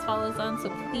anonymous follows on, so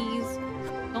please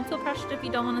don't feel pressured if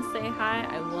you don't want to say hi.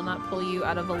 I will not pull you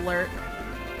out of a lurk.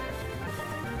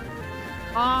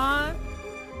 Aww.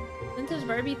 Vintage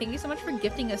Barbie, thank you so much for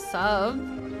gifting a sub.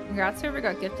 Congrats whoever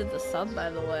got gifted the sub, by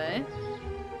the way.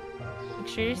 Make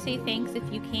sure to say thanks if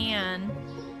you can.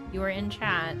 You are in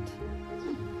chat.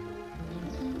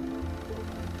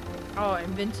 Oh, and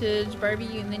Vintage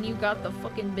Barbie, and then you got the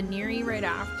fucking Baneri right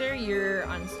after. You're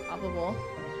unstoppable.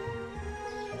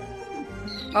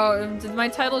 Oh, did my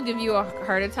title give you a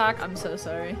heart attack? I'm so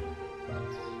sorry.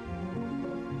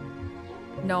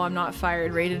 No, I'm not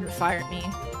fired. Ray didn't fire me.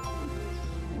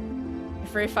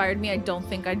 If Ray fired me, I don't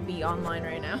think I'd be online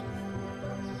right now.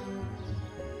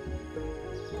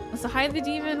 So hi the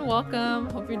demon, welcome.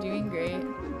 Hope you're doing great.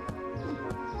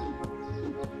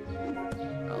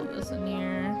 All this in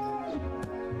here.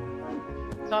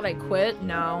 Thought I quit?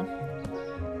 No.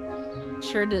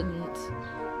 Sure didn't.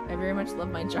 I very much love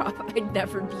my job. I'd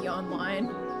never be online.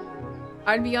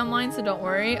 I'd be online, so don't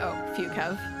worry. Oh, phew,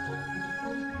 Kev.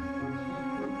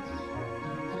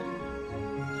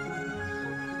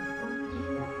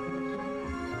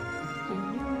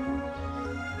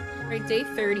 Right, day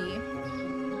 30.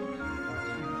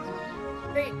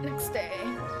 Great, next day.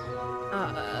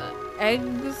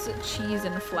 Eggs, cheese,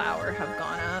 and flour have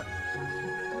gone up.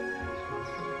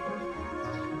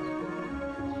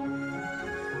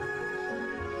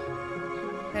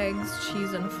 Eggs,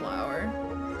 cheese, and flour.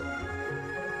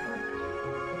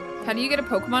 How do you get a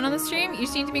Pokemon on the stream? You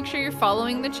just need to make sure you're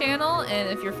following the channel, and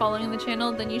if you're following the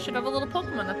channel, then you should have a little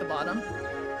Pokemon at the bottom.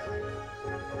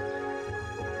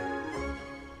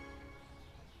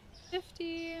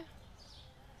 50.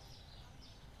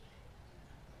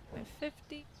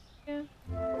 50. 50.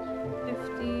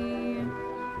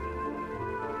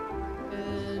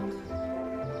 Good.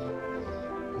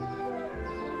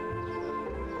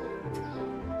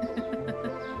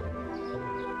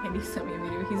 Andy sent me a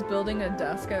video. He's building a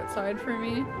desk outside for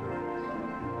me.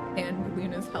 And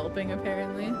Luna's helping,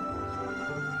 apparently.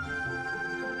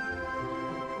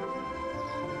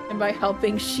 And by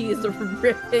helping, she's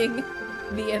ripping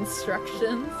the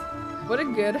instructions. What a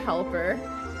good helper.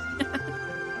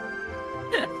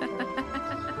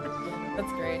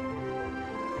 That's great.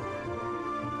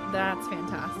 That's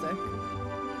fantastic.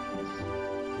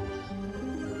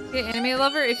 Okay, anime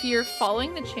lover, if you're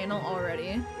following the channel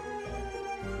already,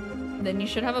 then you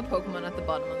should have a Pokemon at the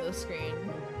bottom of the screen.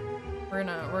 We're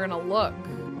gonna look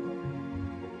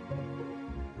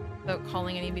without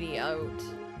calling anybody out.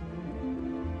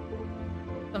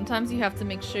 Sometimes you have to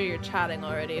make sure you're chatting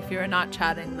already. If you're not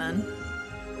chatting, then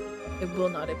it will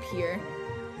not appear.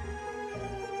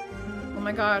 Oh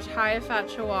my gosh, hi Fat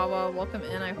Chihuahua, welcome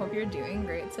in. I hope you're doing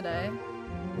great today.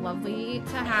 Lovely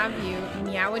to have you.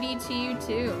 Meowity to you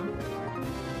too.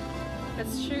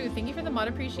 That's true. Thank you for the mod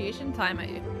appreciation time.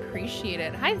 I appreciate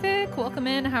it. Hi Vic, welcome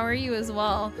in. How are you as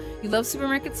well? You love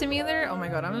Supermarket Simulator? Oh my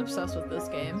god, I'm obsessed with this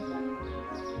game.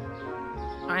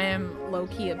 I am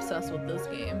low-key obsessed with this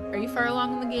game. Are you far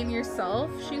along in the game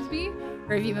yourself, Shoesby?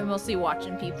 Or have you been mostly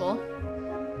watching people?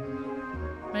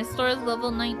 My store is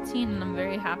level 19 and I'm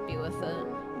very happy with it.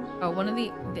 Oh, one of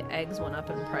the eggs went up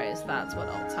in price. That's what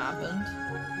else happened.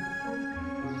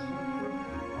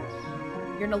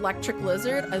 You're an electric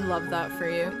lizard? I love that for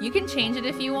you. You can change it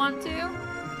if you want to.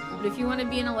 But if you want to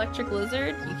be an electric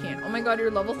lizard, you can't. Oh my god, you're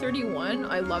level 31?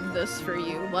 I love this for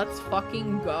you. Let's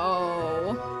fucking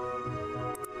go.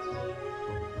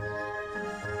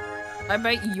 I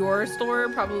bet your store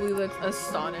probably looks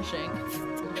astonishing.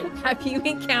 Have you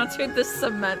encountered the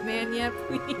cement man yet,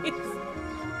 please?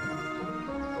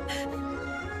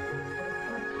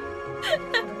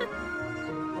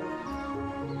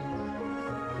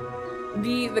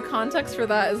 The context for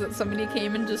that is that somebody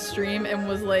came into stream and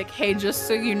was like, hey, just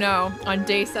so you know, on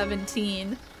day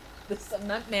 17, the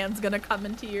cement man's gonna come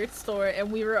into your store,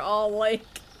 and we were all like,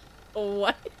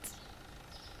 what?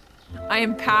 I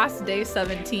am past day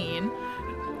 17,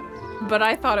 but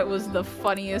I thought it was the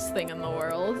funniest thing in the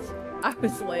world. I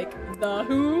was like, the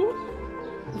who?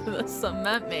 The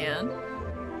cement man.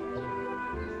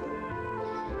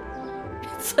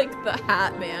 It's like the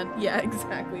Hat Man. Yeah,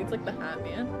 exactly. It's like the Hat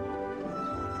Man.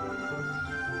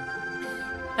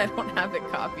 I don't have it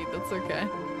copied, that's okay.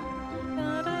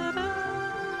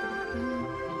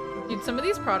 Dude, some of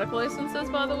these product licenses,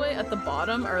 by the way, at the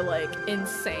bottom are like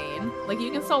insane. Like you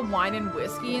can sell wine and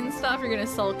whiskey and stuff. You're gonna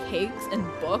sell cakes and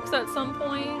books at some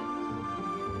point.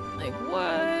 Like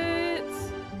what?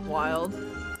 Wild.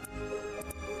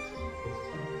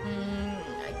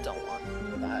 I don't want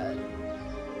that.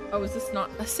 Oh, is this not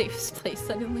a safe place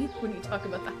suddenly when you talk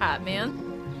about the Hat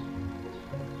Man?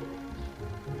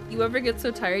 You ever get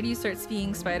so tired you start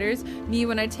seeing spiders? Me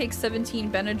when I take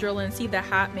 17 Benadryl and see the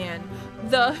Hat Man.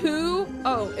 The who?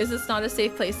 Oh, is this not a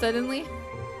safe place suddenly?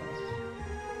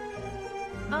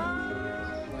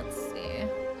 Let's see.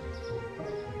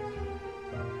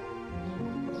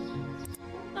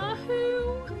 The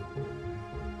who?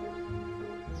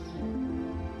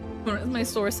 When is my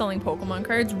store selling Pokemon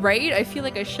cards? Right? I feel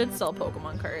like I should sell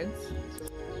Pokemon cards.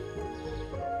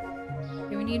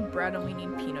 Okay, we need bread and we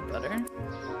need peanut butter.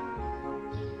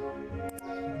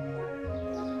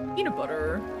 Peanut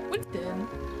butter. Winston.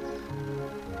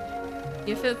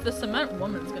 If the cement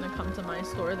woman's gonna come to my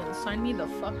store, then sign me the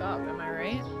fuck up, am I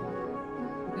right?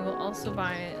 We will also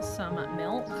buy some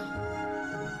milk.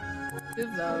 Two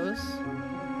of those.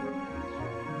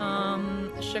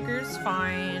 Sugar's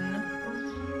fine.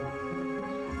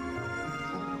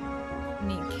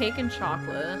 Need cake and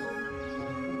chocolate.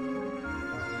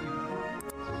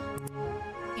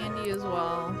 Candy as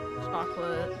well.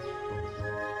 Chocolate.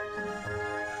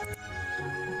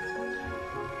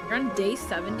 You're on day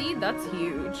 70? That's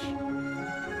huge.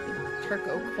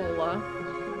 Turco Cola.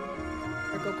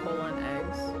 Turco Cola and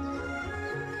eggs.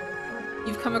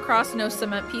 You've come across no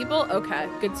cement people? Okay,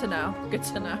 good to know. Good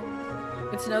to know.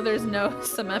 Good to know there's no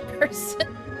cement person.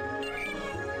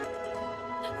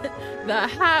 The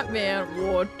Hat Man.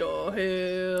 What the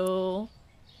hell?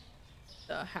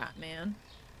 The Hat Man.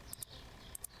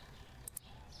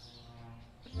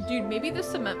 Dude, maybe the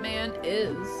cement man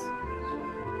is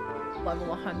level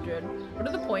 100. What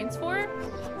are the points for?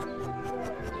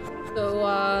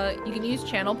 So, you can use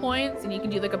channel points and you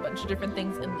can do like a bunch of different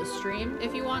things in the stream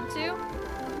if you want to.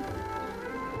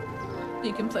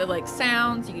 You can play like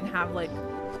sounds, you can have like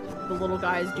the little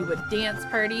guys do a dance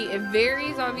party. It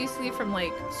varies obviously from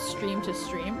like stream to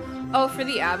stream. Oh, for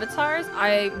the avatars,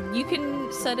 you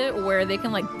can set it where they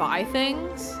can like buy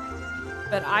things,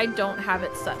 but I don't have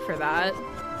it set for that.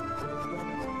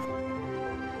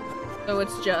 So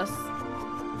it's just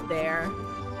there.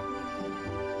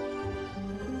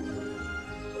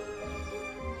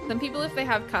 Some people, if they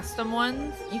have custom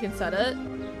ones, you can set it.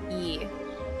 E.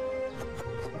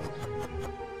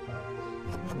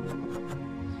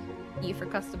 E for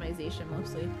customization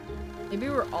mostly. Maybe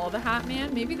we're all the Hat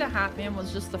Man. Maybe the Hat Man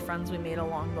was just the friends we made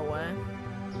along the way.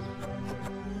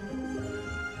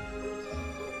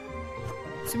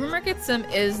 Supermarket Sim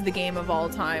is the game of all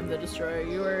time, The Destroyer.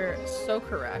 You are so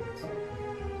correct.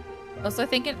 Also, I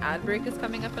think an ad break is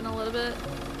coming up in a little bit.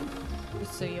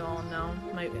 Just so you all know.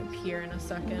 Might appear in a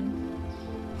second.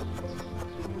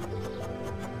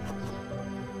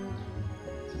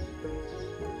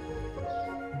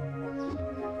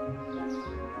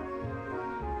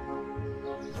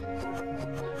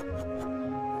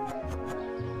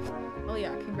 Oh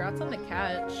yeah, congrats on the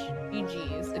catch.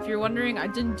 GG's. If you're wondering, I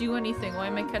didn't do anything. Why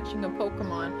am I catching a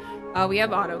Pokemon? We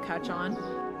have auto catch on.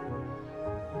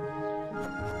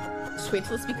 Just wait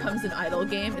till this becomes an idle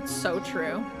game. It's so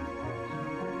true.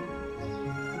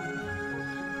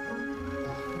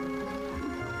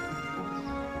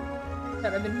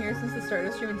 That I've been here since the start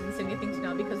of the stream and didn't say anything to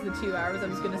now because the 2 hours I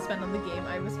was gonna spend on the game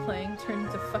I was playing turned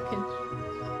into fucking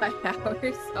 5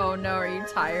 hours. Oh no, are you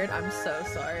tired? I'm so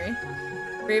sorry.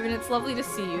 Raven, it's lovely to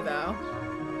see you though.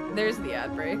 There's the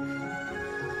ad break.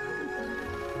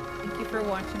 Thank you for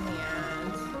watching the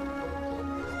ads.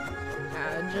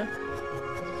 Adge.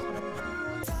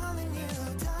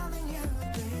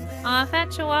 Aw, Fat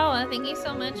Chihuahua, thank you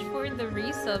so much for the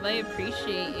resub. I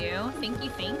appreciate you. Thank you,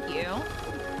 thank you.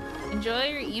 Enjoy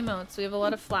your emotes. We have a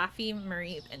lot of Flaffy,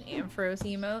 Mareep, and Ampharos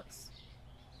emotes.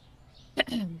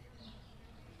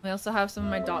 We also have some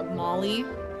of my dog Molly.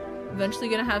 Eventually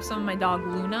gonna have some of my dog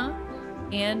Luna.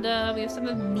 And we have some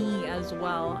of me as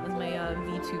well as my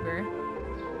VTuber.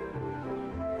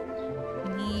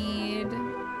 We need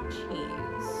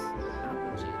cheese.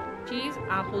 Apple juice. Cheese,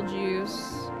 apple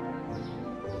juice.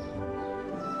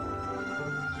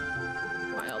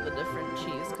 Buy all the different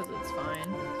cheese because it's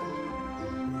fine.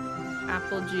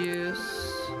 Apple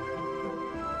juice.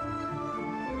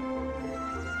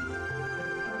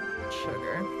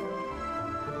 Sugar.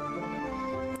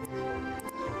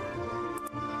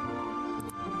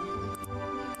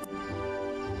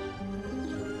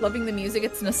 Loving the music,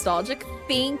 it's nostalgic.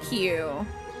 Thank you.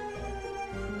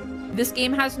 This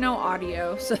game has no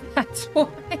audio, so that's why.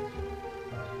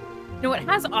 No, it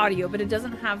has audio, but it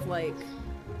doesn't have like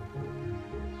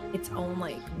its own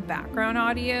like background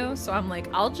audio. So I'm like,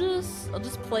 I'll just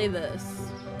play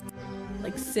this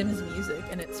like Sims music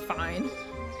and it's fine.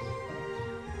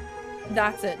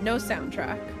 That's it. No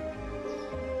soundtrack.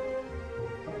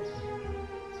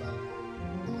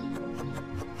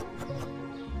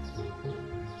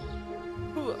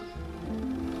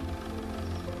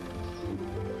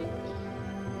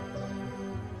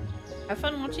 Have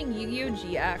fun watching Yu-Gi-Oh!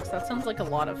 GX. That sounds like a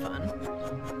lot of fun.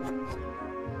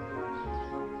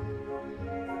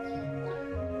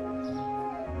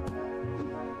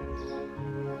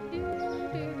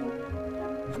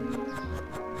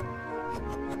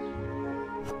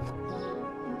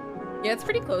 Yeah, it's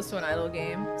pretty close to an idle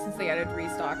game since they added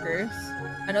restockers.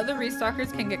 I know the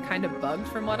restockers can get kind of bugged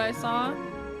from what I saw.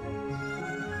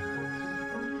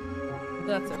 But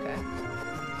that's okay.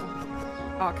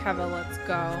 Oh, Keva, let's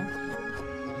go.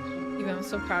 Even I'm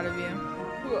so proud of you.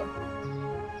 Ooh.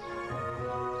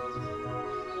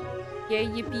 Yeah,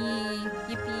 yippee,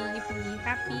 yippee, yippee,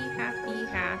 happy, happy,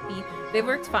 happy. They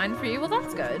worked fine for you? Well,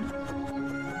 that's good.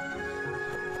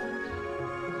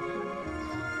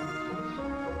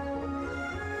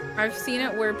 I've seen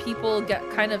it where people get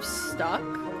kind of stuck.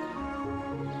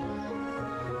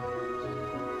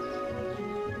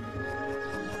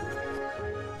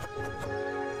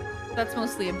 That's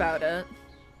mostly about it.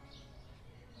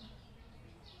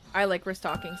 I like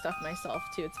restocking stuff myself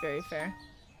too, it's very fair.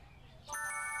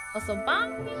 Also, bye!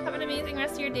 Have an amazing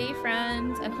rest of your day,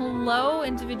 friends. And hello,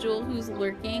 individual who's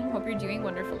lurking. Hope you're doing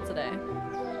wonderful today.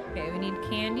 Okay, we need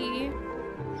candy.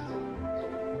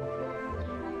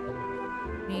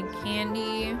 We need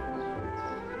candy.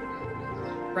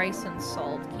 Rice and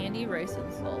salt. Candy, rice,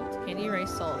 and salt. Candy,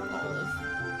 rice, salt, olive.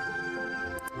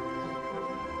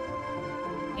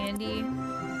 Candy.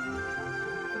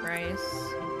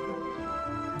 Rice.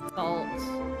 Salt.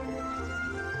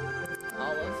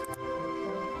 Olive.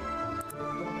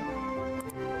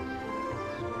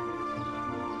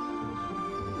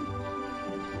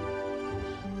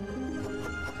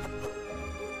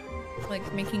 Like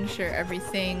making sure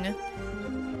everything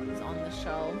is on the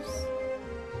shelves.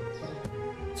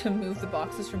 To move the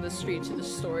boxes from the street to the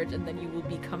storage, and then you will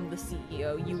become the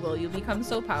CEO. You will. You'll become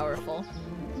so powerful.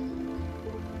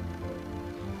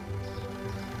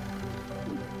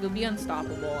 You'll be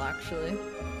unstoppable, actually.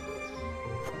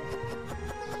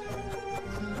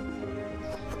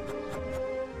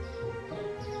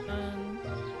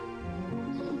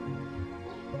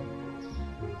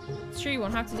 It's true, you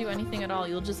won't have to do anything at all.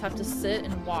 You'll just have to sit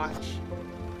and watch.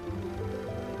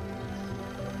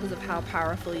 Because of how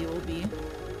powerful you will be.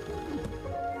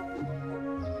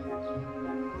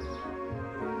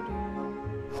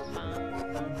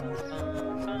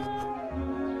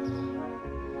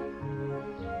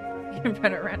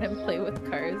 Run around and play with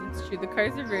cars. It's true. The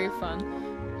cars are very fun.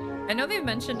 I know they've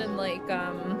mentioned in like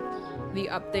the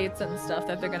updates and stuff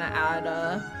that they're gonna add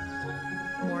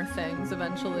more things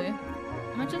eventually.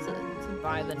 How much is it to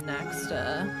buy the next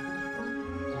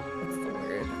what's the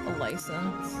word? A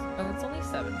license. Oh, it's only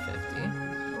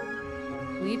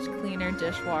 $7.50. Bleach, cleaner,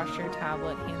 dishwasher,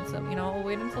 tablet, hand soap. You know, we'll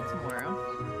wait until tomorrow.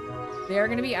 They are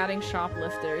gonna be adding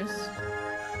shoplifters.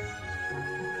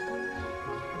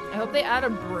 I hope they add a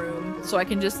broom so I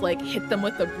can just like hit them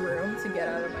with the broom to get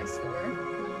out of my store.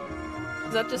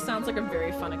 'Cause that just sounds like a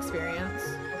very fun experience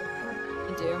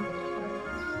to do.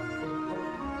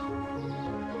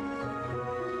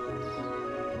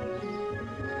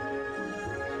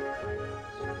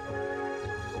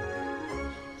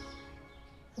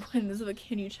 When is the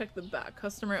can you check the back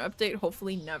customer update?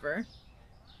 Hopefully never.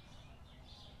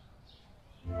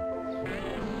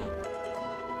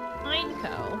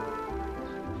 Pineco.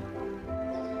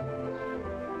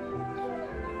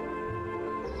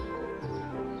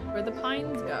 Where the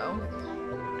pines go?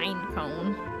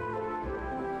 Pinecone.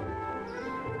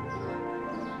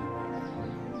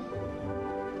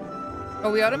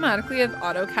 Oh, we automatically have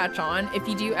auto catch on. If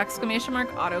you do exclamation mark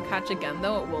auto catch again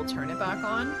though, it will turn it back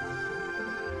on.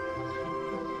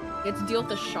 You had to deal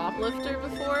with a shoplifter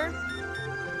before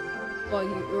while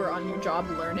you were on your job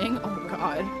learning. Oh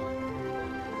god.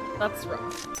 That's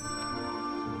rough.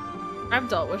 I've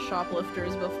dealt with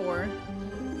shoplifters before.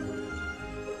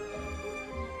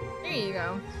 There you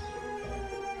go.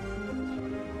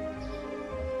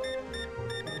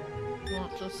 You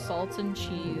want just salt and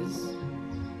cheese.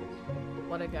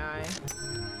 What a guy.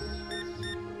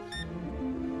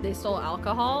 They stole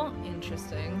alcohol?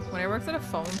 Interesting. When I worked at a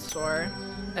phone store,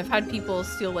 I've had people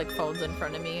steal like phones in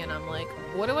front of me and I'm like,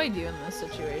 what do I do in this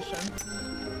situation?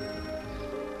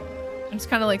 I'm just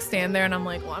kind of like stand there and I'm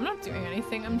like, well, I'm not doing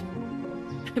anything. I'm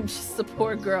just a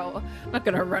poor girl. I'm not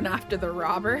gonna run after the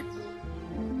robber.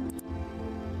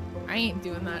 I ain't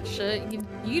doing that shit.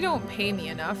 You don't pay me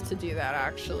enough to do that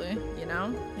actually, you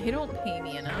know? They don't pay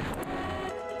me enough.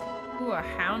 Ooh, a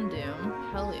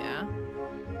Houndoom. Hell yeah.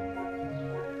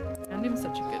 Houndoom's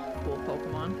such a good, cool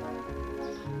Pokemon.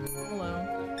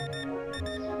 Hello.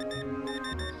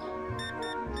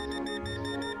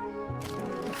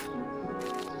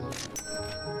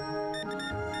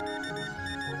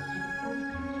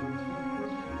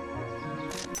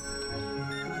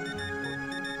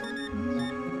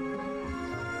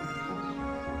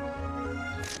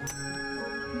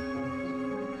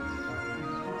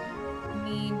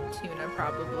 Need tuna,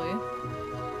 probably.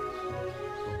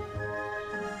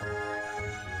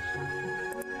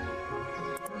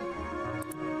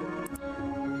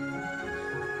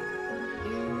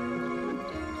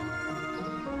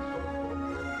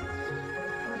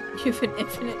 You have an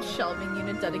infinite shelving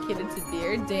unit dedicated to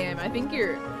beer? Damn, I think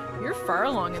you're far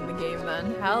along in the game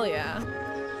then. Hell yeah.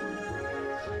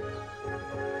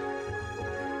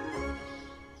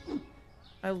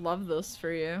 I love this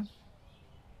for you.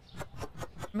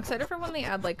 I'm excited for when they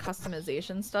add like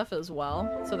customization stuff as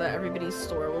well, so that everybody's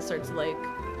store will start to like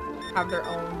have their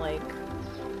own like,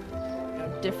 you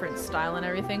know, different style and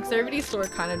everything. So everybody's store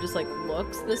kind of just like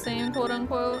looks the same, quote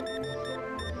unquote.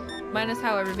 Minus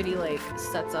how everybody like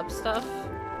sets up stuff.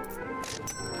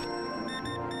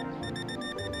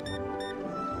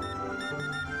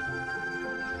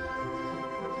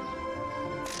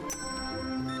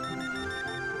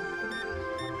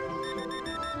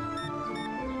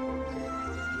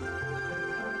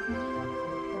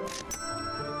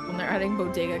 When they're adding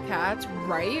bodega cats,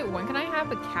 right? When can I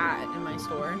have a cat in my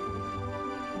store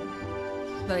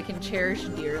that I can cherish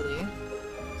dearly?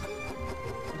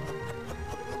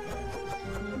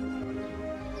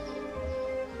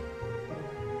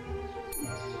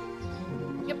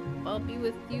 I'll be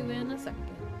with you in a second.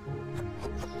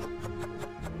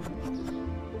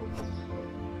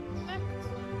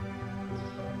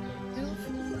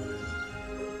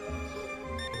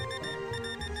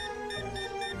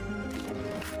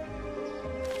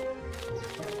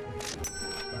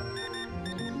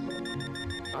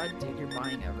 God, dude, you're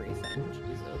buying everything.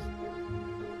 Jesus.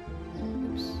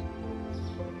 Oops.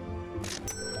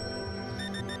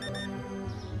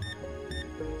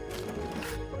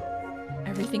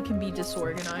 Everything can be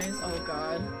disorganized. Oh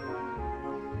god.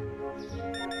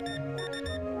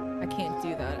 I can't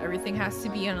do that. Everything has to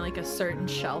be on like a certain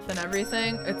shelf and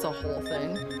everything. It's a whole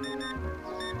thing.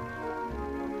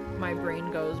 My brain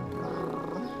goes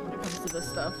when it comes to this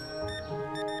stuff.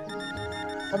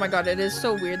 Oh my god, it is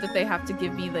so weird that they have to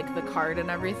give me like the card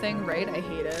and everything, right? I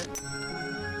hate it.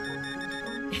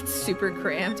 It's super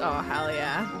cramped. Oh, hell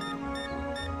yeah.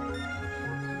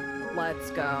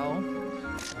 Let's go.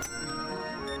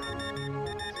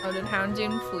 Oh, did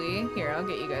Houndoom flee? Here, I'll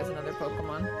get you guys another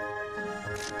Pokemon.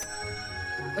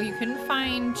 Oh, you couldn't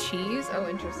find cheese? Oh,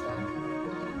 interesting.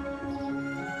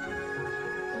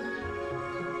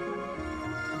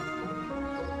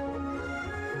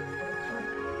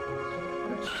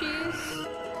 What cheese?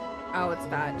 Oh, it's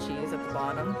that cheese at the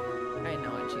bottom. I know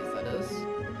what cheese that is.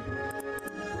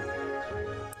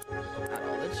 Got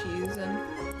all the cheese in.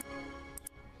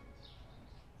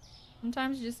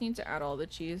 Sometimes you just need to add all the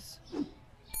cheese.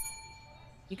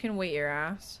 You can wait your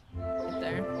ass right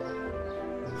there.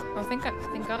 Oh, thank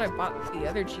God I bought the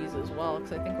other cheese as well,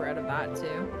 because I think we're out of that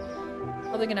too.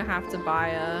 Probably gonna have to buy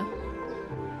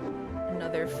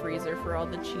another freezer for all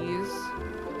the cheese.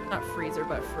 Not freezer,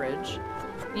 but fridge.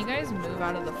 Can you guys move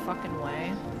out of the fucking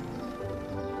way?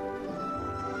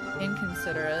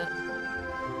 Inconsiderate.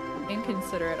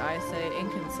 Inconsiderate, I say.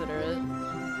 Inconsiderate.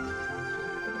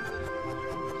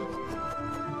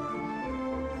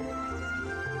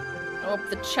 Oh,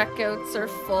 the checkouts are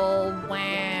full.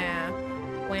 Wah.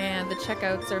 Wah, the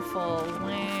checkouts are full.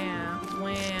 Wah.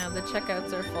 Wah, the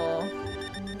checkouts are full.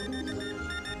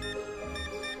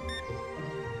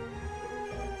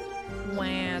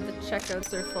 Wah, the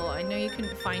checkouts are full. I know you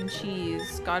couldn't find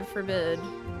cheese. God forbid.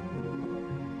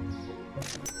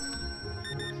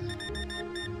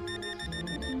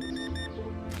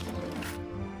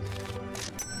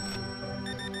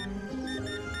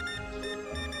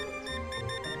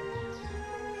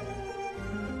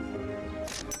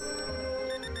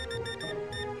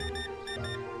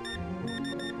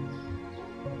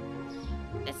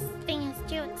 This thing is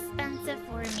too expensive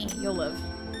for me. You'll live.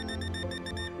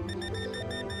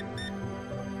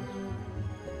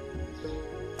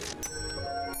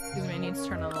 Excuse me, I need to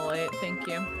turn on the light. Thank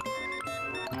you.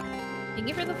 Thank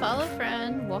you for the follow,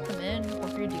 friend. Welcome in.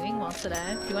 Hope you're doing well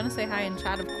today. If you want to say hi in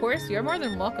chat, of course, you're more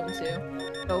than welcome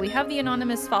to. But we have the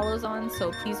anonymous follows on,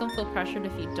 so please don't feel pressured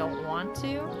if you don't want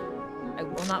to. I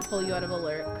will not pull you out of a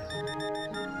lurk.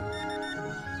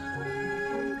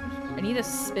 I need a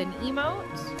spin emote.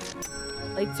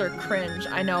 Lights are cringe.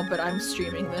 I know, but I'm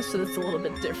streaming this, so it's a little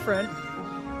bit different.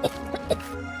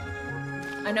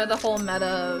 I know the whole meta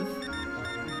of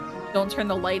don't turn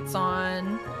the lights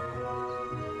on.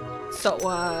 So,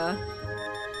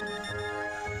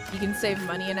 you can save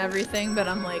money and everything, but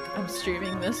I'm like, I'm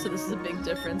streaming this, so this is a big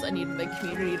difference. I need the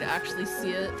community to actually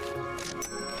see it.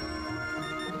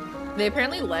 They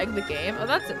apparently lag the game. Oh,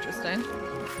 that's interesting.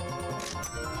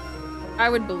 I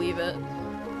would believe it.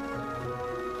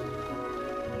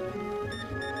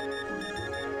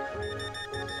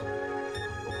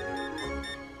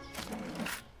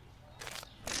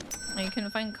 You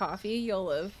can find coffee, you'll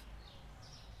live.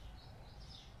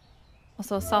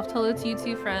 Also, soft hello to you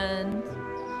too, friend.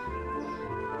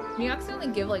 Can you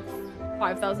accidentally give like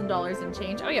 $5,000 in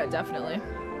change? Oh yeah, definitely.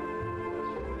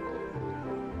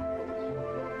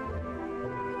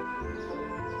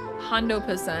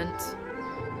 %.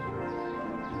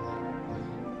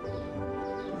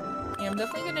 Yeah, I'm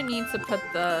definitely gonna need to put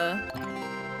the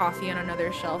coffee on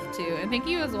another shelf too. And thank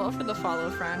you as well for the follow,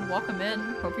 friend. Welcome in.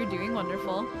 Hope you're doing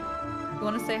wonderful. If you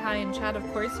want to say hi in chat, of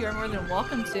course, you are more than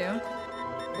welcome to.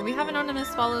 But we have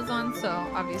anonymous follows on, so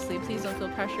obviously please don't feel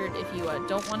pressured. If you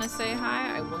don't want to say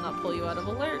hi, I will not pull you out of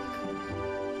a lurk.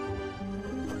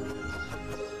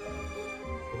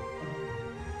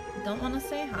 Don't want to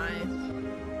say hi.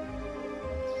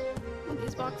 Put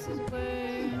these boxes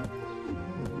away.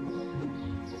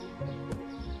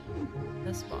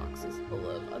 This box is full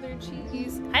of other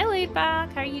cheese. Hi,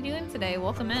 Laidback. How are you doing today?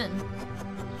 Welcome in.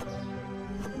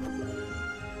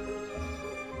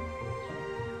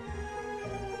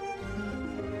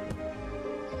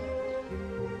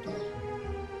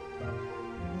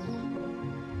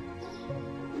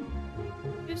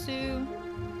 Yusu.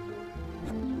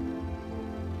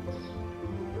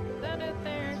 Put that out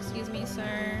there. Excuse me,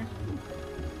 sir.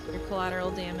 Your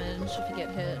collateral damage if you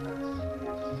get hit.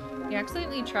 You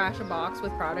accidentally trash a box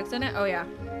with products in it? Oh yeah.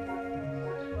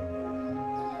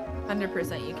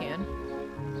 100% you can.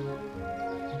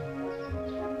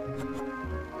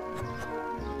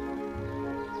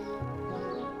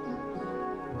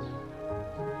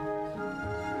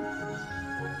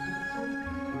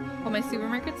 Well, my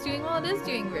supermarket's doing well. It is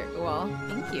doing very well.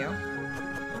 Thank you.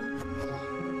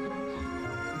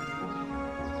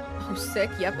 Oh, sick.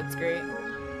 Yep, it's great.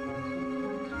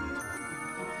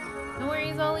 No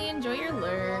worries, Ollie. Enjoy your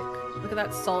lurk. Look at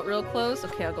that salt real close.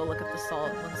 Okay, I'll go look at the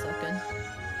salt. 1 second.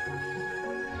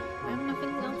 I have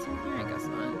nothing else in here? I guess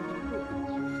not.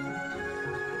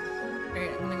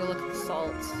 Alright, I'm gonna go look at the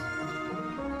salt.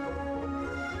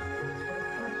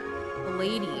 The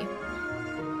lady.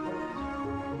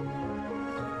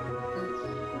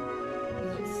 What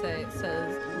does it say? It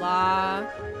says La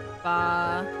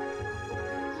Ba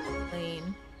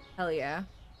Lane. Hell yeah.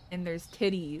 And there's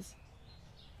titties.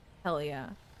 Hell yeah.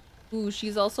 Ooh,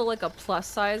 she's also like a plus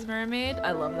size mermaid.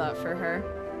 I love that for her.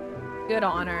 Good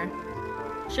on her.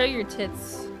 Show your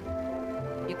tits,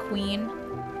 you queen.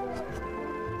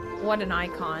 What an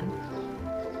icon.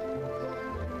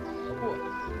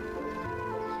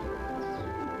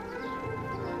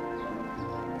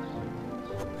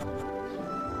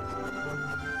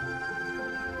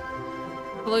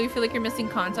 Although you feel like you're missing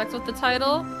context with the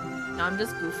title? No, I'm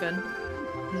just goofing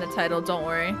in the title, don't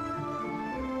worry.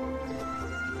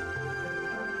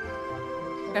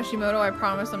 Kashimoto, I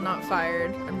promise I'm not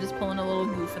fired. I'm just pulling a little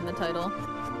goof in the title.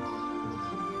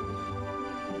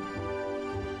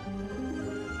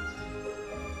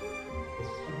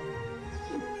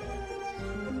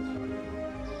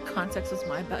 Context was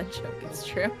my bad joke, it's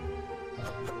true.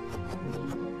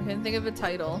 I couldn't think of a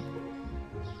title.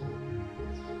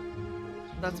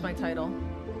 That's my title.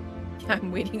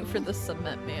 I'm waiting for the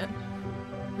cement man.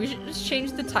 We should just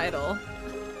change the title.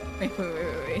 Wait.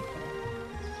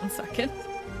 1 second.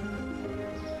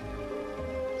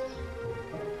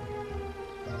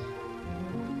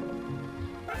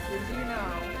 Did you know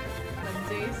on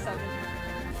day 7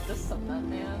 the cement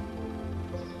man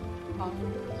come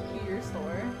to your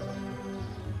store?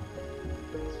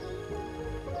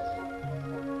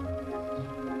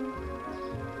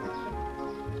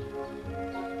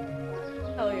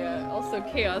 Hell yeah. Also,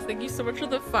 Chaos, thank you so much for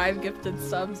the 5 gifted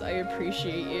subs. I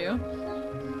appreciate you.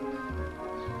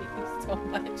 Thank you so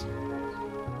much.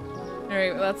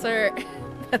 Alright, well,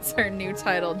 that's our new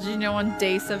title. Did you know on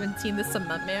day 17 the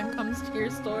cement man comes to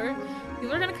your store?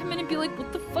 People are gonna come in and be like,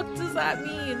 what the fuck does that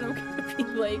mean? I'm gonna be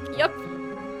like, yep.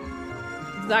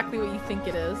 Exactly what you think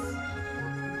it is.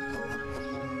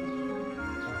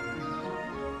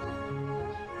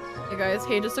 Hey guys,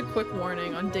 hey, just a quick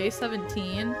warning. On day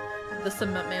 17, the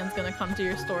cement man's gonna come to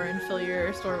your store and fill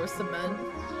your store with cement.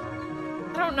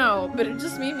 I don't know, but it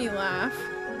just made me laugh.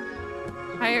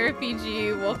 Hi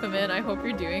RPG, welcome in. I hope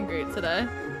you're doing great today.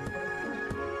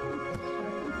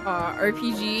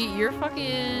 RPG, your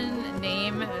fucking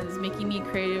name is making me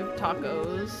crave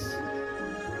tacos.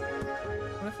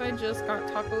 What if I just got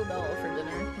Taco Bell for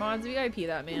dinner? Mods, VIP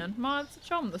that man. Mods,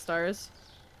 show him the stars.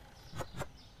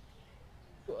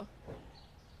 Cool.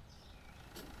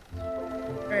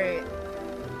 Alright.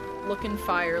 Looking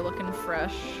fire, looking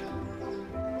fresh.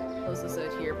 Close this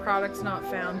out here. Products not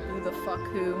found. Who the fuck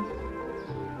who?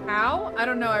 How? I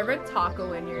don't know. I read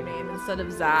taco in your name instead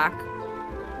of Zach.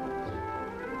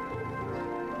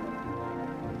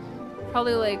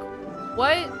 Probably like,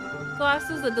 what?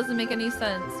 Glasses? That doesn't make any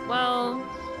sense. Well,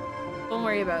 don't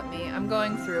worry about me. I'm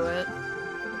going through it.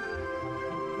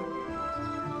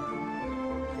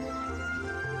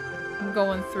 I'm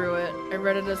going through it. I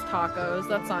read it as tacos.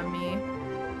 That's on me.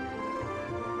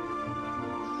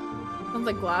 Sounds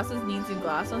like glasses needs new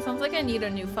glasses. Sounds like I need a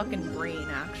new fucking brain,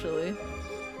 actually.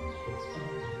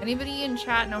 Anybody in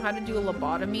chat know how to do a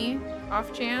lobotomy?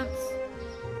 Off chance?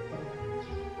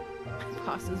 My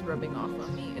boss is rubbing off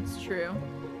on me. It's true.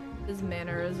 His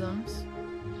mannerisms.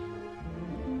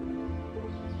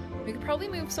 We could probably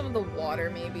move some of the water,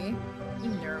 maybe. Any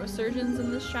neurosurgeons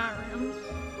in this chat room?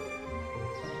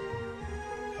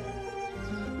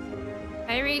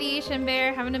 Hi Radiation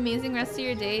Bear, have an amazing rest of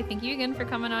your day. Thank you again for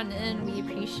coming on in. We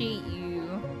appreciate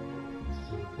you.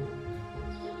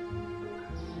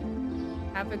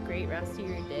 Have a great rest of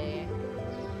your day.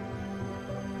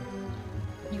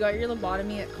 You got your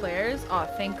lobotomy at Claire's? Oh,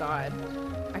 thank God.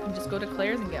 I can just go to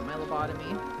Claire's and get my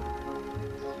lobotomy.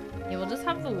 Yeah, we'll just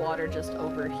have the water just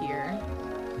over here.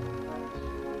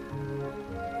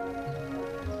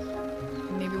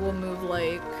 Maybe we'll move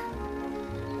like...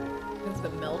 the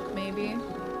milk, maybe?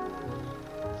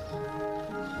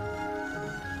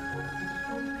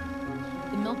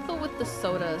 The milk though with the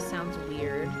soda sounds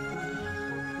weird. I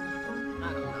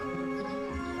don't know.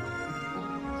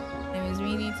 Anyways,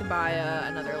 we need to buy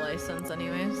another license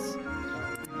anyways.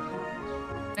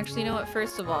 Actually, you know what?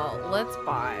 First of all, let's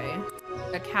buy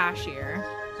a cashier.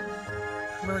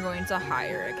 We're going to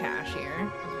hire a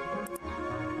cashier.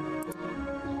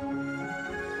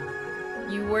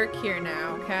 You work here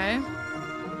now, okay?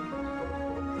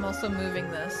 I'm also moving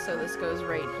this so this goes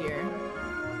right here.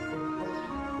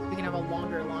 We can have a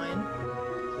longer line.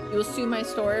 You'll sue my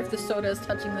store if the soda is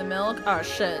touching the milk. Oh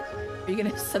shit. Are you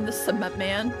gonna send the cement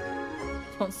man?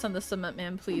 Don't send the cement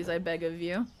man, please. I beg of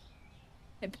you.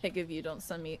 I beg of you, don't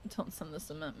send the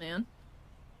cement man.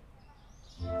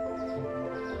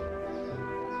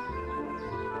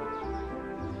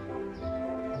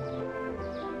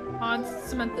 Mods,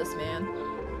 cement this man.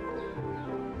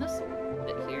 This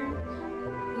bit here.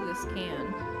 Ooh, this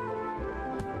can.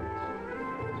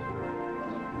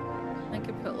 I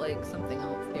could put like something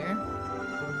else here.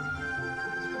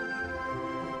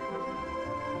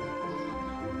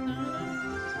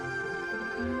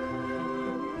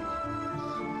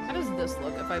 How does this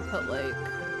look if I put like...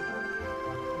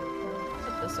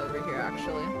 Put this over here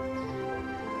actually.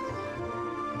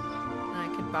 And I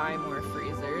could buy more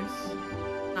freezers.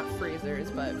 Not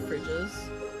freezers, but fridges.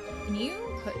 Can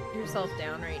you put yourself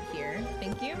down right here.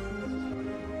 Thank you.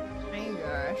 My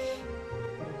gosh.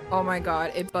 Oh my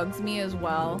god, it bugs me as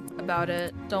well about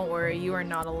it. Don't worry, you are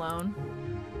not alone.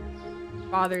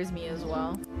 Bothers me as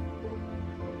well.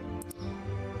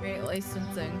 Great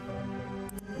licensing.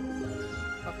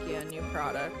 Fuck yeah, new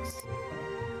products.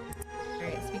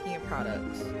 Alright, speaking of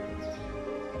products.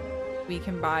 We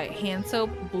can buy hand soap,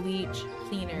 bleach,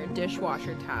 cleaner,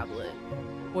 dishwasher tablet,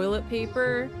 toilet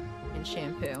paper, and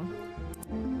shampoo.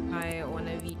 Buy one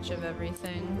of each of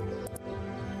everything.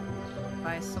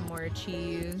 Buy some more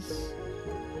cheese.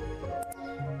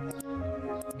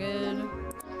 Good.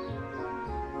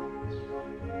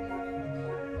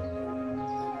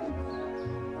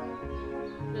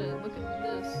 Look at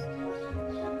this.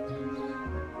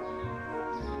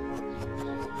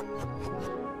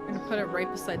 I'm gonna put it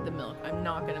right beside the milk. I'm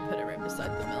not gonna put it right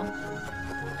beside the milk.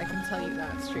 I can tell you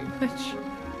that straight much.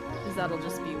 Because that'll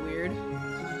just be weird.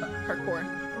 Oh, parkour.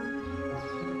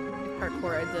 If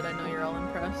parkour I did, I know you're all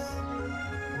impressed.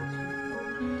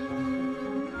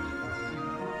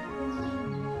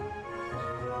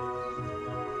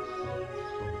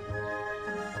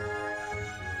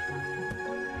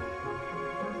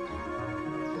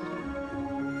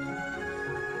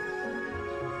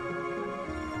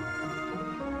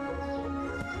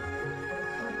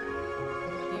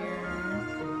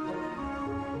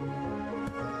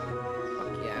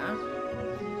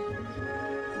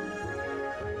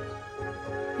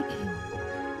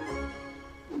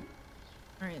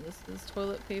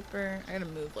 Toilet paper. I gotta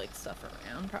move like stuff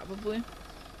around probably.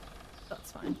 That's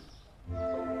fine.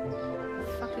 What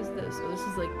the fuck is this? Oh, this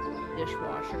is like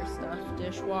dishwasher stuff.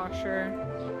 Dishwasher.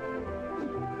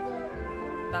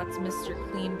 That's Mr.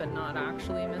 Clean, but not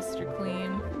actually Mr.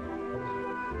 Clean.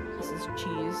 This is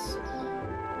cheese.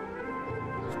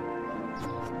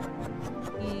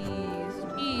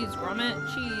 Cheese, Grommet,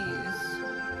 cheese.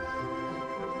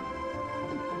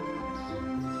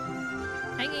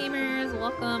 Hi gamers,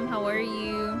 welcome, how are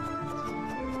you?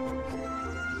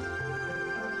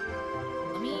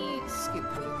 Let me scoop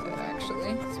food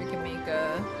actually, so we can make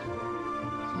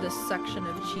this section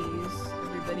of cheese,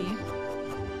 everybody.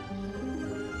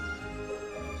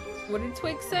 What did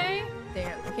Twig say?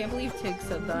 Damn, I can't believe Tig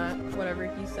said that, whatever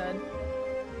he said.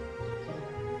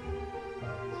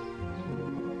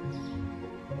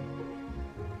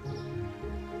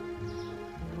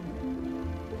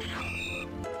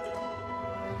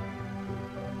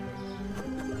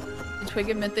 Twig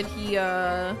admit that he,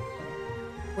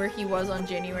 where he was on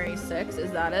January 6th?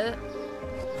 Is that it?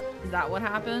 Is that what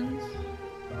happened?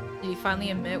 Did he finally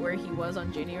admit where he was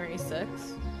on January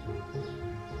 6th?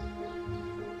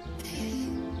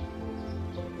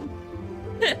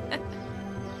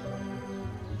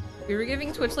 We were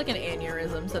giving Twitch like an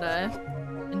aneurysm today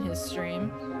in his stream.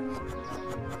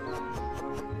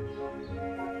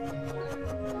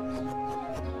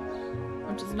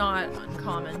 Which is not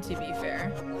uncommon, to be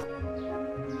fair.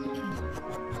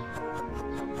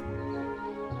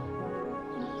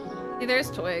 See,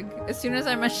 there's Twig. As soon as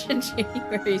I mention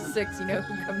January 6th, you know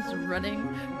who comes running?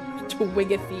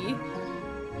 Twigathy.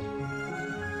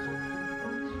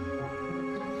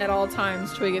 At all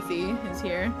times, Twigathy is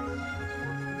here.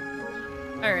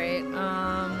 Alright,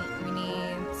 we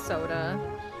need soda.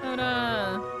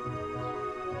 Soda!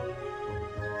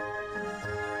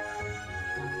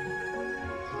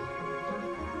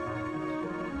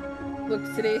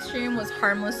 Look, today's stream was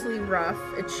harmlessly rough.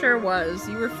 It sure was.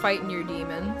 You were fighting your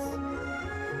demons.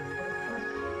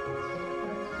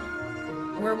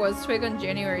 Where was Twig on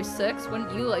January 6th?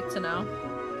 Wouldn't you like to know?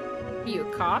 Are you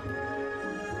a cop?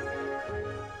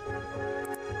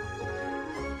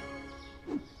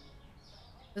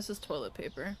 This is toilet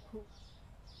paper.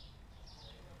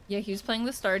 Yeah, he was playing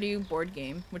the Stardew board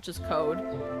game, which is code.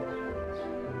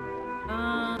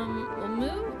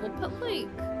 We'll put like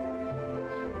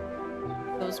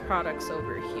those products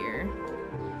over here.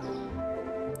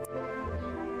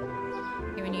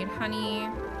 Okay, we need honey,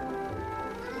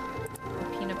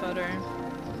 peanut butter.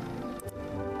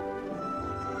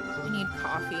 We need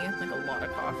coffee, like a lot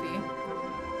of coffee.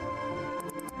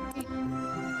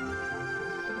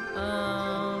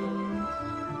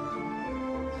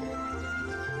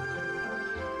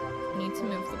 Need to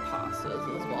move the pastas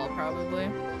as well, probably.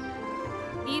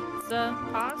 Pizza,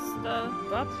 pasta,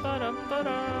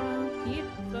 ba-ba-da-ba-da.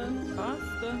 Pizza,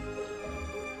 pasta.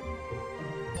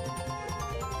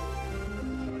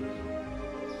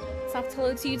 Soft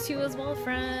hello to you too as well,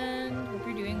 friend. Hope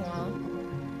you're doing well.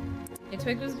 Yeah,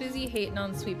 Twig was busy hating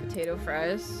on sweet potato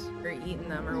fries, or eating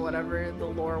them, or whatever the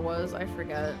lore was. I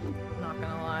forget. Not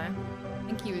gonna lie. I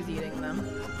think he was eating them.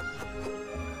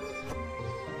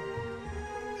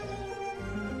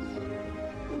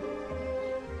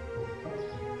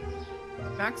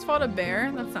 Max fought a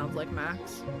bear? That sounds like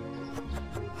Max.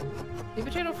 Sweet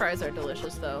potato fries are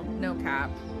delicious though. No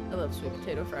cap. I love sweet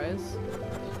potato fries.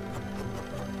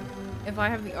 If I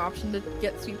have the option to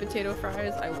get sweet potato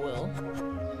fries, I will.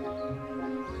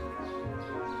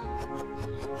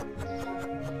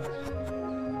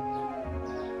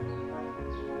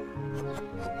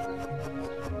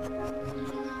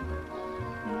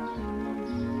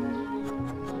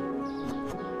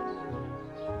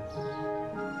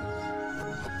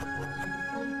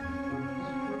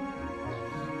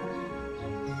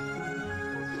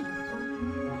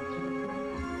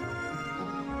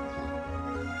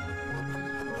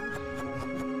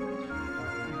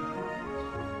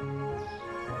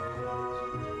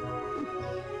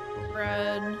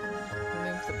 Bread.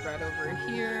 Move the bread over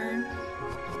here.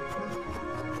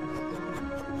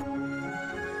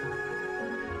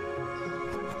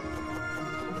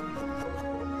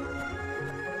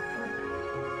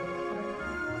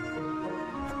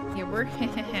 Yeah, we're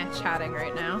chatting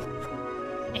right now.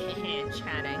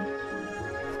 Chatting.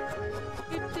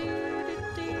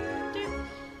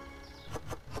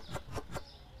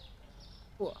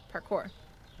 Cool. Parkour.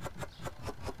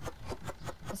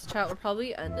 This chat will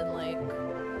probably end in like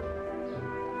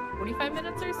 45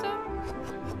 minutes or so.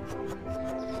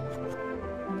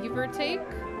 Give or take.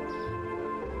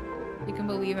 You can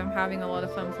believe I'm having a lot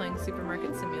of fun playing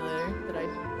Supermarket Simulator, but I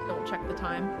don't check the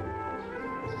time.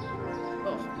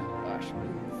 Oh gosh,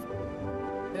 move.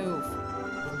 Move.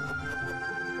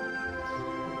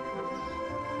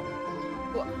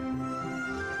 Cool.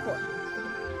 Cool.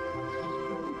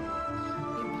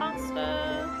 Eat pasta.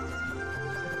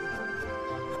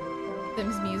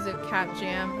 Sims music, cat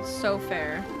jam, so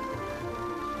fair.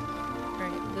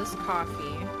 Alright, this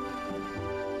coffee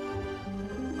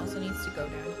also needs to go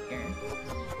down here.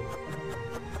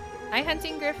 Hi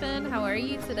Hunting Griffin, how are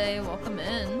you today? Welcome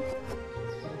in.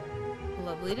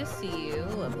 Lovely to see you,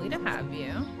 lovely to have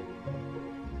you.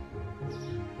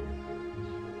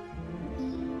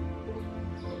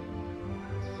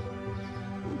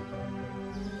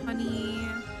 Honey,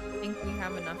 I think we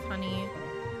have enough honey.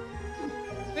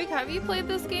 Twig, have you played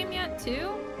this game yet too?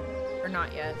 Or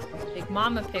not yet? Big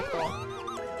Mama Pickle.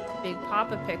 Big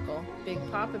Papa Pickle. Big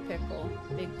Papa Pickle.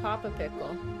 Big Papa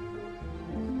Pickle.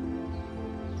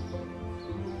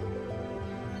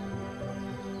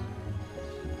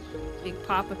 Big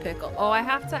Papa Pickle. Oh, I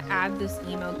have to add this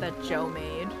emote that Joe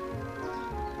made.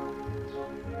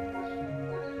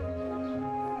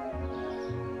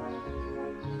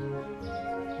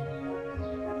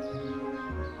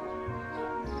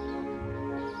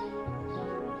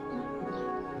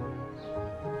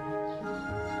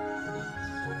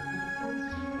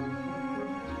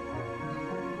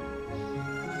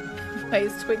 Why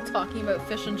is Twig talking about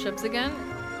fish and chips again?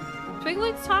 Twig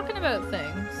likes talking about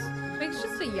things. Twig's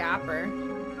just a yapper.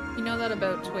 You know that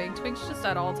about Twig. Twig's just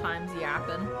at all times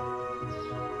yapping.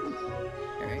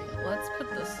 Alright, let's put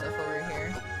this stuff over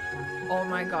here. Oh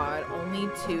my god, only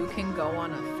 2 can go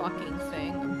on a fucking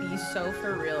thing. Be so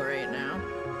for real right now.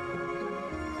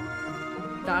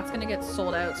 That's gonna get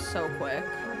sold out so quick.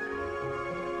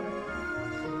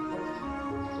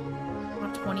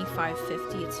 Not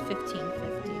 $25.50, it's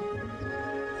 $15.50.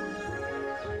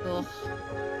 Ugh.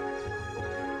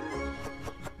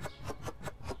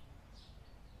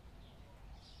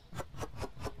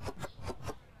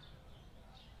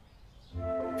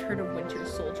 Heard a Winter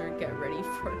Soldier, get ready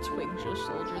for a Twig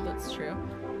Soldier, that's true.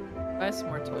 Buy some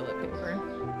more toilet paper.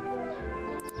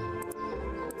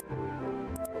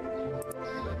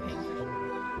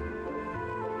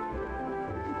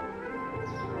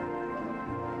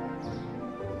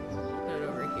 Put it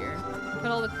over here. Put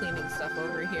all the cleaning stuff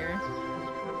over here.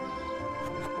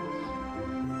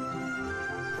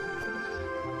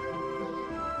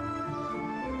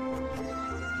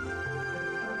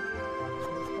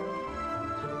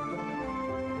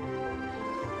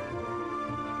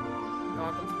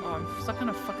 Stuck on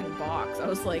a fucking box. I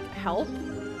was like, help?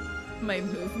 My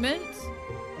movement?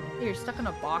 Hey, you're stuck in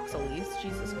a box, Elise.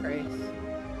 Jesus Christ.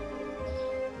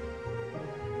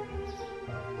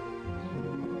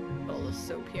 Put all this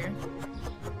soap here.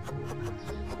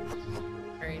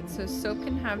 Alright, so soap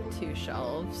can have 2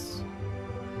 shelves.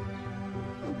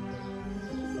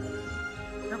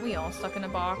 Aren't we all stuck in a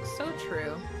box? So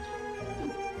true.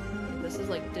 This is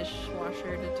like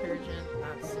dishwasher detergent.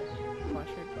 That's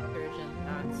washer detergent,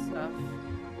 that stuff.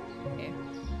 Okay.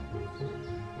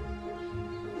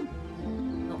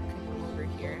 Milk can come over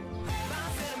here.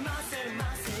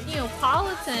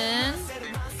 Neapolitan!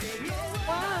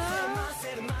 What?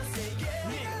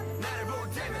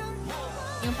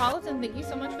 Politan, thank you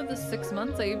so much for the 6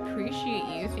 months. I appreciate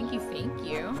you. Thank you, thank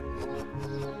you.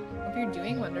 Hope you're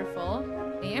doing wonderful.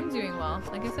 I am doing well.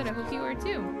 Like I said, I hope you are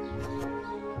too.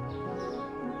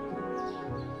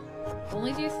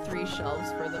 Only do 3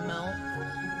 shelves for the milk.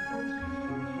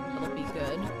 That'll be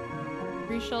good.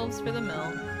 3 shelves for the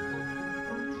milk.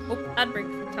 Oh, ad break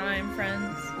time,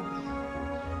 friends.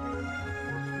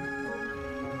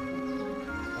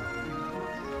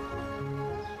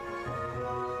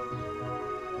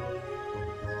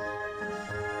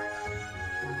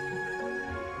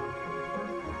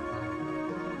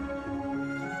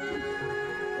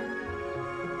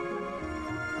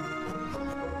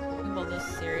 Move all this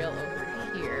cereal over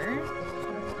here.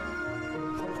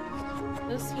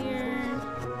 This here.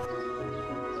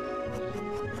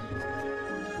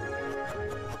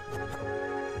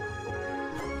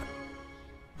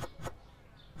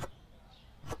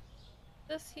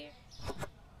 This here.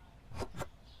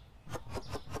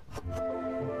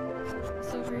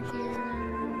 This over here.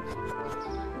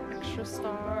 Extra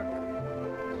stock.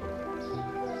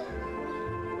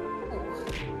 Ooh.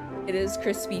 It is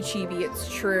crispy chibi, it's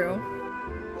true.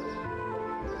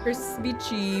 Crispy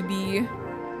chibi.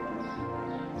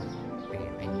 Wait,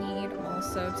 I need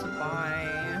also to buy...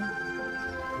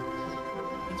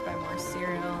 I need to buy more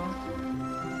cereal.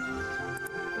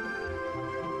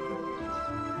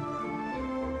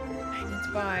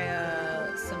 Buy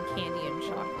some candy and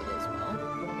chocolate as well.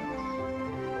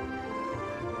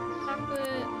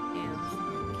 Chocolate and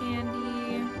some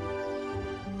candy.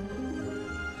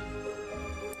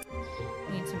 I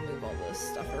need to move all this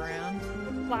stuff around.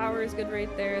 Flour is good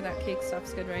right there. That cake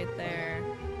stuff's good right there.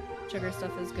 Sugar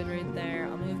stuff is good right there.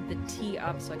 I'll move the tea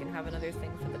up so I can have another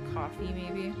thing for the coffee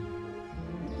maybe.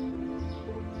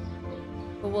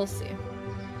 But we'll see.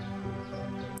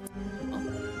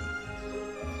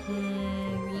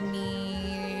 We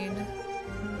need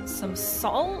some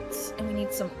salt and we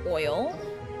need some oil.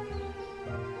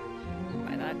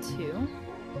 Buy that too.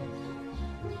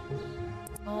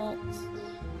 Salt,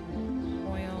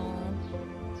 oil.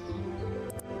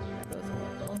 Buy both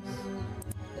oils.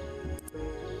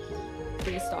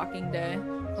 Pre-stocking day.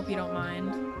 Hope you don't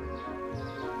mind.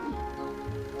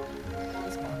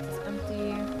 This box is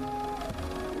empty.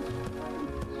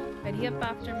 Tidy up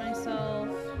after myself.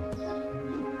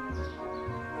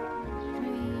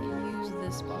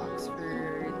 This box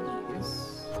for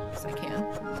these, because I can.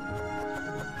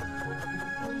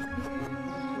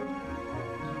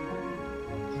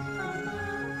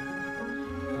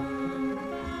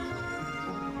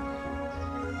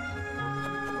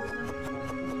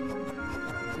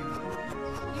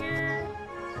 Here.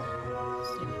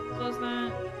 So close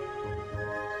that.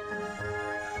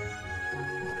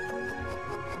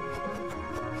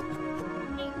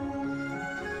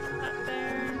 That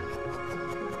there.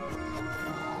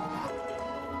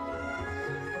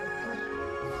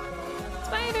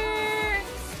 Spider!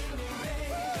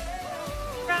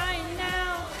 Right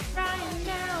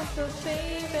now, so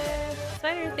baby.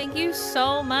 Spider, thank you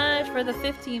so much for the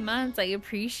 15 months. I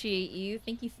appreciate you.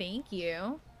 Thank you, thank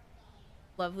you.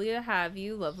 Lovely to have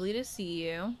you. Lovely to see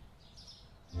you.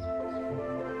 Put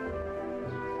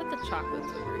the chocolates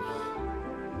over here.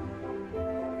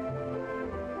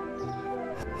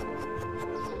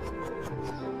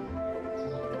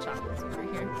 Put the chocolates over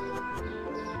here.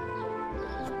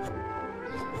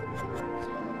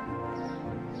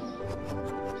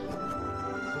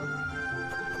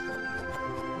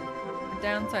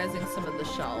 Downsizing some of the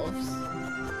shelves.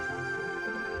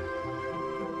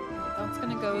 That's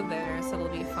gonna go there, so it'll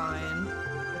be fine.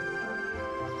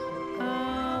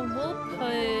 We'll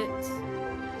put...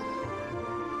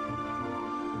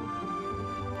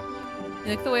 You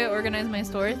like the way I organize my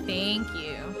store? Thank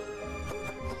you.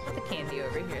 Put the candy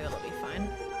over here, that'll be fine.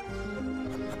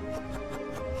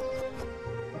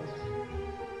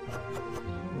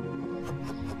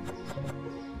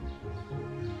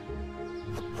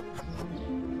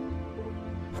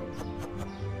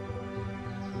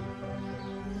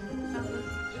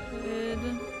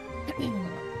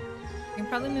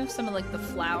 Probably move some of like the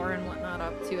flour and whatnot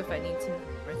up too if I need to move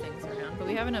more things around, but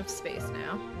we have enough space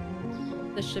now.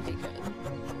 This should be good.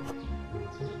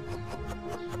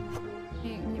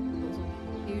 Okay,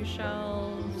 a few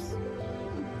shelves.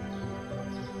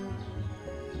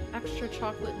 Extra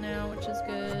chocolate now, which is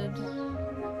good.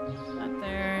 Not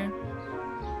there.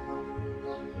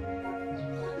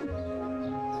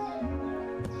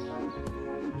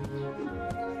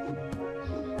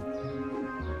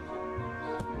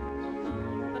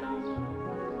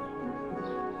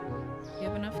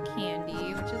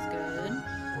 Candy, which is good.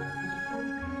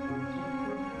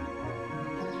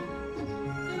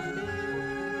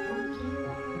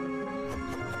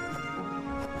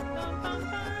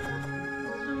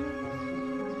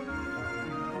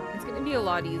 gonna be a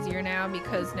lot easier now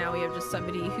because now we have just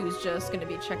somebody who's just gonna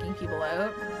be checking people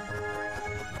out.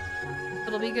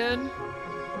 It'll be good.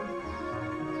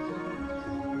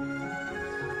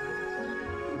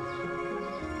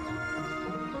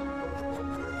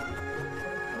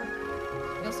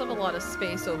 We also have a lot of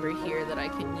space over here that I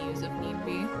can use if need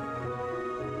be.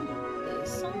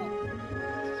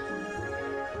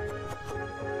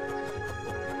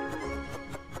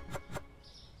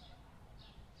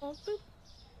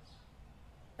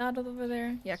 Not over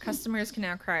there. Yeah, customers can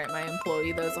now cry at my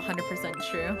employee. That is 100%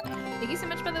 true. Thank you so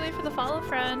much, by the way, for the follow,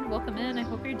 friend. Welcome in. I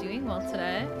hope you're doing well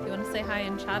today. If you want to say hi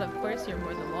in chat, of course, you're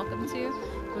more than welcome to.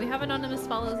 But we have anonymous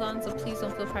follows on, so please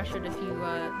don't feel pressured if you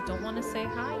don't want to say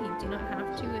hi. You do not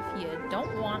have to if you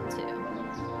don't want to.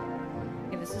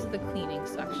 Okay, this is the cleaning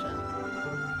section.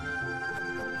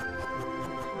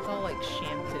 It's all like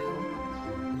shampoo.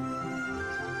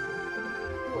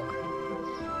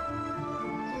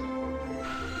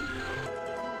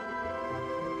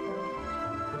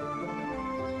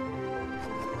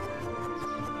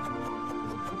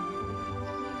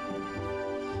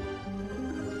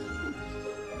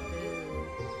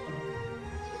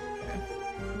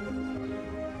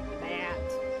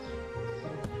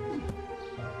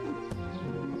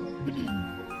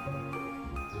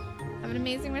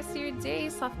 Amazing rest of your day.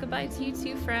 Soft goodbye to you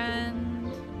too,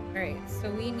 friend. Alright, so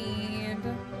we need...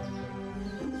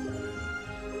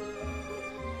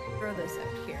 throw this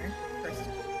out here. First,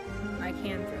 I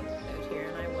can throw this out here,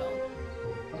 and I will.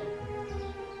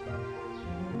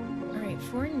 Alright,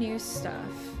 for new stuff.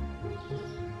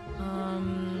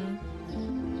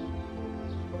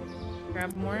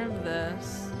 Grab more of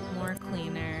this, more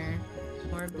cleaner,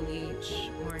 more bleach,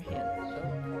 more hand soap.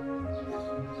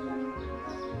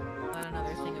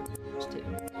 Another thing of bleach too.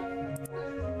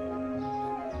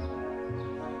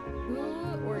 Who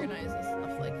organizes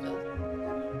stuff like this?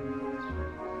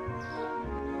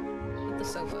 Put the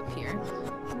soap up here.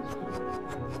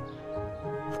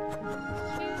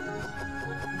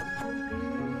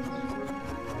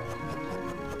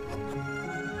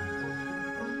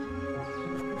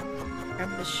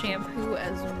 Grab the shampoo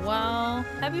as well.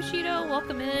 Hi Bushido,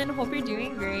 welcome in. Hope you're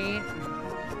doing great.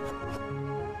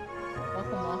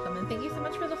 Welcome, and thank you so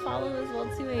much for the follow as well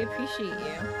too. I appreciate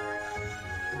you.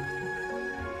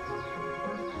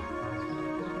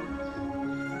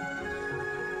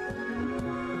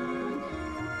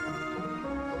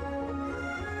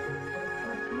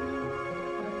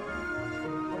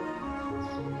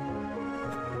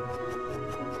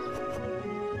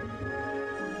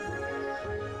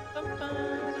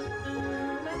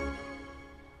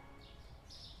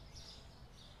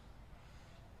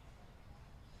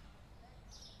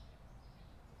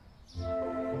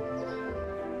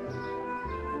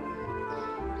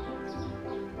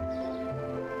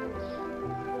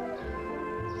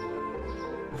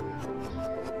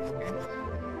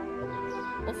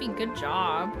 Wolfie, good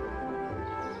job.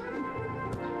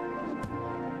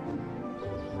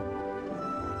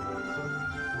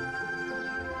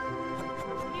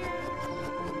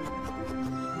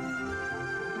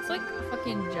 It's like a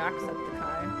fucking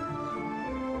Jacksepticeye.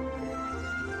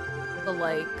 The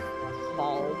like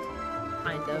bald,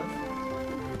 kind of.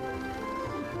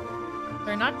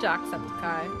 They're not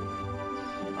Jacksepticeye.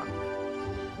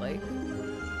 Like,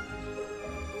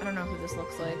 I don't know who this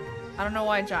looks like. I don't know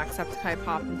why Jacksepticeye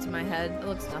popped into my head. It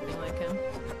looks nothing like him.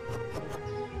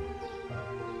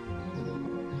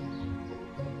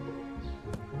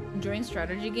 Enjoying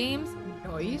strategy games?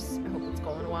 Nice. I hope it's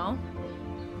going well.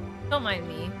 Don't mind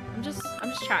me. I'm just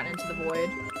chatting into the void.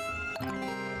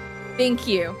 Thank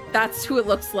you. That's who it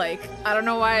looks like. I don't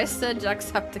know why I said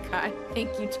Jacksepticeye.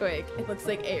 Thank you, Twig. It looks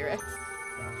like Aerith.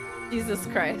 Jesus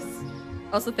Christ.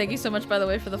 Also, thank you so much, by the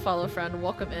way, for the follow, friend.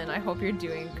 Welcome in. I hope you're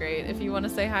doing great. If you want to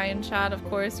say hi in chat, of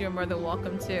course, you're more than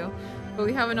welcome to. But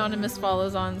we have anonymous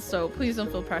follows on, so please don't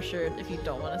feel pressured if you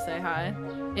don't want to say hi.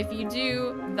 If you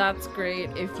do, that's great.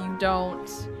 If you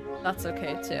don't, that's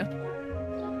okay, too.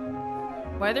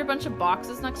 Why are there a bunch of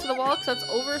boxes next to the wall? Because that's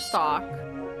overstock.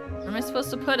 Where am I supposed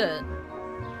to put it?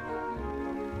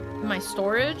 In my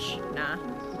storage? Nah.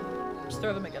 Just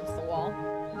throw them against the wall.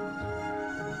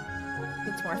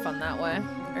 It's more fun that way.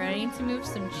 Alright, I need to move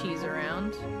some cheese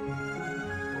around.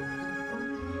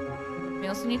 We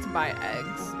also need to buy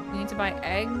eggs. We need to buy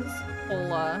eggs,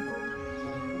 cola.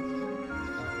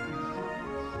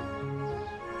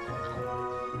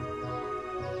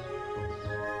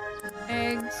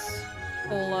 Eggs,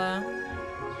 cola.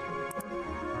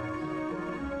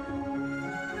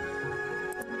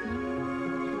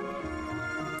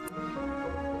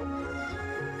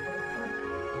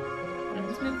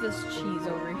 Let's move this cheese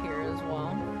over here as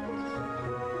well.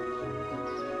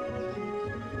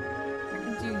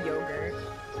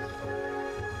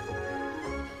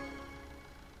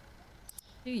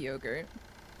 Do yogurt.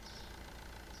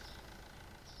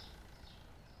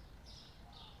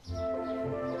 Yes.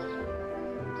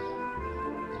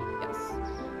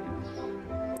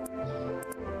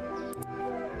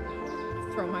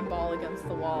 Throw my ball against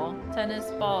the wall.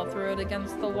 Tennis ball, throw it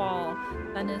against the wall.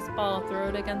 Tennis ball, throw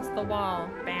it against the wall.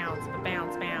 Bounce,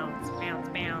 bounce, bounce, bounce,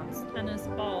 bounce. Tennis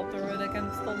ball, throw it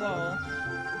against the wall.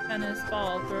 Tennis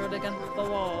ball, throw it against the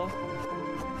wall.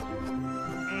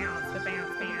 Bounce,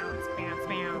 bounce, bounce, bounce,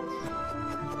 bounce.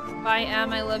 Bye,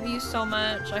 Em. I love you so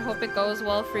much. I hope it goes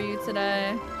well for you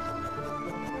today.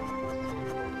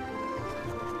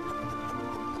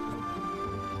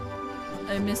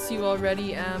 I miss you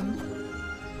already, Em.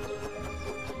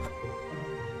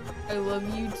 I love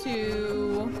you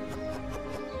too.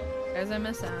 Guys, I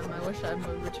miss Em. I wish I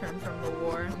would return from the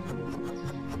war.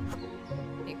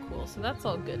 Okay, cool. So that's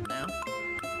all good now.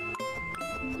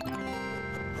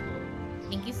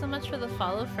 Thank you so much for the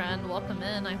follow, friend. Welcome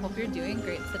in. I hope you're doing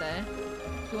great today.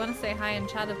 If you want to say hi in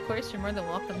chat, of course, you're more than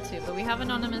welcome to. But we have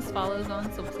anonymous follows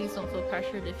on, so please don't feel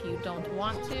pressured if you don't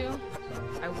want to.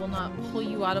 I will not pull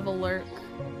you out of a lurk.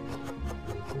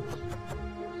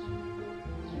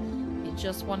 You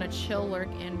just want to chill, lurk,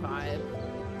 and vibe.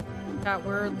 Chat,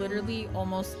 we're literally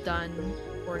almost done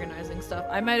organizing stuff.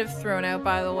 I might have thrown out,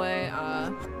 by the way,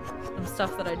 some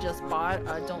stuff that I just bought.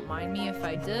 Don't mind me if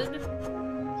I did.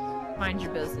 Mind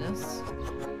your business.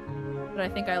 But I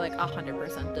think I like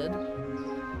 100% did.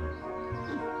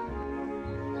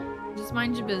 Just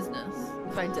mind your business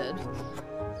if I did.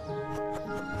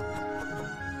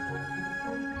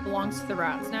 Belongs to the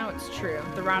rats now. It's true.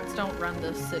 The rats don't run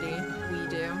this city. We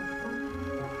do.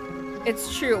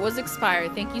 It's true. It was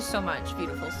expired. Thank you so much,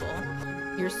 beautiful soul.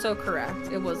 You're so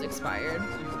correct. It was expired.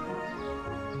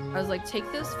 I was like,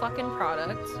 take this fucking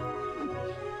product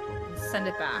and send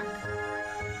it back.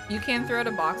 You can throw out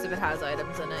a box if it has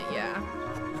items in it, yeah.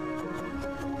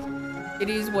 It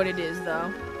is what it is,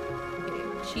 though. Okay,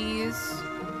 cheese.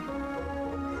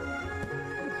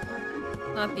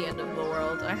 Not the end of the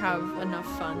world. I have enough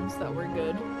funds that we're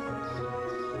good.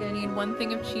 I need 1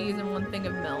 thing of cheese and 1 thing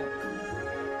of milk.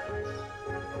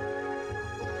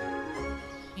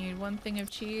 We need 1 thing of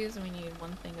cheese and we need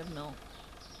 1 thing of milk.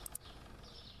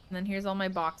 And then here's all my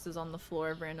boxes on the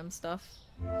floor of random stuff.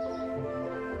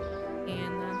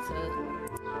 And that's it.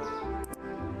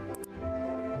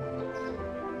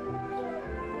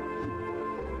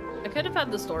 I could have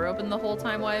had the store open the whole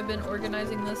time while I've been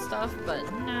organizing this stuff, but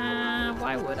nah,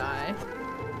 why would I?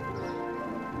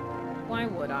 Why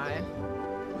would I?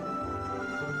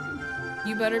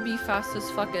 You better be fast as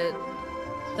fuck at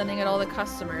sending it all the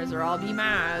customers or I'll be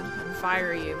mad and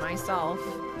fire you myself.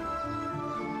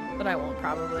 But I won't,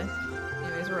 probably.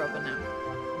 Anyways, we're open now.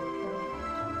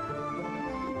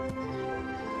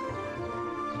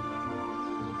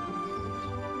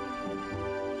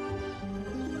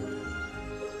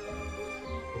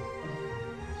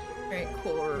 Alright,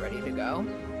 cool, we're ready to go.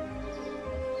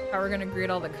 How we're gonna greet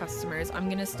all the customers. I'm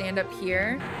gonna stand up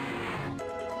here.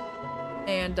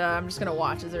 And I'm just gonna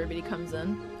watch as everybody comes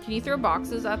in. Can you throw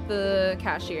boxes at the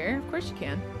cashier? Of course you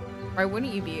can. Why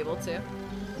wouldn't you be able to?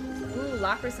 Ooh,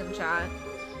 Lapras in chat.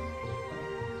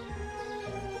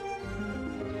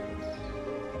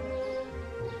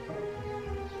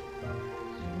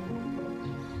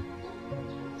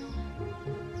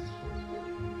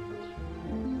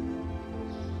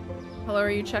 Hello, are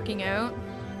you checking out?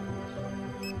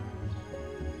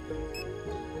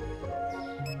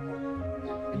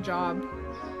 Good job.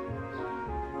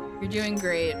 You're doing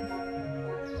great.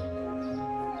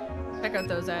 Check out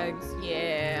those eggs.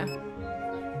 Yeah.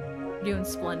 You're doing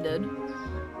splendid.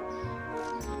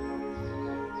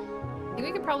 I think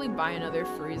we could probably buy another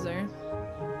freezer.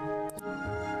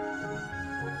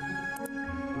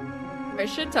 I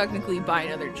should technically buy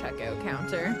another checkout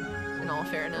counter, in all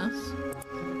fairness.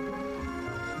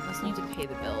 I also need to pay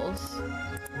the bills.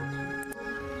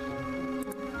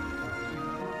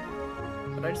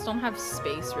 But I just don't have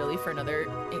space really for another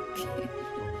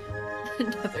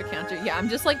another counter. Yeah, I'm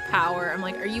just like power. I'm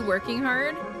like, are you working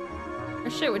hard? Oh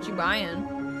shit, what you buying?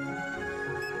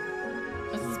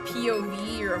 This is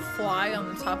POV, you're a fly on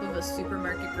the top of a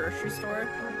supermarket grocery store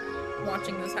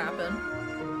watching this happen.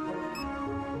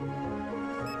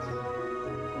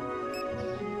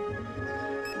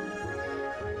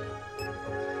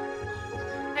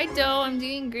 Hi Doe, I'm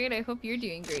doing great. I hope you're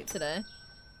doing great today.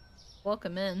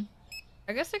 Welcome in.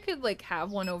 I guess I could like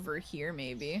have one over here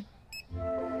maybe.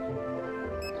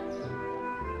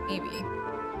 Maybe.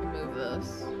 Remove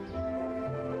this.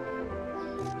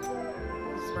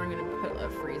 This is where I'm gonna put a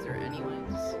freezer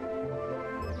anyways.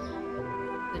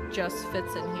 It just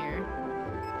fits in here.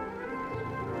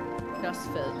 Just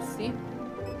fits, see?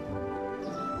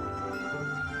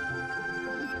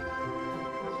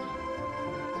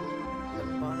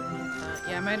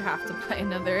 Yeah, I might have to buy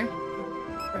another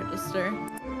register.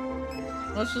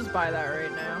 Let's just buy that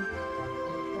right now.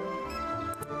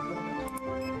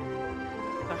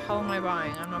 The hell am I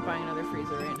buying? I'm not buying another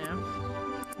freezer right now.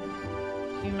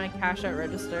 Give me my cash out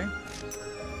register.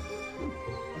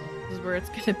 This is where it's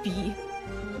gonna be.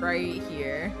 Right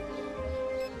here.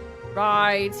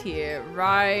 Right here.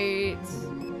 Right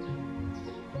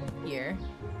here.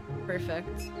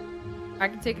 Perfect. I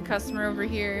can take a customer over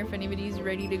here if anybody's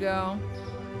ready to go.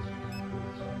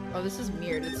 Oh, this is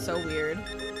weird. It's so weird.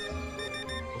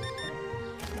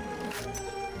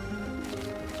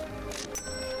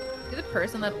 You're the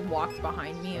person that walked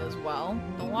behind me as well.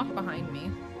 Don't walk behind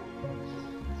me.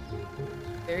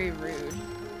 Very rude.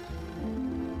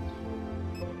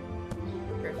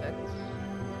 Perfect.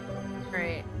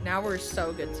 Alright, now we're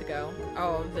so good to go.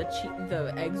 Oh,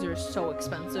 the eggs are so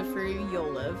expensive for you.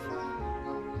 You'll live.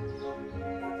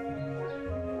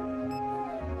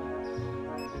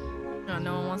 Oh,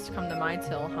 no one wants to come to my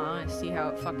till, huh? I see how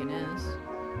it fucking is.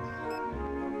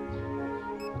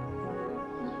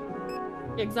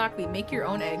 Exactly, make your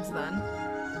own eggs then.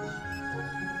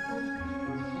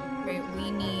 Right,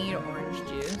 we need orange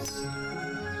juice.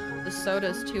 The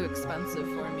soda's too expensive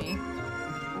for me.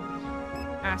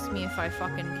 Ask me if I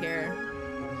fucking care.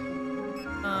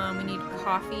 We need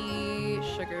coffee,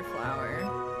 sugar, flour.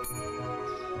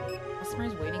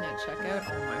 Customers waiting at checkout?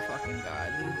 Oh my fucking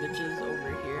god, these bitches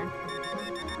over here.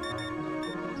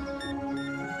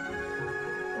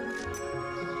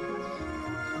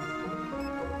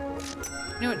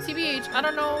 You know what, TBH, I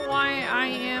don't know why I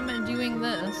am doing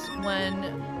this when...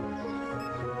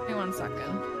 Wait 1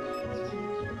 second.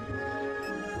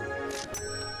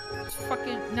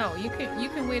 Fucking no, you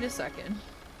can wait a second.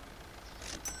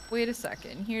 Wait a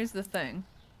second. Here's the thing.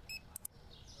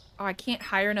 Oh, I can't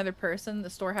hire another person. The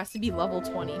store has to be level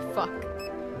 20. Fuck.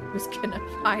 Who's gonna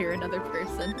hire another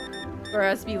person? Store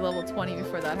has to be level 20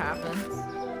 before that happens.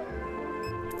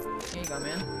 Here you go,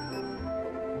 man.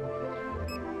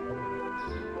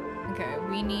 Okay,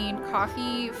 we need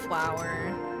coffee,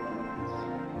 flour.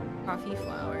 Coffee,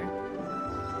 flour.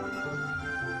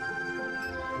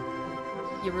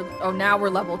 Oh, now we're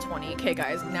level 20. Okay,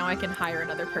 guys, now I can hire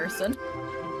another person.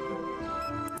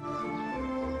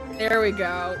 There we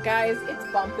go. Guys, it's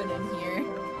bumping in here.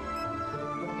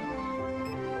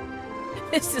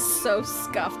 This is so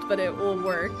scuffed, but it will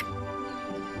work.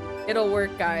 It'll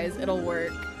work, guys. It'll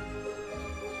work.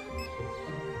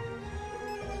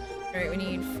 Alright, we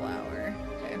need flour.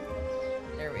 Okay.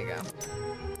 There we go.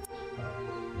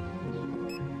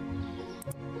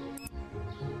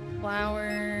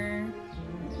 Flour.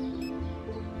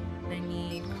 I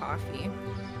need coffee.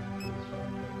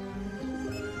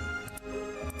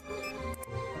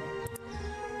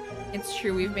 It's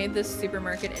true, we've made this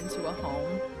supermarket into a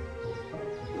home.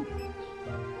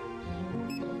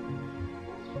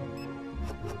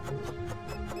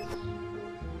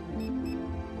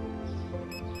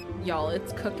 Y'all,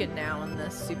 it's cooking now in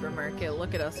this supermarket.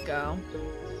 Look at us go.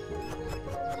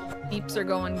 Beeps are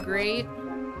going great.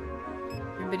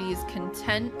 Everybody's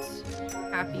content,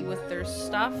 happy with their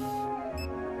stuff.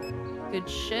 Good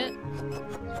shit.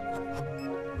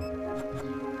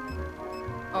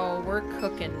 Oh, we're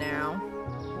cooking now.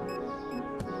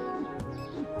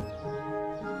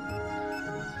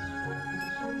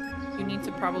 You need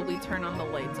to probably turn on the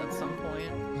lights at some point.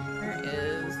 Where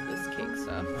is this cake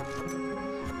stuff?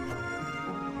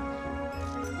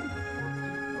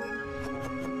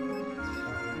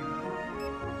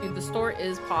 Dude, the store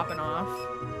is popping off.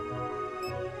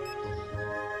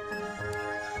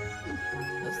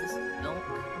 What's this?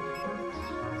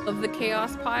 Milk? Of the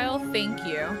chaos pile? Thank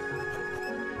you.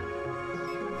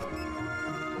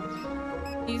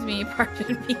 Excuse me,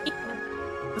 pardon me.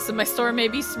 Listen, my store may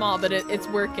be small, but it's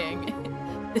working.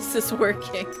 This is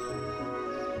working.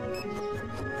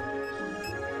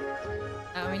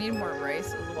 We need more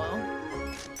rice as well.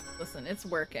 Listen, it's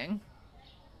working.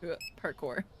 Ugh,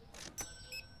 parkour.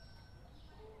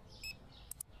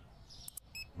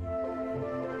 Go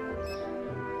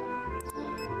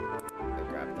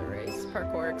grab the rice.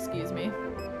 Parkour, excuse me.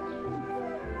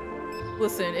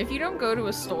 Listen, if you don't go to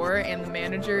a store and the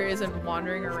manager isn't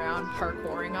wandering around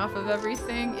parkouring off of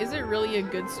everything, is it really a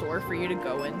good store for you to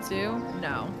go into?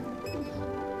 No.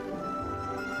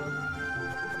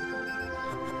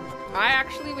 I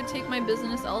actually would take my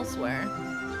business elsewhere.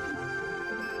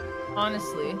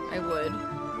 Honestly, I would.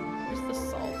 Where's the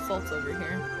salt? Salt's over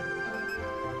here.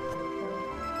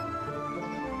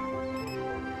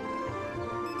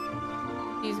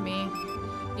 Excuse me.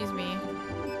 Excuse me.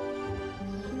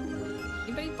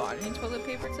 bought any toilet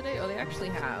paper today. Oh, they actually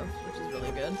have, which is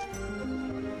really good.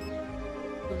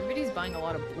 Everybody's buying a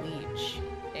lot of bleach.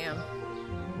 Damn.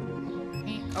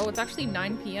 Oh, it's actually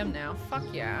 9 p.m. now. Fuck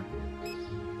yeah.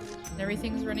 And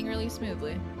everything's running really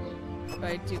smoothly. But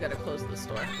I do gotta close the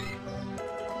store.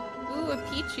 Ooh, a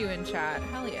Pichu in chat.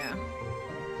 Hell yeah.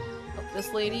 Oh,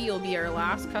 this lady, you'll be our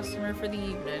last customer for the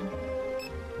evening.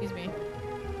 Excuse me.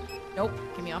 Nope,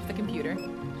 get me off the computer.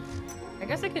 I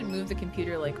guess I could move the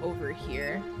computer, like, over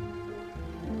here.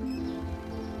 And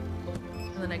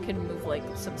then I could move, like,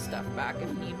 some stuff back if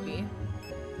need be.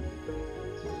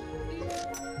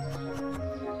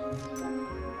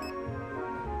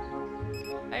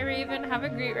 Hi Raven, have a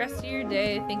great rest of your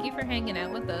day. Thank you for hanging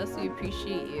out with us. We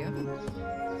appreciate you.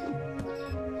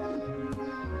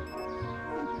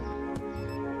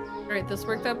 Alright, this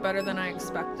worked out better than I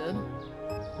expected.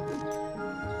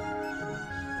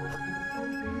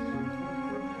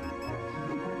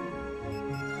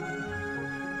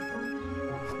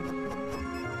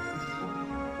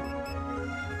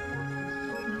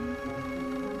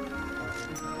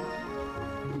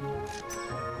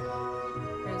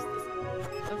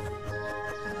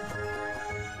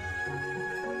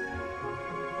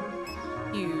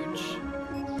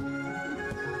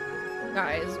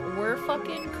 Guys, we're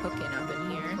fucking cooking up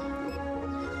in here.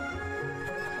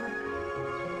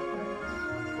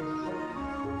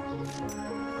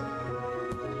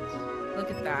 Look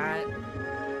at that.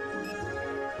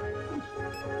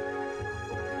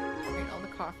 Alright, all the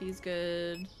coffee's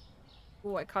good.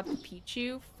 Oh, I caught the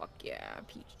Pichu. Fuck yeah,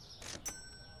 Pichu.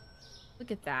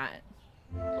 Look at that.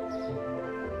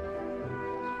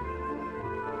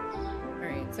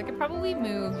 Alright, so I could probably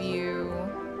move you.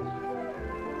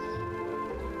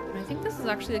 I think this is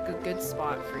actually like a good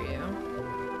spot for you.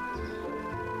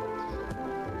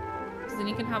 Because then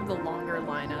you can have the longer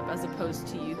lineup as opposed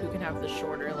to you who can have the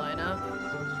shorter lineup.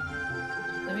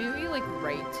 Let me maybe like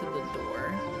right to the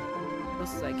door. As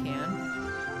close as I can.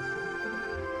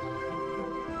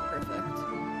 Perfect.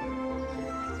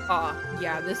 Aw,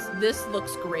 yeah, this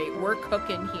looks great. We're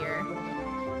cooking here.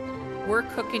 We're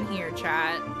cooking here,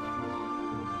 chat.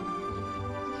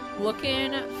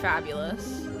 Looking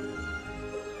fabulous.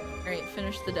 Alright,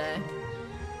 finish the day.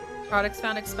 Products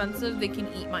found expensive, they can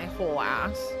eat my whole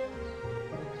ass.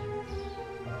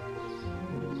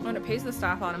 Oh, and it pays the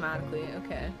staff automatically,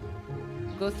 okay.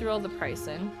 Go through all the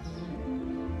pricing.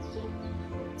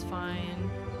 It's fine.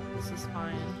 This is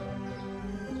fine.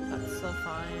 That's still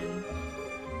fine.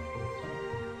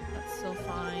 That's still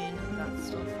fine. That's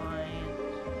still fine.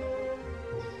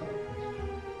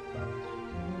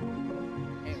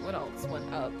 Okay, what else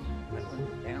went up? That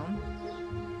went down.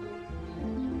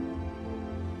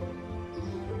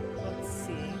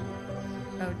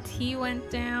 Oh, tea went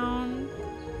down.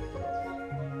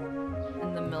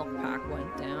 And the milk pack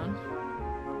went down.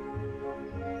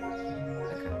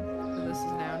 Okay, so this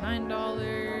is now $9.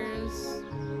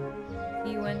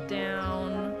 Tea went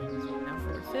down. Now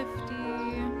 $4.50.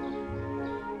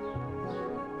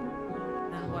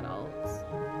 And what else?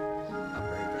 Up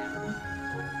or down?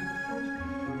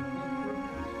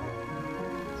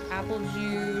 Apple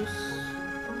juice.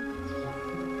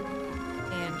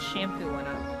 And shampoo went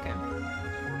up. Okay.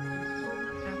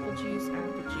 Apple juice.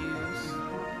 Apple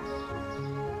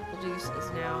juice is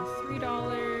now $3.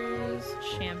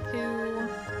 Shampoo.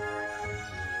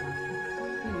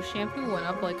 Ooh, shampoo went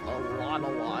up like a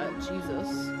lot. Jesus.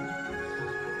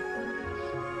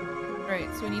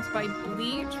 Alright, so we need to buy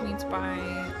bleach. We need to buy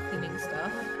cleaning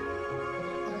stuff.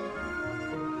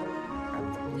 Grab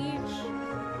the bleach.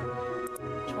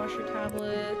 Dishwasher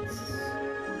tablets.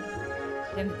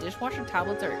 And the dishwasher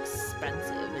tablets are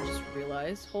expensive. I just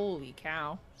realized. Holy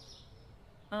cow.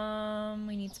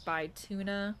 We need to buy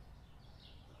tuna,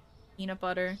 peanut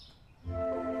butter,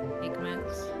 egg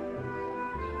mix,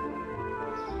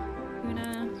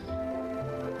 tuna,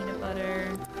 peanut butter,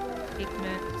 egg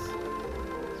mix.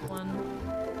 One.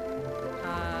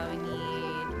 We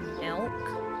need milk.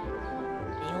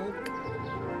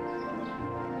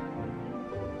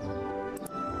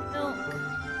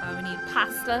 We need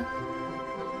pasta.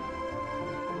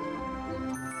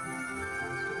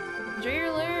 Enjoy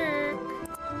your lurk.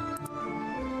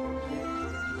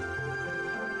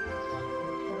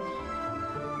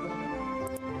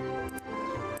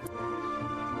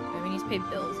 We need to pay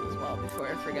bills as well before I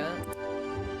forget.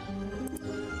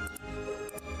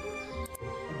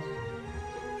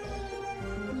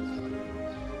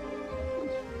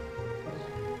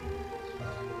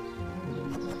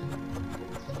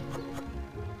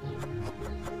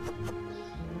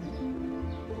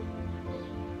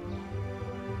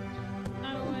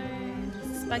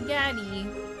 Spaghetti.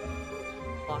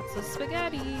 Lots pizza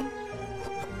spaghetti.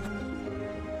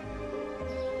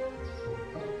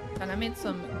 And I made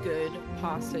some good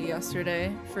pasta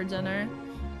yesterday for dinner.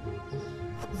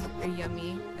 It was very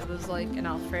yummy. It was like an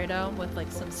Alfredo with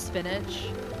like some spinach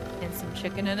and some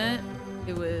chicken in it.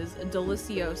 It was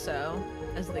delicioso,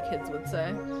 as the kids would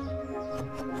say.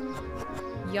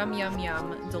 Yum, yum,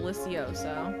 yum.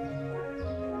 Delicioso.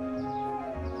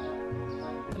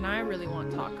 And I really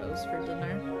want tacos for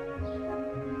dinner.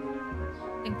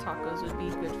 I think tacos would be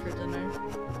good for dinner.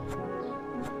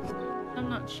 I'm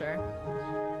not sure.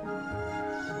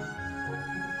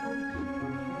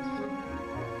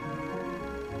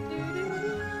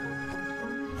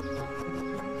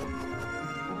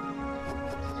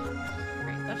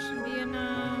 Great, that should be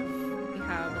enough. We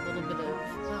have a little bit of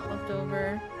that left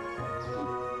over.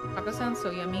 Tacos sound so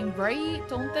yummy, right?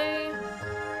 Don't they?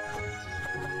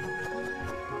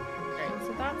 Alright,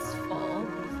 so that's full.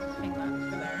 Hang that over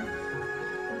there.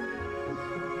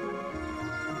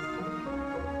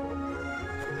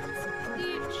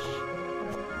 Each.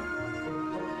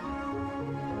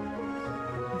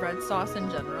 Red sauce in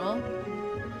general.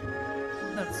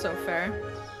 That's so fair.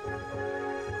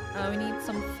 We need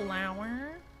some flour.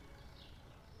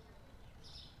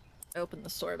 I opened the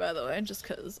store, by the way, just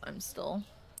because I'm still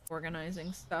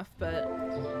organizing stuff, but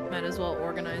might as well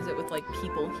organize it with like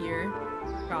people here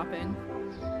shopping.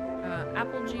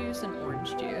 Apple juice and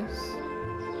orange juice.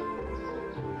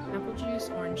 Apple juice,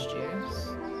 orange juice.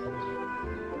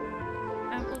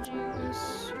 Apple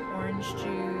juice, orange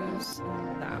juice,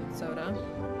 and that soda.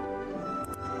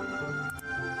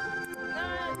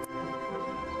 That.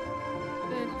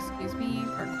 Good, excuse me,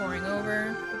 parkouring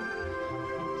over.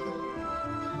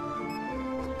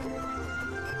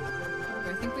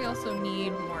 I think we also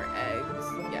need more eggs.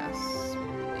 Yes,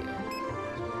 we do.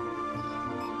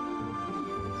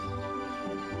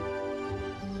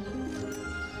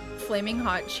 Flaming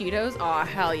hot Cheetos? Aw,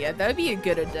 hell yeah. That would be a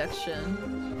good addiction.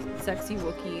 Sexy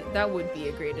Wookie. That would be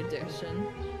a great addiction.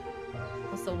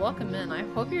 Also, welcome in. I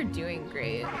hope you're doing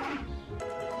great.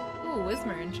 Ooh,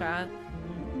 Wismer in chat.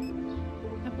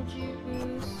 Apple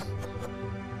juice.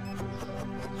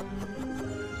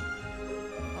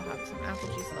 I'll have some apple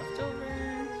juice left over.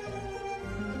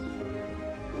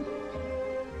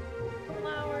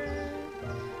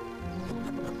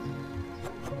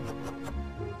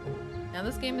 Now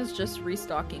this game is just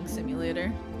restocking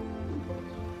simulator.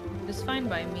 It's fine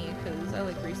by me because I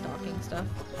like restocking stuff.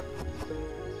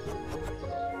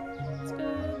 It's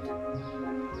good.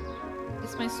 At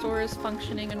least my store is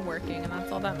functioning and working, and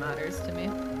that's all that matters to me.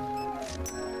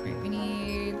 Alright, we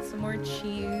need some more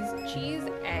cheese. Cheese,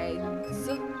 eggs.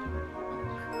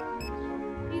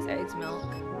 Cheese, eggs,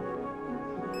 milk.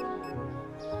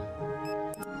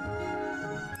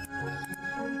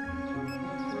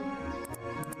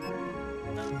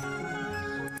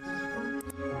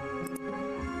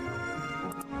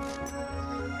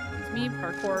 Me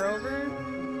parkour over.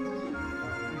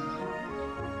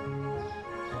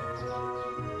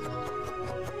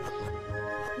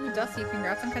 Ooh, Dusty,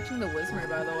 congrats on catching the Wismer,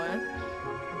 by the way.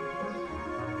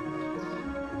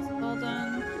 It's all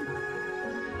done.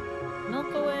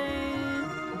 Milk away.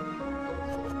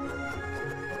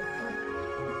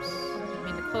 Oops, didn't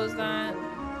mean to close that.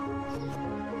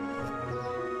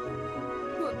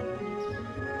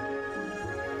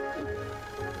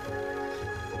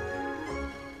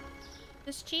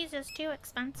 This cheese is too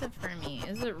expensive for me.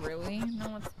 Is it really?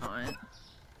 No, it's not.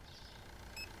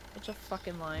 Such a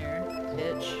fucking liar,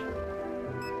 bitch.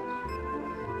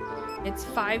 It's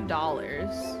 $5.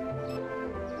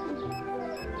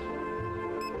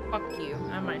 Fuck you.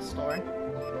 At my store.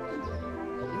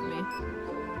 Excuse me.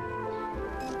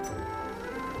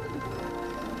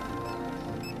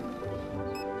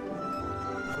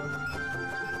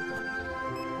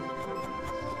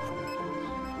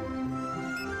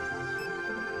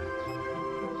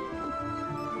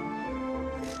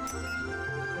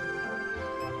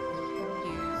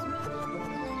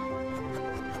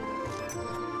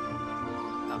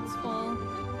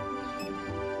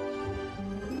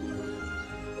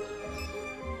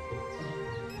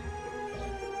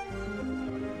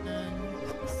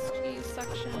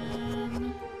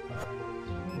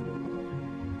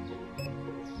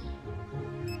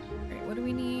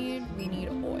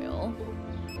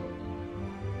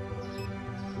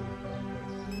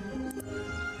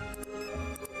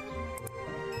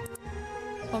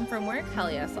 Home from work?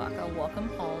 Hell yeah, Sokka. Welcome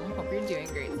home. Hope you're doing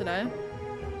great today.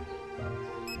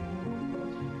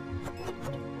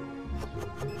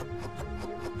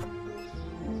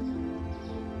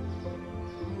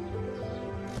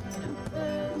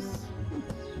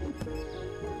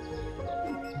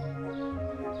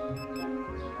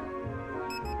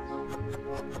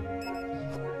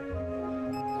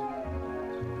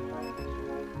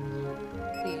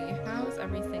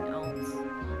 everything else.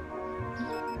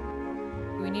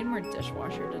 We need more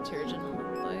dishwasher detergent, it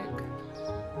looks like.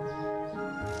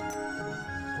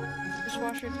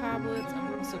 Dishwasher tablets. I'm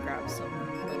gonna also grab some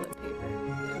toilet paper.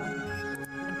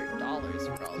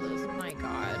 $100 for all this. My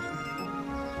god.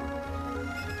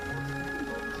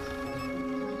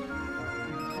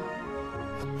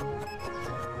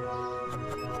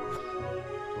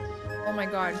 Oh my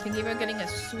god, thinking about getting a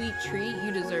sweet treat?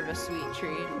 You deserve a sweet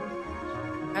treat.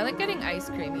 I like getting ice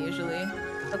cream usually.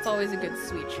 That's always a good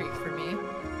sweet treat for me.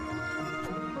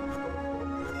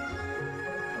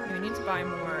 Okay, we need to buy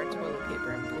more toilet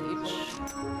paper and bleach.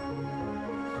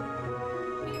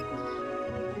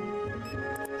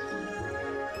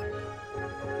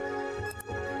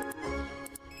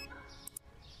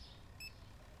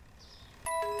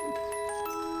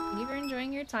 Thank you for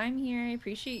enjoying your time here. I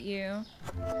appreciate you.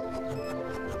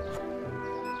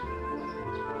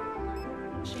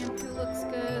 Shampoo looks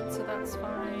good, so that's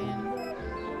fine.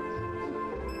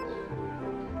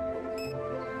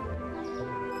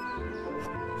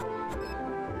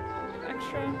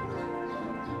 Extra.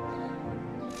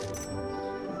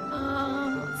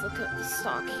 Let's look at the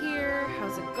stock here.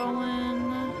 How's it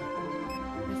going?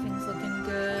 Everything's looking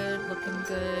good,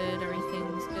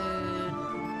 everything's good.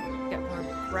 Get more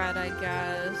bread, I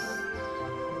guess.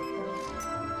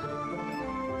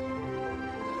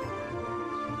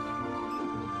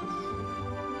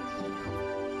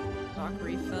 Stock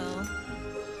refill.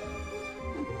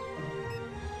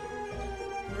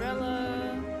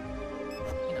 Umbrella.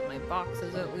 Clean up my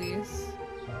boxes at least.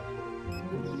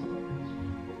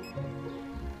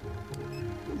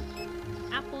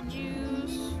 Apple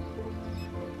juice.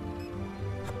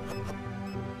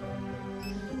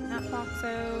 That box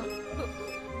out.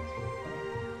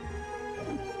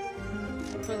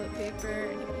 Toilet paper.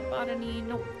 Anybody bought any?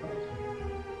 Nope.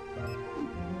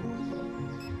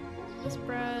 This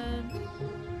bread.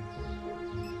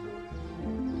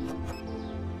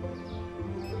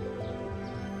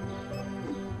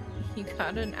 You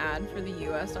got an ad for the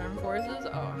US Armed Forces?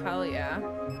 Oh, hell yeah.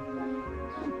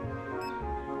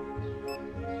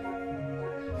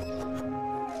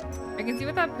 I can see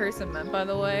what that person meant, by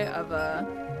the way, of the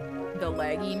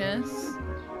lagginess.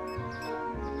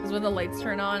 Because when the lights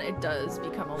turn on, it does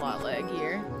become a lot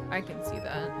laggier. I can see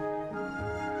that.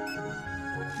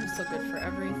 You're still good for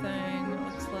everything, it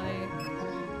looks like.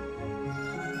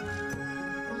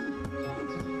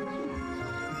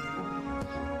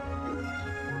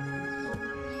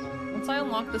 Once I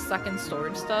unlock the second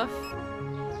storage stuff,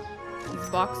 these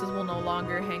boxes will no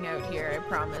longer hang out here, I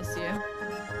promise you.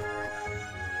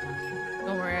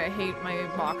 Don't worry, I hate my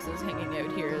boxes hanging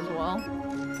out here as well.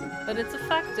 But it's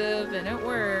effective and it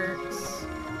works.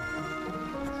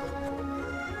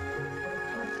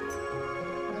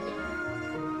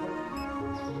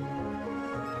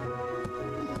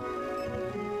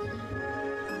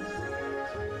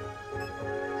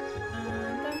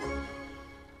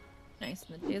 Nice,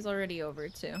 and the day's already over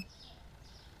too.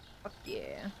 Fuck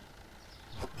yeah.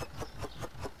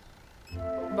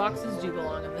 Boxes do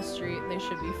belong on the street. They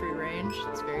should be free range.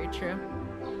 It's very true.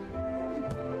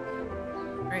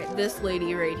 Alright, this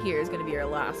lady right here is gonna be our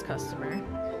last customer.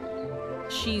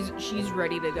 She's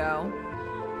ready to go.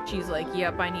 She's like,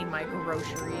 yep, I need my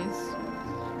groceries.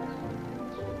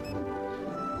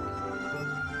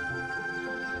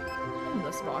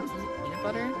 This box is it peanut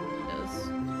butter? It is.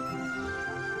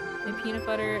 My peanut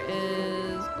butter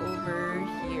is over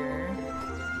here.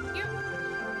 Here.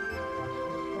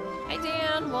 Hi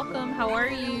Dan, welcome. How are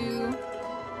you?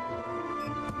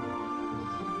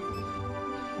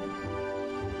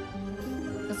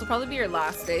 This will probably be your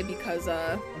last day because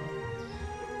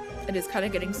it is kind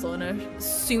of getting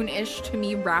soon-ish to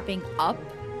me wrapping up,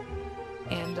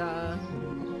 and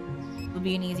it'll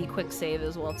be an easy quick save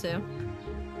as well too.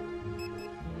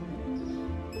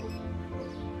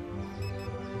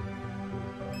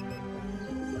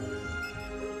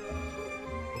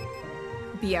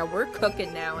 But yeah, we're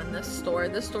cooking now in this store.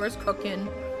 This store's cooking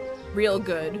real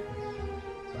good.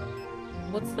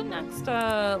 What's the next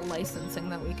licensing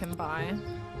that we can buy?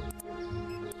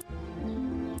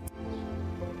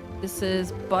 This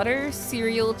is butter,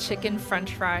 cereal, chicken,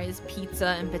 french fries, pizza,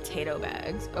 and potato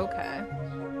bags. Okay.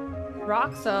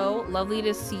 Roxo, lovely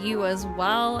to see you as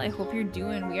well. I hope you're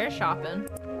doing. We are shopping.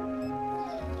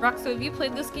 Roxo, have you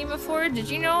played this game before? Did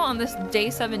you know on this day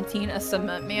 17 a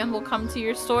cement man will come to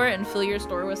your store and fill your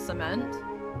store with cement?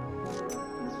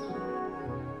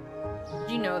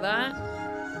 Did you know that?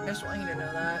 I just want you to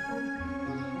know that.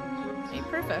 Okay,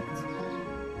 perfect.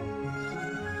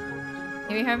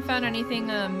 Okay, we haven't found anything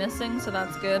missing, so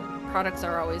that's good. Products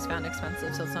are always found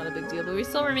expensive, so it's not a big deal. But we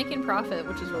still were making profit,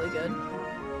 which is really good.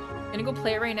 Gonna go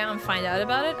play it right now and find out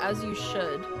about it, as you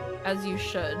should. As you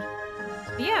should.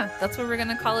 But yeah, that's what we're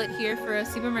gonna call it here for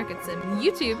Supermarket Sim.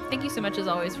 YouTube, thank you so much as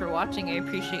always for watching. I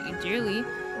appreciate you dearly.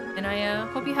 And I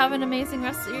hope you have an amazing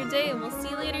rest of your day, and we'll see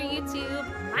you later,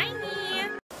 YouTube. Bye!